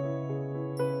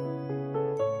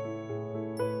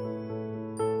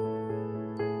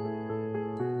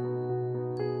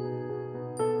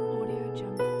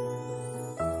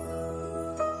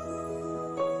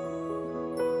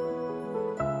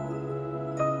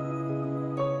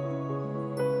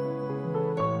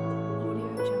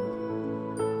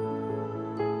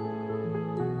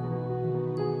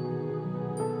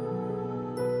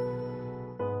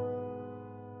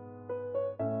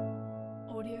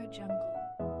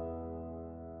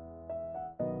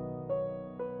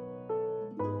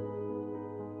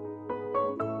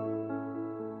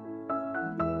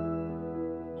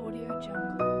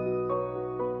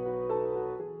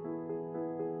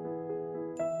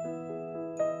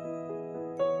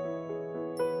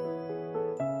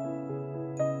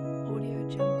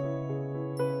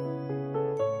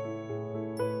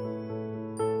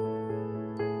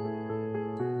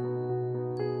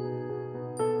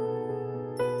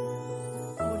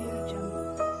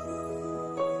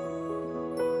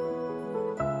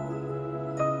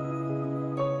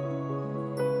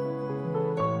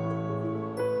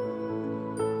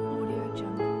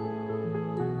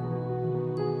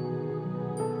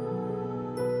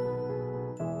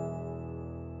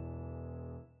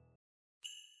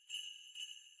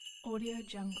 Audio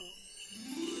Jungle.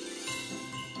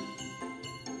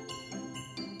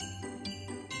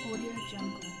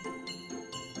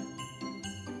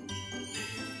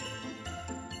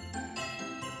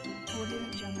 Audio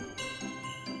Jungle.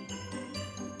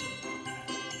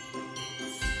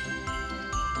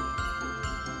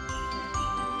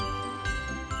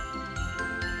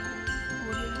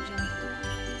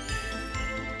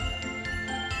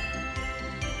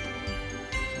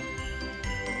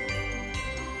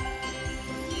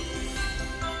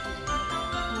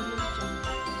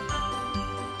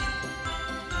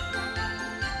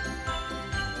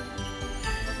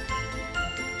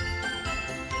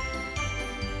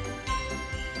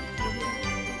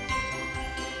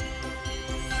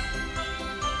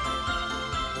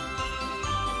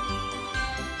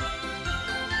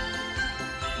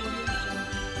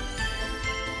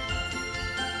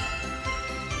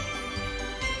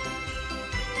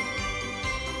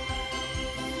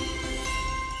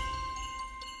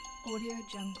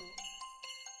 Jungle.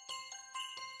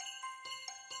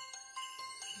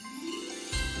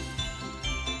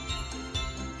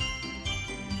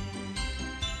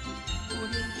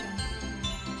 Audio Jungle.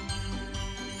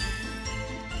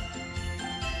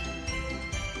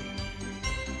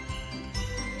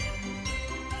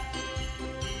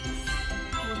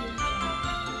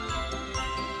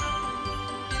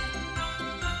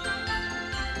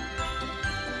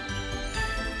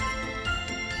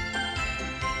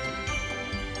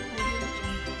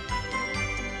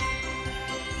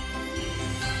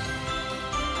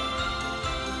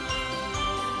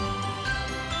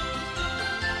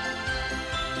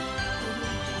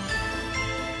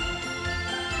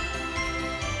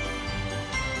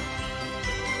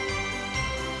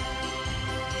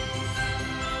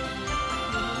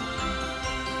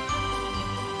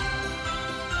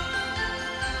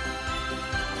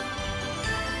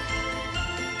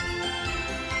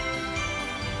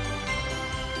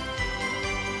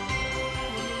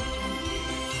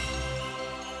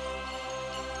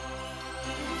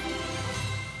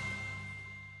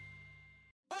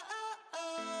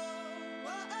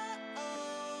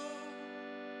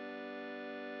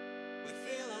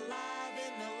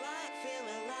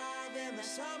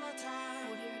 Summertime.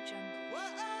 Audio Jungle.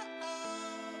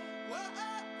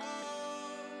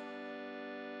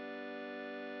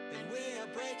 And we are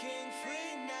breaking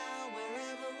free now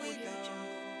wherever we Audio go.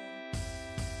 Jungle.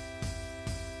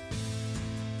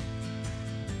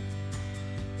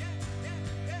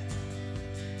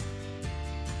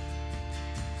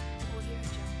 Audio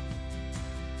Jungle.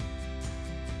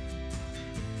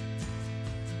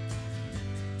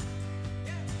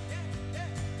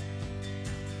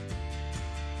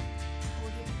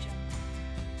 Audio Jungle.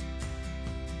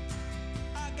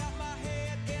 I got my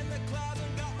head in the clouds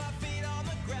and got my feet on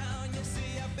the ground. You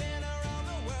see, I've been around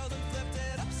the world and flipped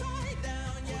it upside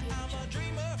down. Yeah, I'm a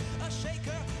dreamer, a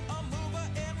shaker, a mover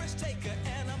and risk taker,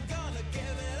 and I'm gonna give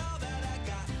it all that I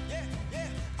got. Yeah, yeah,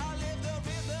 I live the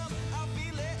rhythm, I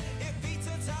feel it, it beats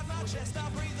inside my chest. I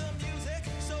breathe the music,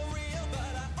 so real,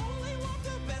 but I only want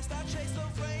the best. I chase the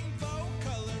rainbow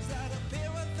colors that appear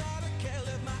without a care.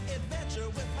 Live my adventure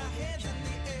with my hands in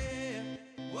the air.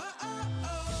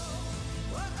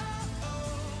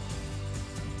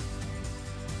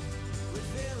 We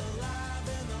feel alive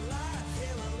in the light,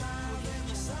 feel alive in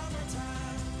the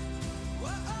summertime.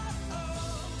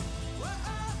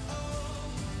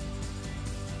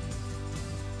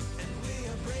 And we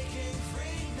are breaking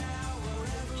free now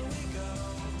wherever we go.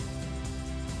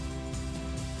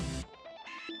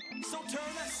 So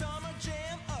turn that summer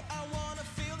jam up. I wanna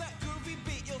feel that groovy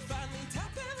beat. You'll find me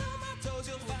tapping on my toes.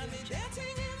 You'll find me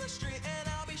dancing in the street, and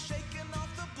I'll be shaking off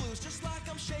the blues just like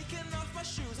I'm shaking off my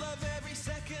shoes. Love every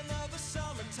second of the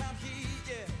summertime heat.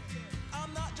 Yeah,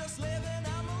 I'm not just living,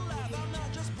 I'm alive. I'm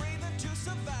not just breathing to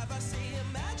survive. I see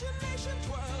imagination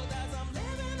twirl as I'm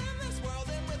living in this world,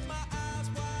 and with my eyes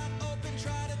wide open,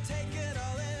 try to take it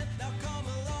all in. Now come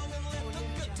along and let the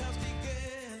good times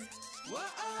begin.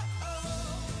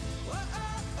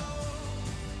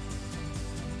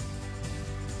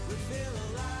 We feel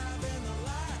alive in the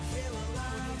light, feel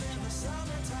alive in the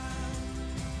summertime.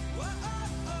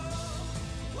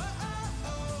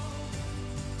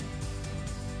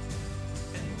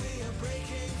 And we are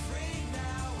breaking free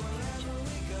now wherever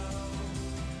we go.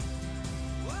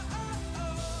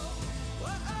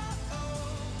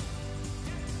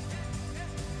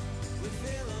 We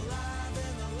feel alive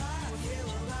in the light, feel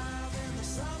alive in the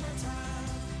summertime.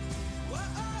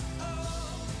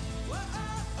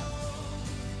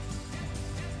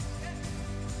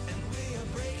 And we are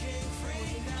breaking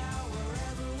free now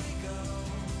wherever we go.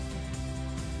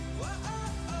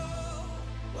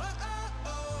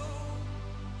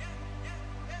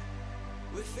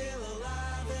 We feel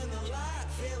alive in the light,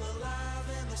 feel alive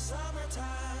in the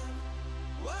summertime.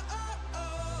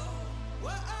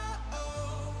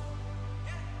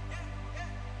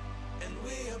 And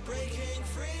we are breaking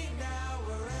free now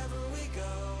wherever we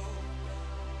go.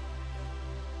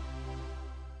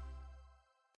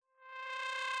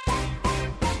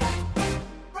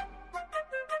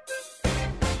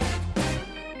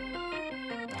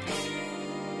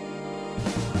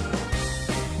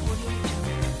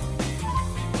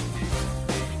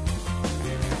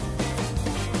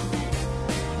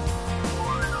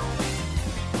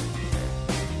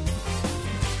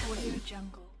 Audio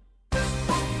Jungle.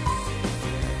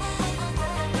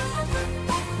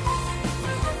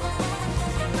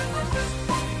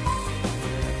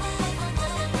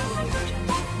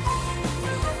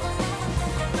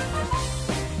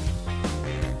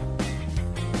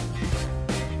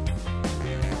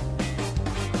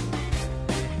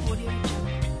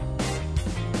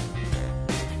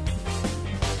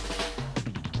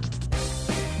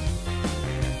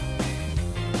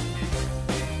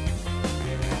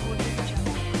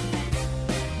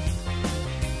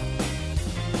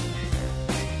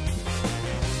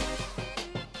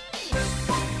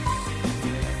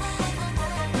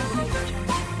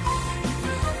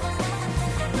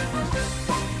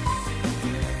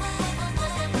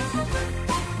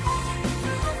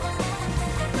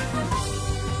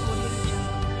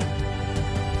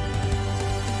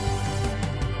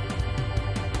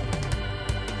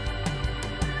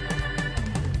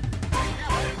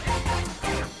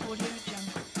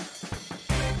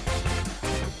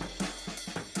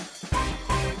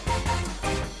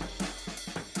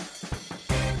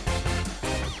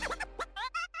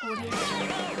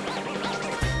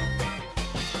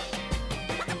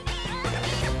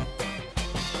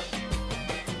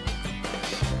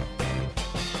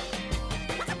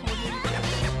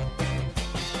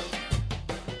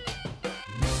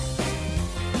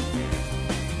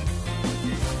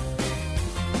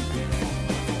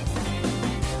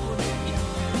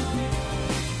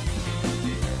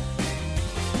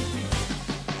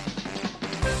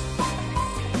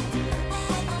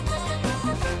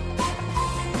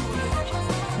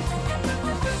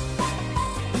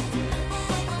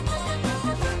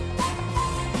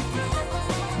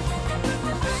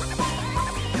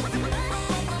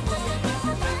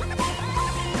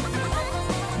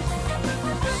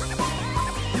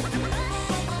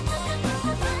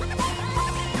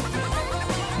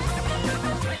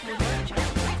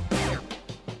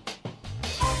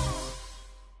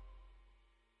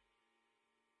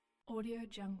 Audio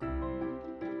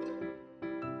Jungle.